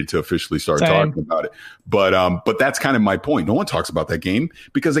they're ready to officially start talking about it. But that's kind of my point. No one talks about that game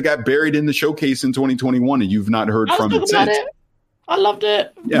because it got buried in the showcase in 2021, and you've not heard from it since. I loved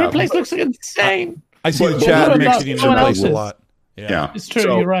it. Yeah, Replace looks insane. I see the chat mentioning Replace a lot. Yeah, it's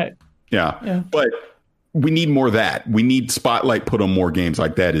true. You're right. Yeah, but we need more of that. We need Spotlight put on more games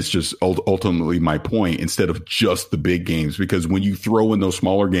like that. Is just ultimately my point, instead of just the big games. Because when you throw in those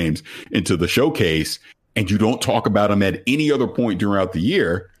smaller games into the showcase and you don't talk about them at any other point throughout the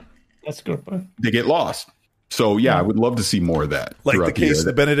year, that's a good point. They get lost. So I would love to see more of that. Like the case of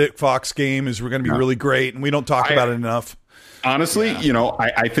the Benedict Fox game is going to be really great, and we don't talk about it enough. Honestly,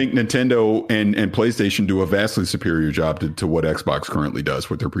 I think Nintendo and PlayStation do a vastly superior job to what Xbox currently does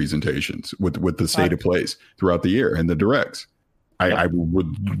with their presentations, with the state of plays throughout the year and the directs. I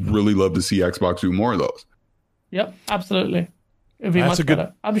would really love to see Xbox do more of those. Yep, absolutely. It'd be That's much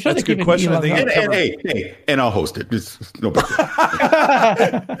better. I'm sure that's a good question. I think and I'll host it. It's no big deal.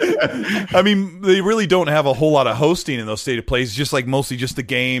 I mean, they really don't have a whole lot of hosting in those state of plays. It's just like mostly just the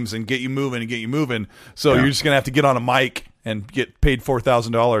games and get you moving. So you're just gonna have to get on a mic and get paid $4,000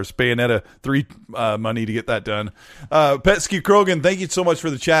 Bayonetta 3 money to get that done. Petsky Krogan, thank you so much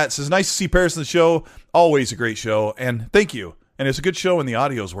for the chat. It says nice to see Paris on the show. Always a great show, and thank you. And it's a good show when the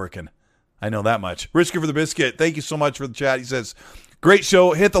audio's working. I know that much. Richard for the biscuit, thank you so much for the chat. He says, great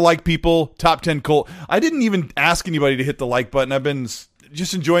show. Hit the like, people. Top 10 cult. I didn't even ask anybody to hit the like button. I've been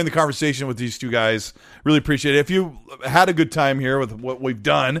just enjoying the conversation with these two guys. Really appreciate it. If you had a good time here with what we've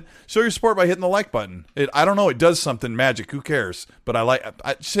done, show your support by hitting the like button. I don't know. It does something magic. Who cares? But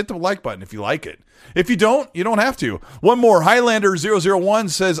I just hit the like button if you like it. If you don't, you don't have to. One more. Highlander 001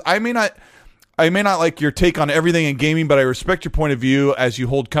 says, I may not like your take on everything in gaming, but I respect your point of view as you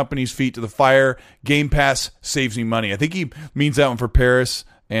hold companies' feet to the fire. Game Pass saves me money. I think he means that one for Paris.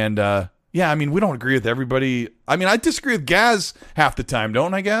 And, yeah, I mean, we don't agree with everybody. I mean, I disagree with Gaz half the time,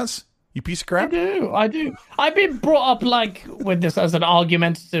 don't I, Gaz? You piece of crap? I do. I've been brought up, like, with this as an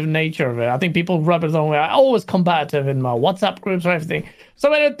argumentative nature of it. I think people rub it the wrong way. I'm always combative in my WhatsApp groups or everything.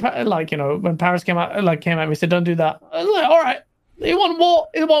 So when when Paris came at me, said, don't do that. I was like, all right. It won't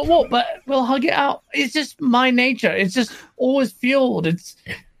walk, but we'll hug it out. It's just my nature. It's just always fueled. It's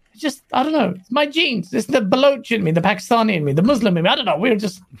just, I don't know. It's my genes. It's the Baloch in me, the Pakistani in me, the Muslim in me. I don't know. We're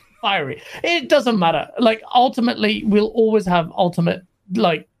just fiery. It doesn't matter. Like, ultimately, we'll always have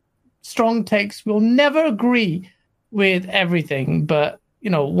strong takes. We'll never agree with everything. But,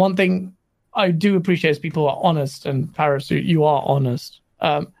 one thing I do appreciate is people are honest. And Paris, you are honest,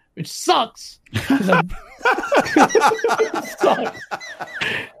 which sucks. This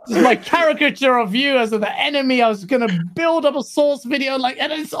is my caricature of you as the enemy. I was going to build up a source video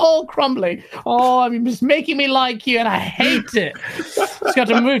and it's all crumbling. Oh, I mean, it's making me like you and I hate it. Just got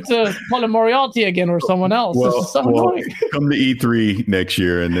to move to Colin Moriarty again or someone else. This is so annoying. Come to E3 next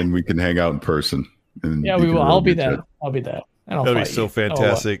year and then we can hang out in person. Yeah, we will. I'll be there. That'll be so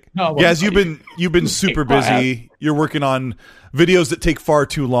fantastic. Yes, you've been super busy. You're working on videos that take far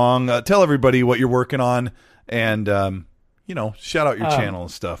too long. Tell everybody what you're working on, and shout out your channel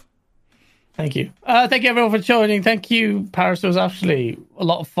and stuff. Thank you. Thank you everyone for joining. Thank you, Paris. It was actually a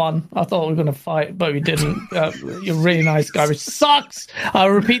lot of fun. I thought we were going to fight, but we didn't. You're a really nice guy, which sucks.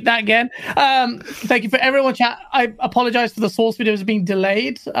 I'll repeat that again. Thank you for everyone chat. I apologize for the source videos being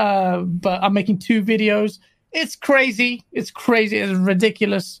delayed, but I'm making 2 videos. It's crazy. It's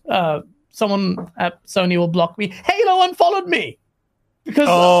ridiculous. Someone at Sony will block me. Halo unfollowed me because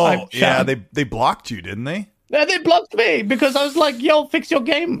they blocked you, didn't they? Yeah, they blocked me because I was like, "Yo, fix your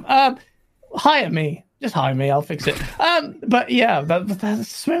game. Hire me. Just hire me. I'll fix it." But yeah, that's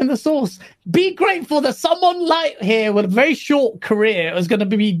swearing the source. Be grateful that someone like here with a very short career is going to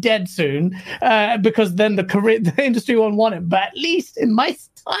be dead soon, because then the industry won't want it. But at least in my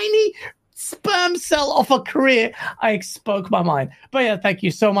tiny sperm cell of a career, I spoke my mind. But yeah, thank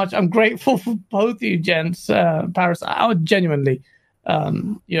you so much. I'm grateful for both of you gents. Paris, I would genuinely,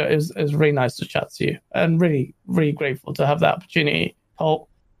 it was really nice to chat to you, and really, really grateful to have that opportunity. Oh,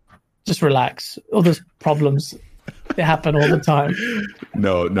 just relax. All those problems, they happen all the time.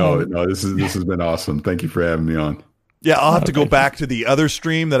 No. This has been awesome. Thank you for having me on. Yeah, I'll have to go back to the other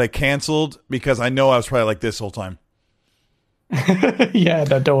stream that I canceled because I know I was probably like this whole time. Yeah,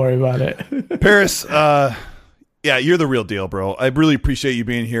 don't worry about it. Paris, you're the real deal, bro. I really appreciate you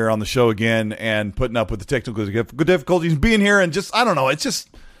being here on the show again and putting up with the technical difficulties, being here, and just, I don't know, it's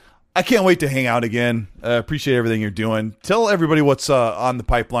just, I can't wait to hang out again. Appreciate everything you're doing. Tell everybody what's in the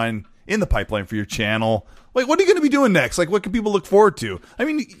pipeline for your channel. Like, what are you going to be doing next? Like, what can people look forward to? I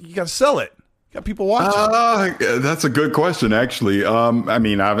mean, you got to sell it. You got people watching. That's a good question, actually. I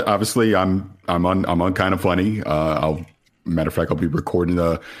mean, obviously, I'm on Kind of Funny. Matter of fact, I'll be recording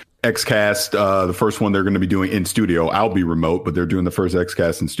the XCast, the first one they're going to be doing in studio. I'll be remote, but they're doing the first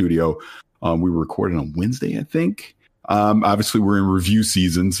XCast in studio. We were recording on Wednesday, I think. Obviously, we're in review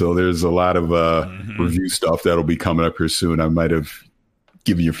season, so there's a lot of review stuff that'll be coming up here soon. I might have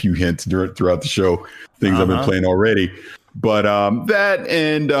given you a few hints throughout the show, things I've been playing already. But that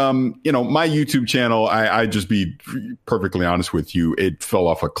and, my YouTube channel, I just be perfectly honest with you, it fell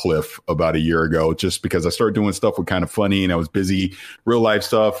off a cliff about a year ago just because I started doing stuff with Kind of Funny and I was busy, real life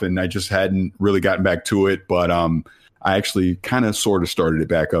stuff, and I just hadn't really gotten back to it. But I actually kind of sort of started it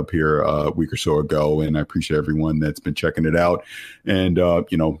back up here a week or so ago, and I appreciate everyone that's been checking it out and,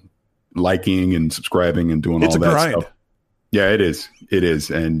 liking and subscribing and doing all that stuff. Yeah, it is. It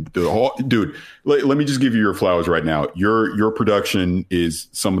is. And dude, let me just give you your flowers right now. Your production is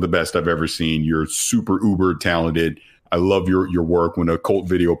some of the best I've ever seen. You're super uber talented. I love your work. When a cult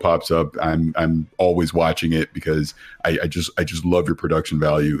video pops up, I'm always watching it because I just love your production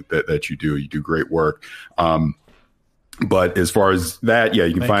value that you do. You do great work. But as far as that, yeah,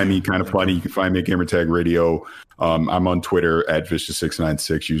 you can find me kind of funny. You can find me at Gamertag Radio. I'm on Twitter at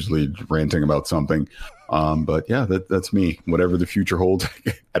Vicious696, usually ranting about something. But yeah, that's me. Whatever the future holds,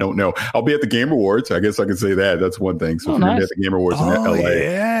 I don't know. I'll be at the Game Awards. I guess I can say that. That's one thing. So if you're gonna be at the Game Awards in LA,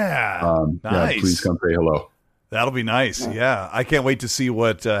 yeah, nice. Yeah, please come say hello. That'll be nice. Yeah, I can't wait to see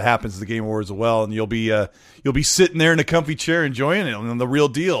what happens at the Game Awards as well. And you'll be sitting there in a comfy chair enjoying it on the real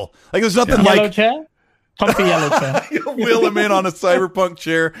deal. Like there's nothing yellow like chair. Comfy yellow chair. You'll wheel him in on a cyberpunk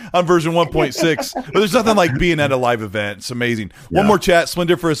chair on version 1.6. But there's nothing like being at a live event. It's amazing. Yeah. One more chat,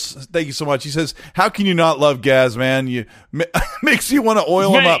 Splendiferous. Thank you so much. He says, "How can you not love Gaz, man? You makes you want to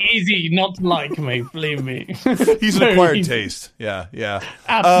oil him up." Very easy not to like me. Believe me. He's an acquired taste. Yeah.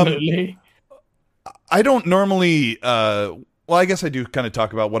 Absolutely. I don't normally. Well, I guess I do kind of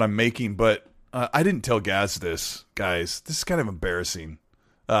talk about what I'm making, but I didn't tell Gaz this, guys. This is kind of embarrassing.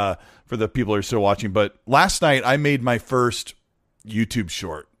 For the people who are still watching, but last night I made my first YouTube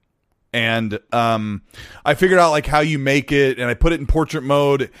short, and I figured out like how you make it, and I put it in portrait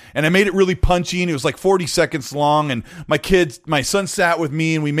mode, and I made it really punchy, and it was like 40 seconds long, and my son sat with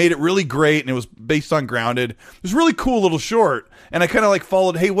me, and we made it really great, and it was based on Grounded. It was a really cool little short, and I kind of like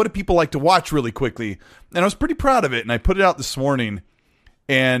followed, hey, what do people like to watch really quickly? And I was pretty proud of it, and I put it out this morning.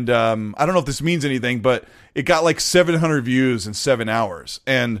 And I don't know if this means anything, but it got like 700 views in 7 hours.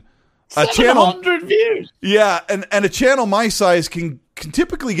 And a 700 views. Yeah, and a channel my size can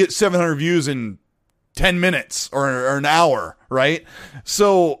typically get 700 views in 10 minutes or an hour, right?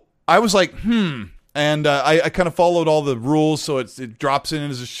 So I was like, and I kind of followed all the rules, so it drops in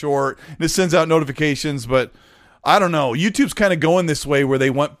as a short, and it sends out notifications. But I don't know. YouTube's kind of going this way where they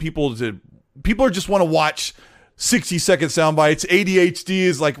want people are just want to watch 60-second sound bites. ADHD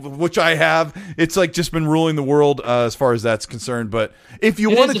is like, which I have. It's like just been ruling the world as far as that's concerned. But if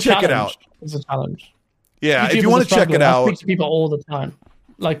you want to check it out, it's a challenge. Yeah, if you want to check it out, I speak to people all the time,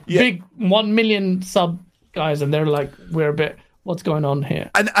 like big 1 million sub guys, and they're like, "We're a bit, what's going on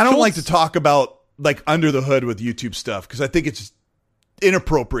here?" And I don't like to talk about like under the hood with YouTube stuff because I think it's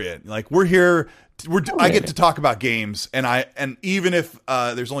inappropriate. Like we're here. I get to talk about games, and even if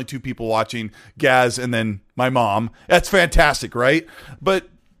there's only 2 people watching, Gaz and then my mom, that's fantastic, right? But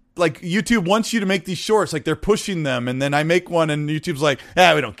like YouTube wants you to make these shorts, like they're pushing them, and then I make one, and YouTube's like,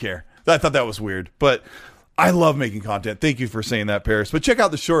 we don't care. I thought that was weird, but I love making content. Thank you for saying that, Paris. But check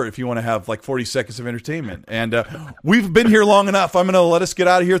out the short if you want to have like 40 seconds of entertainment. And we've been here long enough. I'm going to let us get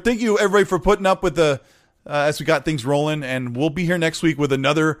out of here. Thank you, everybody, for putting up with as we got things rolling, and we'll be here next week with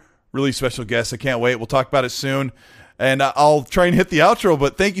another really special guest. I can't wait. We'll talk about it soon. And I'll try and hit the outro,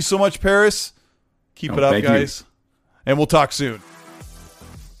 but thank you so much, Paris. Keep it up, guys. And we'll talk soon.